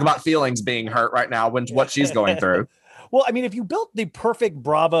balls to talk about feelings being hurt right now when what she's going through. Well, I mean, if you built the perfect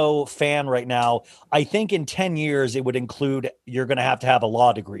Bravo fan right now, I think in 10 years, it would include you're going to have a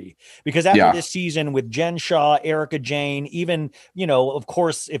law degree. Because after this season with Jen Shaw, Erica Jane, even, you know, of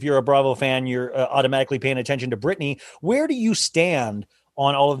course, if you're a Bravo fan, you're automatically paying attention to Britney. Where do you stand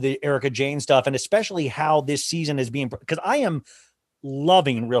on all of the Erica Jane stuff? And especially how this season is being, because I am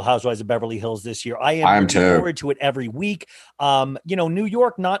loving Real Housewives of Beverly Hills this year. I am I am looking too. forward to it every week. New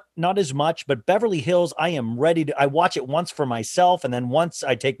York, not as much, but Beverly Hills, I am ready to. I watch it once for myself, and then once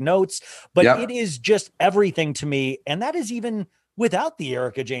I take notes. But Yep. it is just everything to me, and that is even without the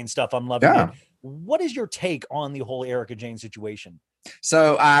Erica Jane stuff. I'm loving Yeah. it. What is your take on the whole Erica Jane situation?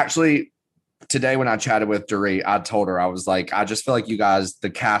 So I actually, today when I chatted with Doree, I told her, I was like, I just feel like you guys, the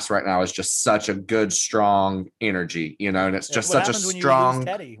cast right now is just such a good, strong energy, and it's just such a strong.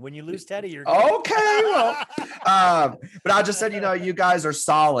 When you lose Teddy, you're okay. Well, but I just said, you guys are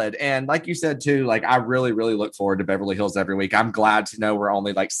solid. And like you said, too, like I really, really look forward to Beverly Hills every week. I'm glad to know we're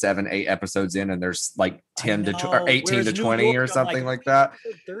only like 7-8 episodes in and there's like 10 to or 18 to 20 or something like that.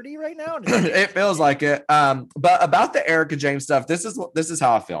 30 right now. It feels like it. But about the Erica Jane stuff, this is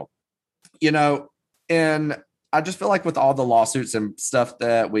how I feel. And I just feel like with all the lawsuits and stuff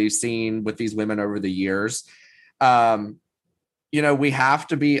that we've seen with these women over the years, we have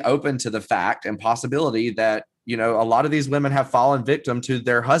to be open to the fact and possibility that, a lot of these women have fallen victim to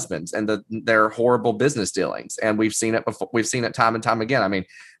their husbands and their horrible business dealings. And we've seen it before. We've seen it time and time again. I mean,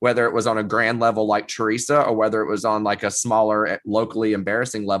 whether it was on a grand level like Teresa or whether it was on like a smaller, locally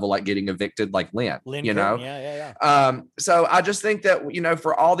embarrassing level, like getting evicted like Lynn. Yeah. So I just think that,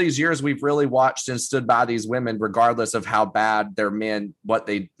 for all these years, we've really watched and stood by these women, regardless of how bad their men,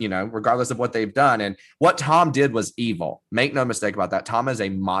 regardless of what they've done. And what Tom did was evil. Make no mistake about that. Tom is a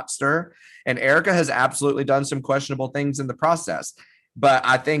monster. And Erica has absolutely done some questionable things in the process. But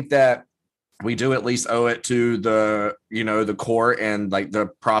I think that we do at least owe it to the court and like the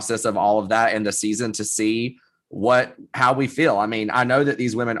process of all of that and the season to see how we feel. I mean, I know that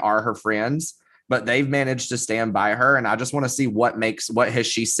these women are her friends, but they've managed to stand by her. And I just want to see what has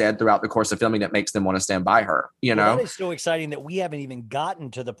she said throughout the course of filming that makes them want to stand by her, That is so exciting that we haven't even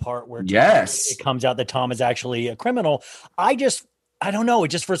gotten to the part where yes, it comes out that Tom is actually a criminal. I don't know. It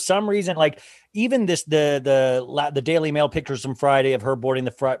just, for some reason, like even the Daily Mail pictures from Friday of her boarding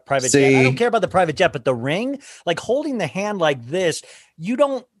the private jet. I don't care about the private jet, but the ring, like holding the hand like this,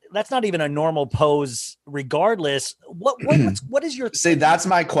 that's not even a normal pose regardless. What is your see? That's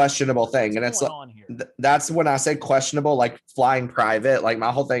my questionable thing. And it's that's when I say questionable, like flying private, like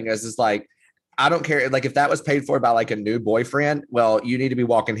my whole thing is like, I don't care. Like if that was paid for by like a new boyfriend, well, you need to be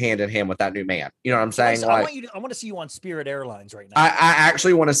walking hand in hand with that new man. You know what I'm saying? I want to see you on Spirit Airlines right now. I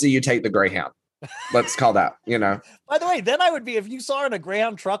actually want to see you take the Greyhound. Let's call that, By the way, then I would be, if you saw her in a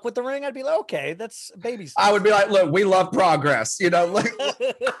Greyhound truck with the ring, I'd be like, okay, that's baby stuff. I would be like, look, we love progress. Look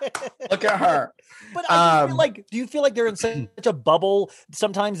at her. But I feel like, do you feel like they're in such a bubble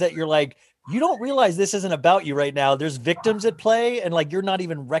sometimes that you're like, you don't realize this isn't about you right now. There's victims at play, and like you're not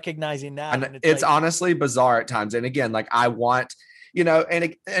even recognizing that. And it's honestly bizarre at times. And again, like I want,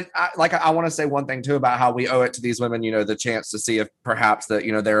 I want to say one thing too about how we owe it to these women, the chance to see if perhaps that,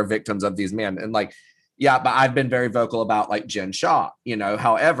 they're victims of these men. And like, yeah, but I've been very vocal about like Jen Shaw,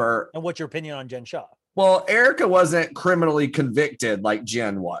 however. And what's your opinion on Jen Shaw? Well, Erica wasn't criminally convicted like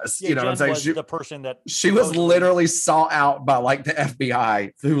Jen was. Yeah, what I'm Jen saying? was the person that she was literally sought out by like the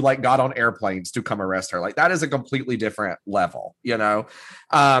FBI who like got on airplanes to come arrest her. Like that is a completely different level,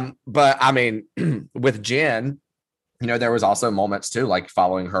 But I mean, with Jen, there was also moments too, like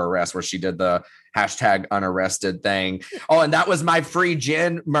following her arrest where she did the #unarrested thing. Oh, and that was my free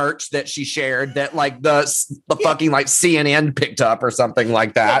Jen merch that she shared that like the fucking like CNN picked up or something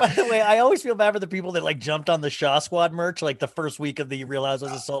like that. Yeah, by the way, I always feel bad for the people that like jumped on the Shaw Squad merch like the first week of the Real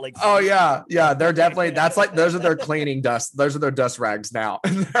Housewives of Salt Lake City. Oh yeah. Yeah. They're definitely, that's like, those are their cleaning dust. Those are their dust rags now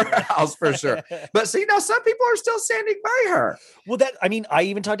in their house for sure. But see, now some people are still standing by her. Well, I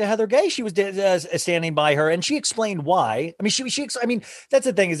even talked to Heather Gay. She was standing by her and she explained why. I mean, that's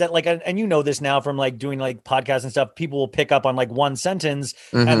the thing is that like, and this now from like doing like podcasts and stuff, people will pick up on like one sentence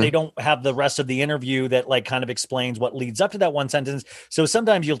and they don't have the rest of the interview that like kind of explains what leads up to that one sentence. So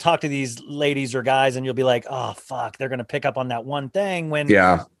sometimes you'll talk to these ladies or guys and you'll be like, oh fuck, they're going to pick up on that one thing when,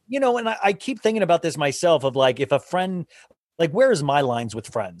 and I keep thinking about this myself of like, if a friend, like, where is my lines with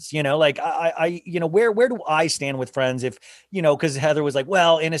friends? Like where do I stand with friends? If, cause Heather was like,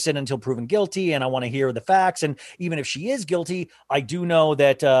 well, innocent until proven guilty. And I want to hear the facts. And even if she is guilty, I do know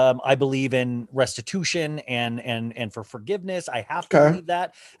that I believe in restitution and for forgiveness. I have to believe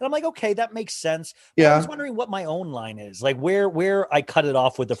that. And I'm like, okay, that makes sense. But I was wondering what my own line is, like where I cut it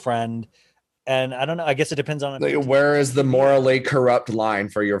off with a friend. And I don't know. I guess it depends on where is the morally corrupt line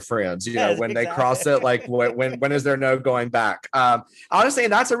for your friends. When they cross it, like when is there no going back? Honestly,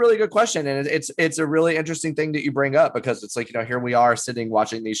 and that's a really good question, and it's a really interesting thing that you bring up because it's like here we are sitting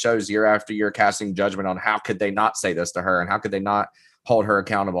watching these shows year after year, casting judgment on how could they not say this to her and how could they not hold her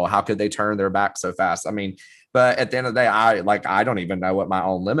accountable. How could they turn their back so fast? I mean, but at the end of the day, I don't even know what my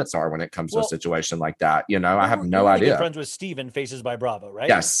own limits are when it comes to a situation like that. You know, I have no really idea. Good friends with Steven, Faces by Bravo, right?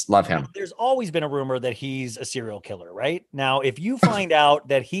 Yes, love him. Now, there's always been a rumor that he's a serial killer, right? Now, if you find out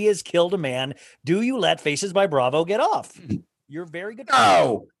that he has killed a man, do you let Faces by Bravo get off? You're very good.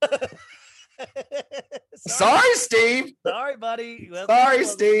 No. Sorry, Steve. Sorry, buddy. Well, sorry,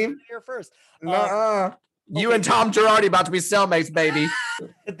 Steve. Here first. You and Tom Girardi about to be cellmates, baby.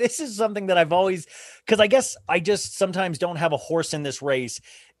 This is something that I've always, because I guess I just sometimes don't have a horse in this race,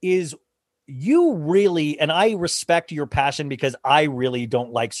 is you really, and I respect your passion because I really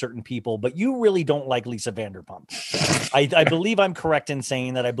don't like certain people, but you really don't like Lisa Vanderpump. I believe I'm correct in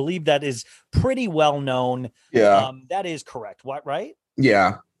saying that. I believe that is pretty well known. Yeah. That is correct. What, right?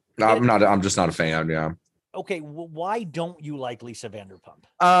 Yeah. I'm just not a fan. Yeah. Okay. Why don't you like Lisa Vanderpump?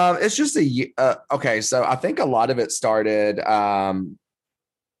 It's just okay. So I think a lot of it started,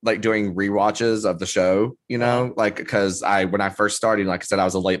 like doing rewatches of the show, you know, like, because when I first started, like I said, I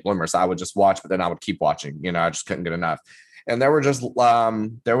was a late bloomer, so I would just watch, but then I would keep watching, you know, I just couldn't get enough. And there was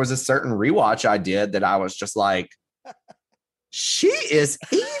a certain rewatch I did that I was just like, she is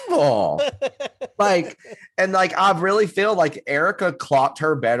evil. I really feel like Erica clocked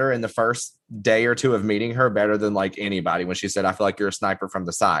her better in the first day or two of meeting her, better than like anybody, when she said, I feel like you're a sniper from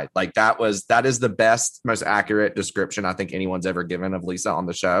the side. Like that is the best, most accurate description I think anyone's ever given of Lisa on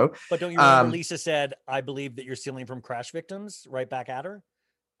the show. But don't you remember Lisa said, I believe that you're stealing from crash victims, right back at her?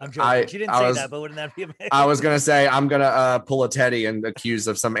 I'm joking. She didn't say that, but wouldn't that be amazing? I was going to say, I'm going to pull a Teddy and accuse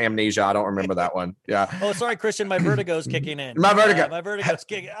of some amnesia. I don't remember that one. Yeah. Oh, sorry, Christian. My vertigo's kicking in. My vertigo. My vertigo's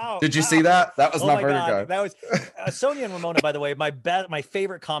kicking. Oh, did you see that? That was my vertigo. God. That was Sonia and Ramona, by the way, my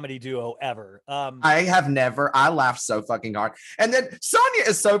favorite comedy duo ever. I laughed so fucking hard. And then Sonia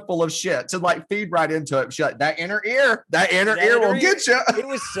is so full of shit to like feed right into it. She's like, that inner ear will get you. It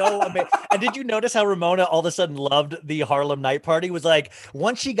was so amazing. And did you notice how Ramona all of a sudden loved the Harlem Night Party? Was like,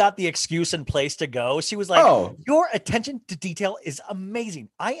 once she got the excuse and place to go, she was like, your attention to detail is amazing.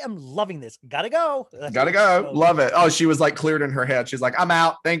 I am loving this. Gotta go. Love it. Oh, she was like cleared in her head. She's like, I'm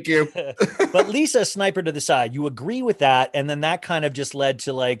out. Thank you. But Lisa, sniper to the side. You agree with that. And then that kind of just led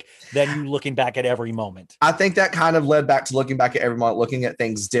to like, then you looking back at every moment. I think that kind of led back to looking back at every moment, looking at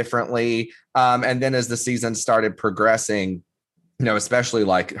things differently. And then as the season started progressing, you know, especially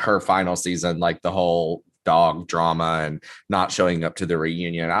like her final season, like the whole dog drama and not showing up to the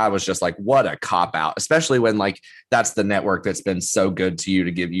reunion, I was just like, what a cop out, especially when like that's the network that's been so good to you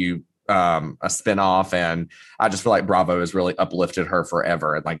to give you a spinoff. And I just feel like Bravo has really uplifted her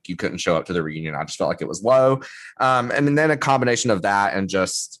forever. And like, you couldn't show up to the reunion. I just felt like it was low. And then a combination of that and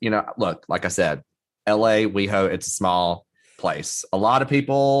just, you know, look, like I said, LA, WeHo, it's a small place. A lot of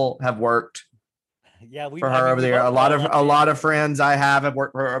people have worked for her over the years. A lot of friends I have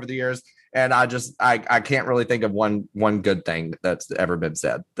worked for her over the years. And I can't really think of one good thing that's ever been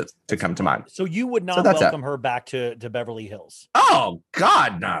said to come to mind. So you would not welcome her back to Beverly Hills? Oh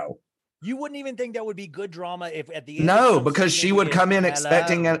God, no. You wouldn't even think that would be good drama if at the end because she would come in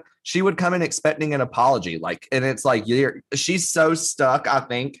expecting an apology. Like, and it's like she's so stuck, I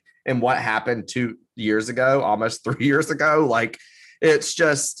think, in what happened 2 years ago, almost 3 years ago. Like, it's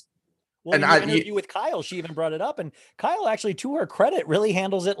just. Well, in an interview with Kyle, she even brought it up, and Kyle actually, to her credit, really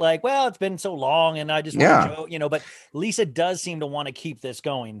handles it like, well, it's been so long, and I just want to show, you know. But Lisa does seem to want to keep this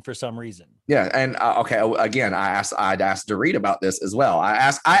going for some reason. Yeah, and okay, again, I'd asked Dorit about this as well. I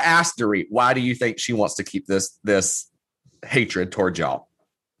asked Dorit, why do you think she wants to keep this hatred towards y'all?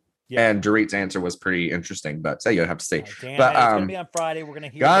 Yeah. And Dorit's answer was pretty interesting, but you have to see. It's gonna be on Friday. We're gonna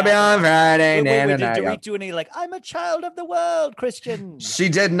hear. Gonna be on Friday. Did Dorit do any like, I'm a child of the world, Christian? She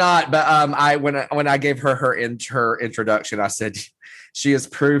did not, but when I gave her introduction, I said, she is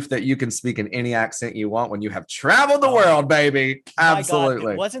proof that you can speak in any accent you want when you have traveled the world, baby.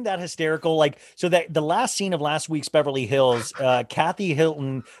 Absolutely. God, wasn't that hysterical? Like, so that the last scene of last week's Beverly Hills, Kathy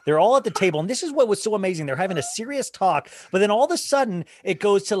Hilton, they're all at the table. And this is what was so amazing. They're having a serious talk, but then all of a sudden it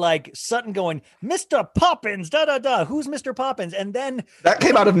goes to like Sutton going, Mr. Poppins, who's Mr. Poppins? And then that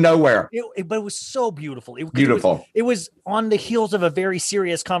came out of nowhere. But it was so beautiful. Beautiful. It was on the heels of a very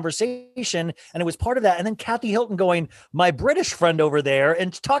serious conversation. And it was part of that. And then Kathy Hilton going, my British friend over there,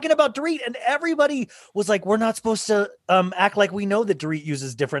 and talking about Dorit, and everybody was like, we're not supposed to act like we know that Dorit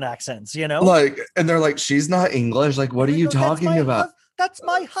uses different accents, you know? Like, and they're like, she's not English. Like, what are you talking about? That's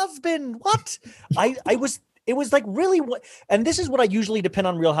my husband. What? it was like really what, and this is what I usually depend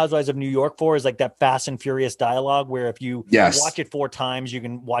on Real Housewives of New York for, is like that fast and furious dialogue where if you watch it 4 times, you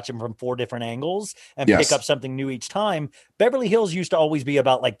can watch them from 4 different angles and pick up something new each time. Beverly Hills used to always be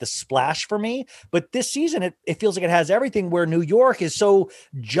about like the splash for me, but this season it feels like it has everything, where New York is so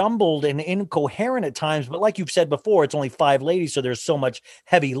jumbled and incoherent at times. But like you've said before, it's only 5 ladies, so there's so much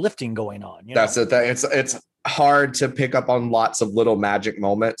heavy lifting going on. That's the thing. It's hard to pick up on lots of little magic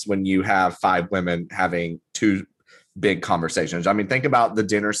moments when you have 5 women having 2 big conversations. I mean, think about the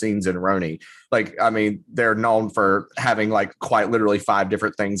dinner scenes in Roni. Like, I mean, they're known for having like quite literally 5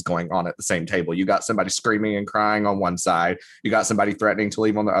 different things going on at the same table. You got somebody screaming and crying on one side. You got somebody threatening to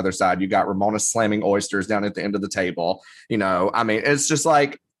leave on the other side. You got Ramona slamming oysters down at the end of the table. I mean, it's just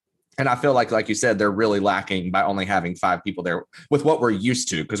like, and I feel like you said, they're really lacking by only having 5 people there with what we're used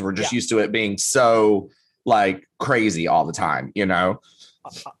to, because we're just used to it being so like crazy all the time,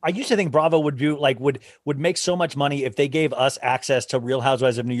 I used to think Bravo would do would make so much money if they gave us access to Real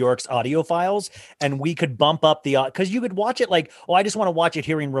Housewives of New York's audio files, and we could bump up the, because you could watch it like, oh, I just want to watch it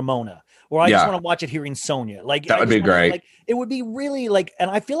hearing Ramona, or I just want to watch it hearing Sonia. Like, that would be great. Like, it would be really like, and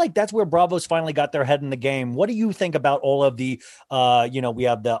I feel like that's where Bravo's finally got their head in the game. What do you think about all of the, we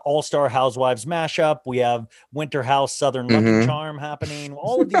have the All-Star Housewives mashup, we have Winter House, Southern Luck and Charm happening,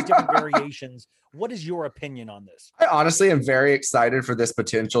 all of these different variations. What is your opinion on this? I honestly am very excited for this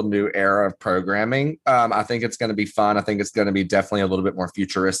potential new era of programming. I think it's going to be fun. I think it's going to be definitely a little bit more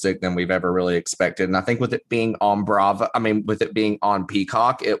futuristic than we've ever really expected. And I think with it being on with it being on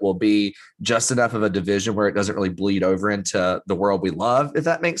Peacock, it will be just enough of a division where it doesn't really bleed over into the world we love, if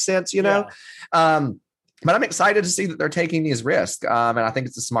that makes sense, But I'm excited to see that they're taking these risks. And I think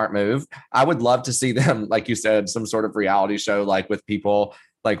it's a smart move. I would love to see them, like you said, some sort of reality show, like with people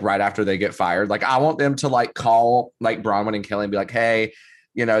like right after they get fired. Like, I want them to like call like Bronwyn and Kelly and be like, hey,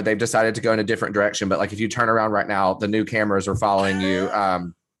 they've decided to go in a different direction, but like, if you turn around right now, the new cameras are following you.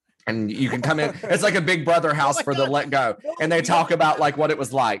 And you can come in. It's like a Big Brother house for the let go. And they talk about like what it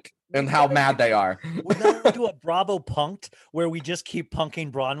was like and how mad they are. We're going to do a Bravo punked where we just keep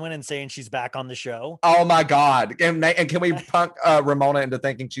punking Bronwyn and saying she's back on the show. Oh my God. And can we punk Ramona into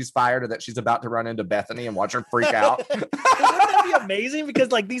thinking she's fired or that she's about to run into Bethany and watch her freak out? Wouldn't that be amazing?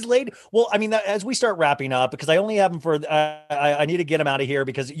 Because like these ladies, well, I mean, as we start wrapping up, because I only have them for, I need to get them out of here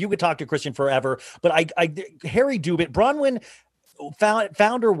because you could talk to Christian forever, but Harry Dubit, Bronwyn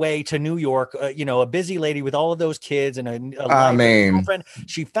found her way to New York, a busy lady with all of those kids and a girlfriend.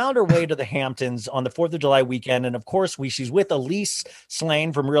 She found her way to the Hamptons on the 4th of July weekend. And of course, she's with Elise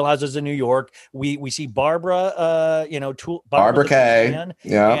Slane from Real Houses of New York. We see Barbara, Barbara Kay.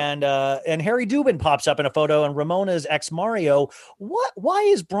 And Harry Dubin pops up in a photo, and Ramona's ex Mario. Why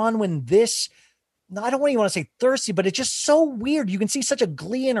is Bronwyn this? I don't even want to say thirsty, but it's just so weird. You can see such a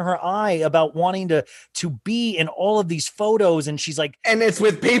glee in her eye about wanting to be in all of these photos. And she's like, and it's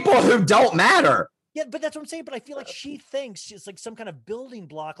with people who don't matter. Yeah, but that's what I'm saying. But I feel like she thinks she's like some kind of building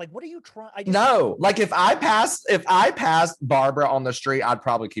block. Like, what are you trying? No, like if I passed Barbara on the street, I'd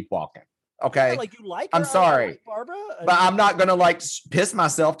probably keep walking. Okay. Yeah, like you like her? I'm sorry, like Barbara, but I'm not going to like piss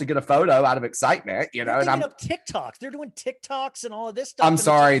myself to get a photo out of excitement, And I'm TikToks. They're doing TikToks and all of this stuff. I'm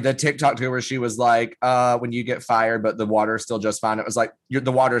sorry. The TikTok to where she was like, when you get fired, but the water is still just fine. It was like,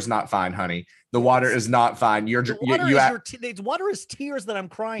 the water is not fine, honey. The water is not fine. The water is tears that I'm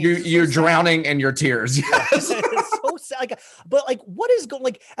crying. You're drowning in your tears. Yes. It's so sad. But like, what is going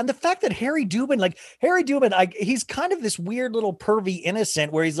like, and the fact that Harry Dubin, he's kind of this weird little pervy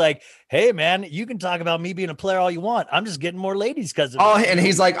innocent where he's like, hey man, you can talk about me being a player all you want. I'm just getting more ladies because of it. And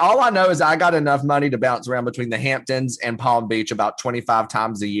he's like, all I know is I got enough money to bounce around between the Hamptons and Palm Beach about 25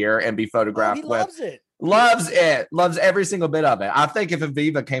 times a year and be photographed he loves it. Loves it. Loves every single bit of it. I think if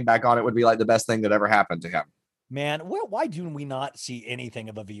Aviva came back on, it would be like the best thing that ever happened to him. Man, why do we not see anything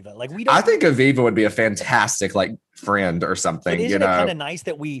of Aviva? Like I think Aviva would be a fantastic like friend or something. Isn't it kind of nice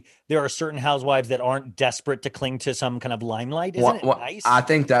that there are certain housewives that aren't desperate to cling to some kind of limelight? Isn't it nice? I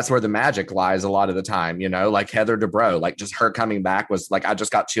think that's where the magic lies a lot of the time. Like Heather Dubrow, like just her coming back was like I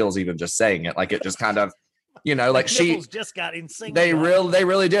just got chills even just saying it. Like it just kind of. Like she just got insane. They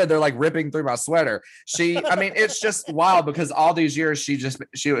really did. They're like ripping through my sweater. It's just wild because all these years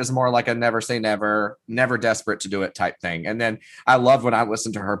she was more like a never say never desperate to do it type thing. And then I love when I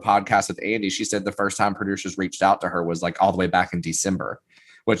listened to her podcast with Andy, she said the first time producers reached out to her was like all the way back in December,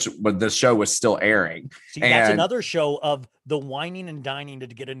 which the show was still airing. See, that's another show of the whining and dining to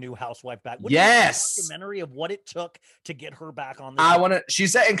get a new housewife back. Yes. A documentary of what it took to get her back on the she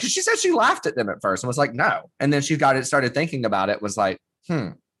said, and because she said she laughed at them at first and was like, no. And then she started thinking about it, was like,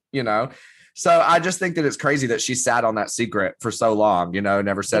 So I just think that it's crazy that she sat on that secret for so long,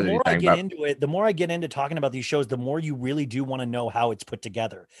 never said anything. The more I get into it, the more I get into talking about these shows, the more you really do want to know how it's put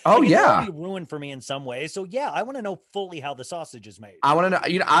together. Oh, It'll yeah. be ruined for me in some way. So yeah, I want to know fully how the sausage is made. I want to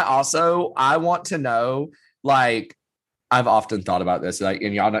know, I want to know, like, I've often thought about this, like,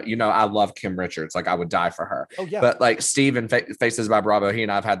 and y'all know, I love Kim Richards. Like, I would die for her. Oh, yeah. But like Steve and Faces by Bravo, he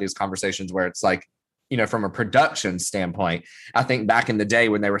and I've had these conversations where it's like, from a production standpoint, I think back in the day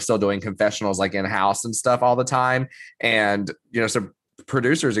when they were still doing confessionals like in-house and stuff all the time. And, so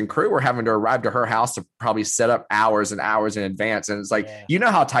producers and crew were having to arrive to her house to probably set up hours and hours in advance. And it's like,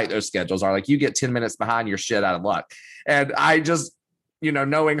 how tight those schedules are. Like, you get 10 minutes behind, you're shit out of luck. And I just,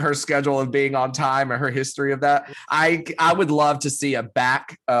 knowing her schedule of being on time and her history of that, I would love to see a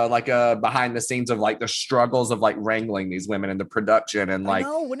behind the scenes of like the struggles of like wrangling these women in the production and like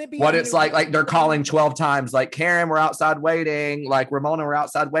what it's like they're calling 12 times, like, Karen, we're outside waiting, like, Ramona, we're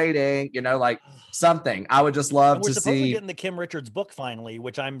outside waiting, like something. I would just love to see. Getting the Kim Richards book finally,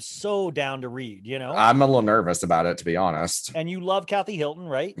 which I'm so down to read, I'm a little nervous about it, to be honest. And you love Kathy Hilton,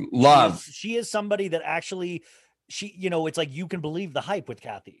 right? Love. She is somebody that actually, it's like you can believe the hype with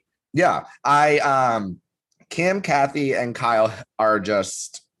Kathy. Yeah. Kim, Kathy, and Kyle are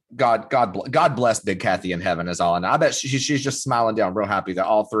just God bless Big Kathy in heaven is all. And I bet she's just smiling down real happy that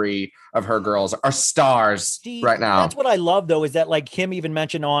all three of her girls are stars right now. That's what I love, though, is that like Kim even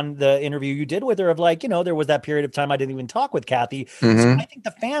mentioned on the interview you did with her of like, there was that period of time I didn't even talk with Kathy. Mm-hmm. So I think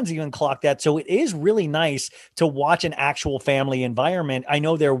the fans even clocked that. So it is really nice to watch an actual family environment. I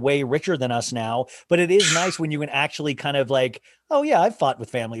know they're way richer than us now, but it is nice when you can actually kind of like, oh yeah, I've fought with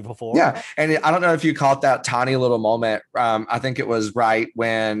family before. Yeah. And I don't know if you caught that tiny little moment. I think it was right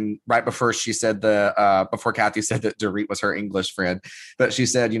before she said before Kathy said that Dorit was her English friend, but she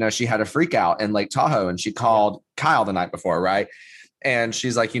said, she had a freak out in Lake Tahoe and she called Kyle the night before. Right. And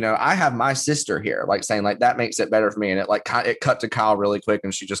she's like, I have my sister here, like saying like, that makes it better for me. And it cut to Kyle really quick.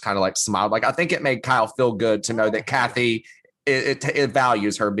 And she just kind of like smiled. Like, I think it made Kyle feel good to know that Kathy, it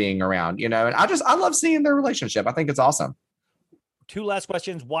values her being around, and I love seeing their relationship. I think it's awesome. 2 last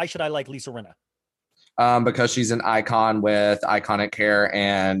questions. Why should I like Lisa Rinna? Because she's an icon with iconic hair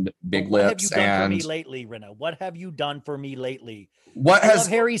and big lips. What have you done for me lately, Rinna? What have you done for me lately? I love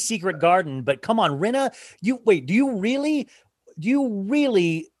Harry's Secret Garden, but come on, Rinna, do you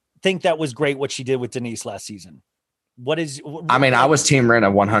really think that was great what she did with Denise last season? I was Team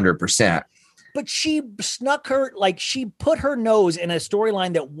Rinna 100%. But she snuck her, like she put her nose in a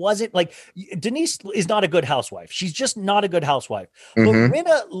storyline that wasn't like Denise is not a good housewife. She's just not a good housewife. Mm-hmm. But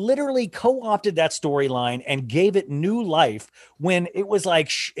Rinna literally co-opted that storyline and gave it new life when it was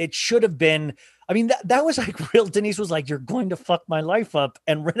like, it should have been, I mean, that was like real. Denise was like, you're going to fuck my life up.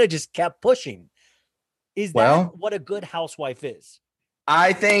 And Rinna just kept pushing. Is that what a good housewife is?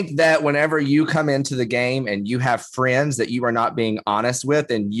 I think that whenever you come into the game and you have friends that you are not being honest with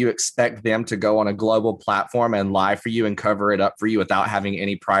and you expect them to go on a global platform and lie for you and cover it up for you without having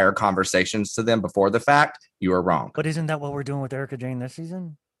any prior conversations to them before the fact, you are wrong. But isn't that what we're doing with Erica Jane this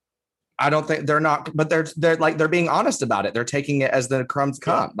season? I don't think they're not, but they're being honest about it. They're taking it as the crumbs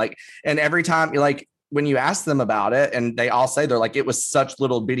come. Like, and every time you're like, when you ask them about it and they all say, they're like, it was such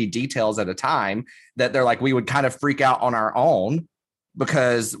little bitty details at a time that they're like, we would kind of freak out on our own,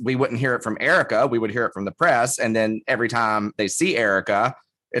 because we wouldn't hear it from Erica. We would hear it from the press. And then every time they see Erica,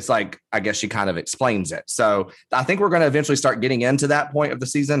 it's like, I guess she kind of explains it. So I think we're going to eventually start getting into that point of the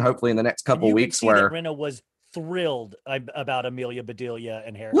season, hopefully in the next couple of weeks, where Rinna was thrilled about Amelia Bedelia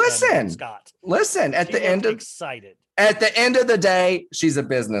and Harry and Scott. Listen, at the end of the day, she's a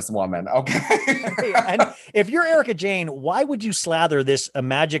businesswoman. Okay. And if you're Erica Jane, why would you slather this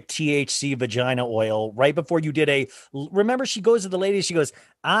magic THC vagina oil right before you did remember she goes to the ladies, she goes,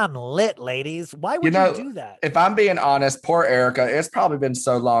 I'm lit, ladies. Why would you do that? If I'm being honest, poor Erica, it's probably been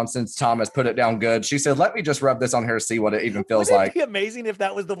so long since Tom has put it down good. She said, let me just rub this on here, see what it even feels like. It'd be amazing if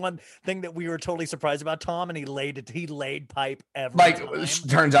that was the one thing that we were totally surprised about Tom, and he laid pipe every time.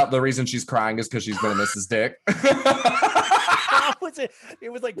 Turns out the reason she's crying is because she's going to miss his dick.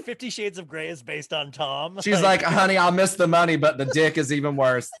 It was like 50 Shades of Grey is based on Tom. She's like, honey, I'll miss the money, but the dick is even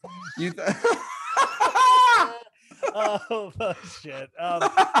worse. Oh shit.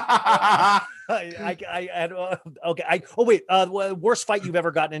 Worst fight you've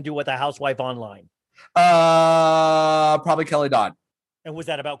ever gotten into with a housewife online? Probably Kelly Dodd. And was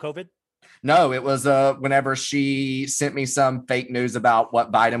that about COVID? No, it was whenever she sent me some fake news about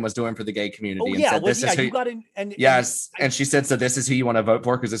what Biden was doing for the gay community. And said, you got in, and yes. And she said, so this is who you want to vote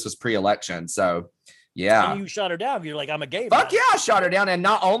for, because this was pre-election. So Yeah. And you shut her down. You're like, I'm a gay Fuck man. yeah, I shot her down. And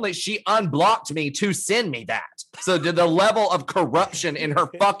not only she unblocked me to send me that. So did the level of corruption in her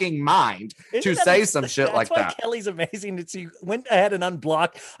fucking mind to say some shit like That's why that. Kelly's amazing. That she went ahead and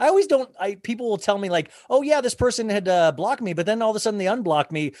unblocked. People will tell me like, oh yeah, this person had blocked me, but then all of a sudden they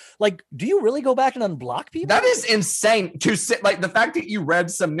unblocked me. Like, do you really go back and unblock people? That is insane to sit like the fact that you read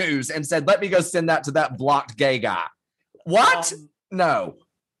some news and said, let me go send that to that blocked gay guy. What? No.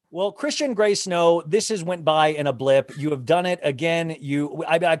 Well, Christian Gray Snow, this has went by in a blip. You have done it again. You've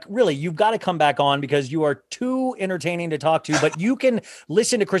got to come back on because you are too entertaining to talk to, but you can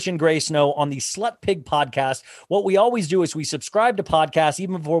listen to Christian Gray Snow on the Slut Pig podcast. What we always do is we subscribe to podcasts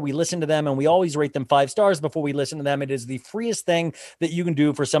even before we listen to them, and we always rate them 5 stars before we listen to them. It is the freest thing that you can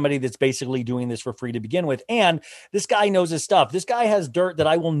do for somebody that's basically doing this for free to begin with. And this guy knows his stuff. This guy has dirt that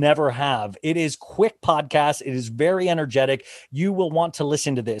I will never have. It is quick podcast. It is very energetic. You will want to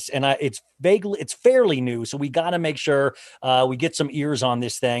listen to this. And it's fairly new, so we got to make sure we get some ears on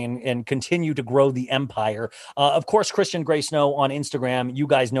this thing and continue to grow the empire. Of course, Christian Gray Snow on Instagram. You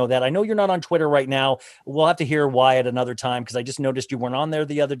guys know that. I know you're not on Twitter right now. We'll have to hear why at another time because I just noticed you weren't on there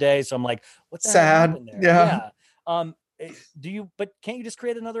the other day. So I'm like, what's sad? Yeah. But can't you just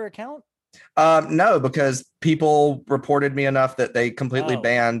create another account? No, because people reported me enough that they completely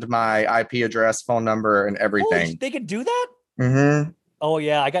banned my IP address, phone number, and everything. They could do that? Mm-hmm. Oh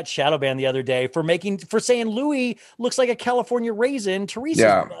yeah, I got shadow banned the other day for saying Louis looks like a California raisin. Teresa,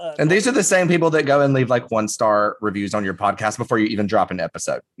 yeah, and these are the same people that go and leave like 1-star reviews on your podcast before you even drop an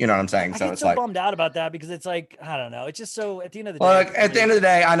episode. You know what I'm saying? I get so bummed out about that because it's like I don't know. It's just so at the end of the day. Look, at the end of the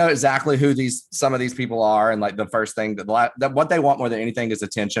day, I know exactly who some of these people are, and like the first thing that what they want more than anything is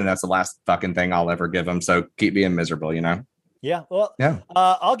attention. That's the last fucking thing I'll ever give them. So keep being miserable, you know. Yeah, well, yeah.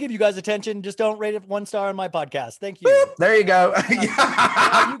 I'll give you guys attention. Just don't rate it 1 star on my podcast. Thank you. Boop, there you go.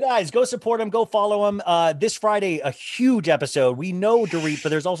 You guys go support him. Go follow him. This Friday, a huge episode. We know Dorit, but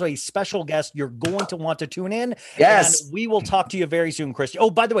there's also a special guest. You're going to want to tune in. Yes, and we will talk to you very soon, Christian. Oh,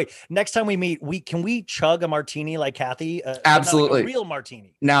 by the way, next time we meet, can we chug a martini like Kathy? Absolutely, like a real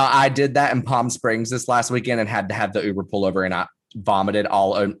martini. Now, I did that in Palm Springs this last weekend and had to have the Uber pull over, and I vomited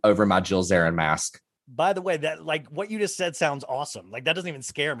all over my Jill Zarin mask. By the way, that like what you just said sounds awesome. Like that doesn't even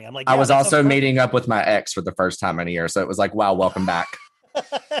scare me. I'm like, I was also meeting up with my ex for the first time in a year. So it was like, wow, welcome back.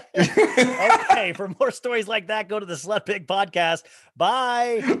 Okay. For more stories like that, go to the Slut Pig podcast.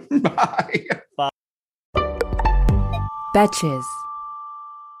 Bye. Bye. Bye. Betches.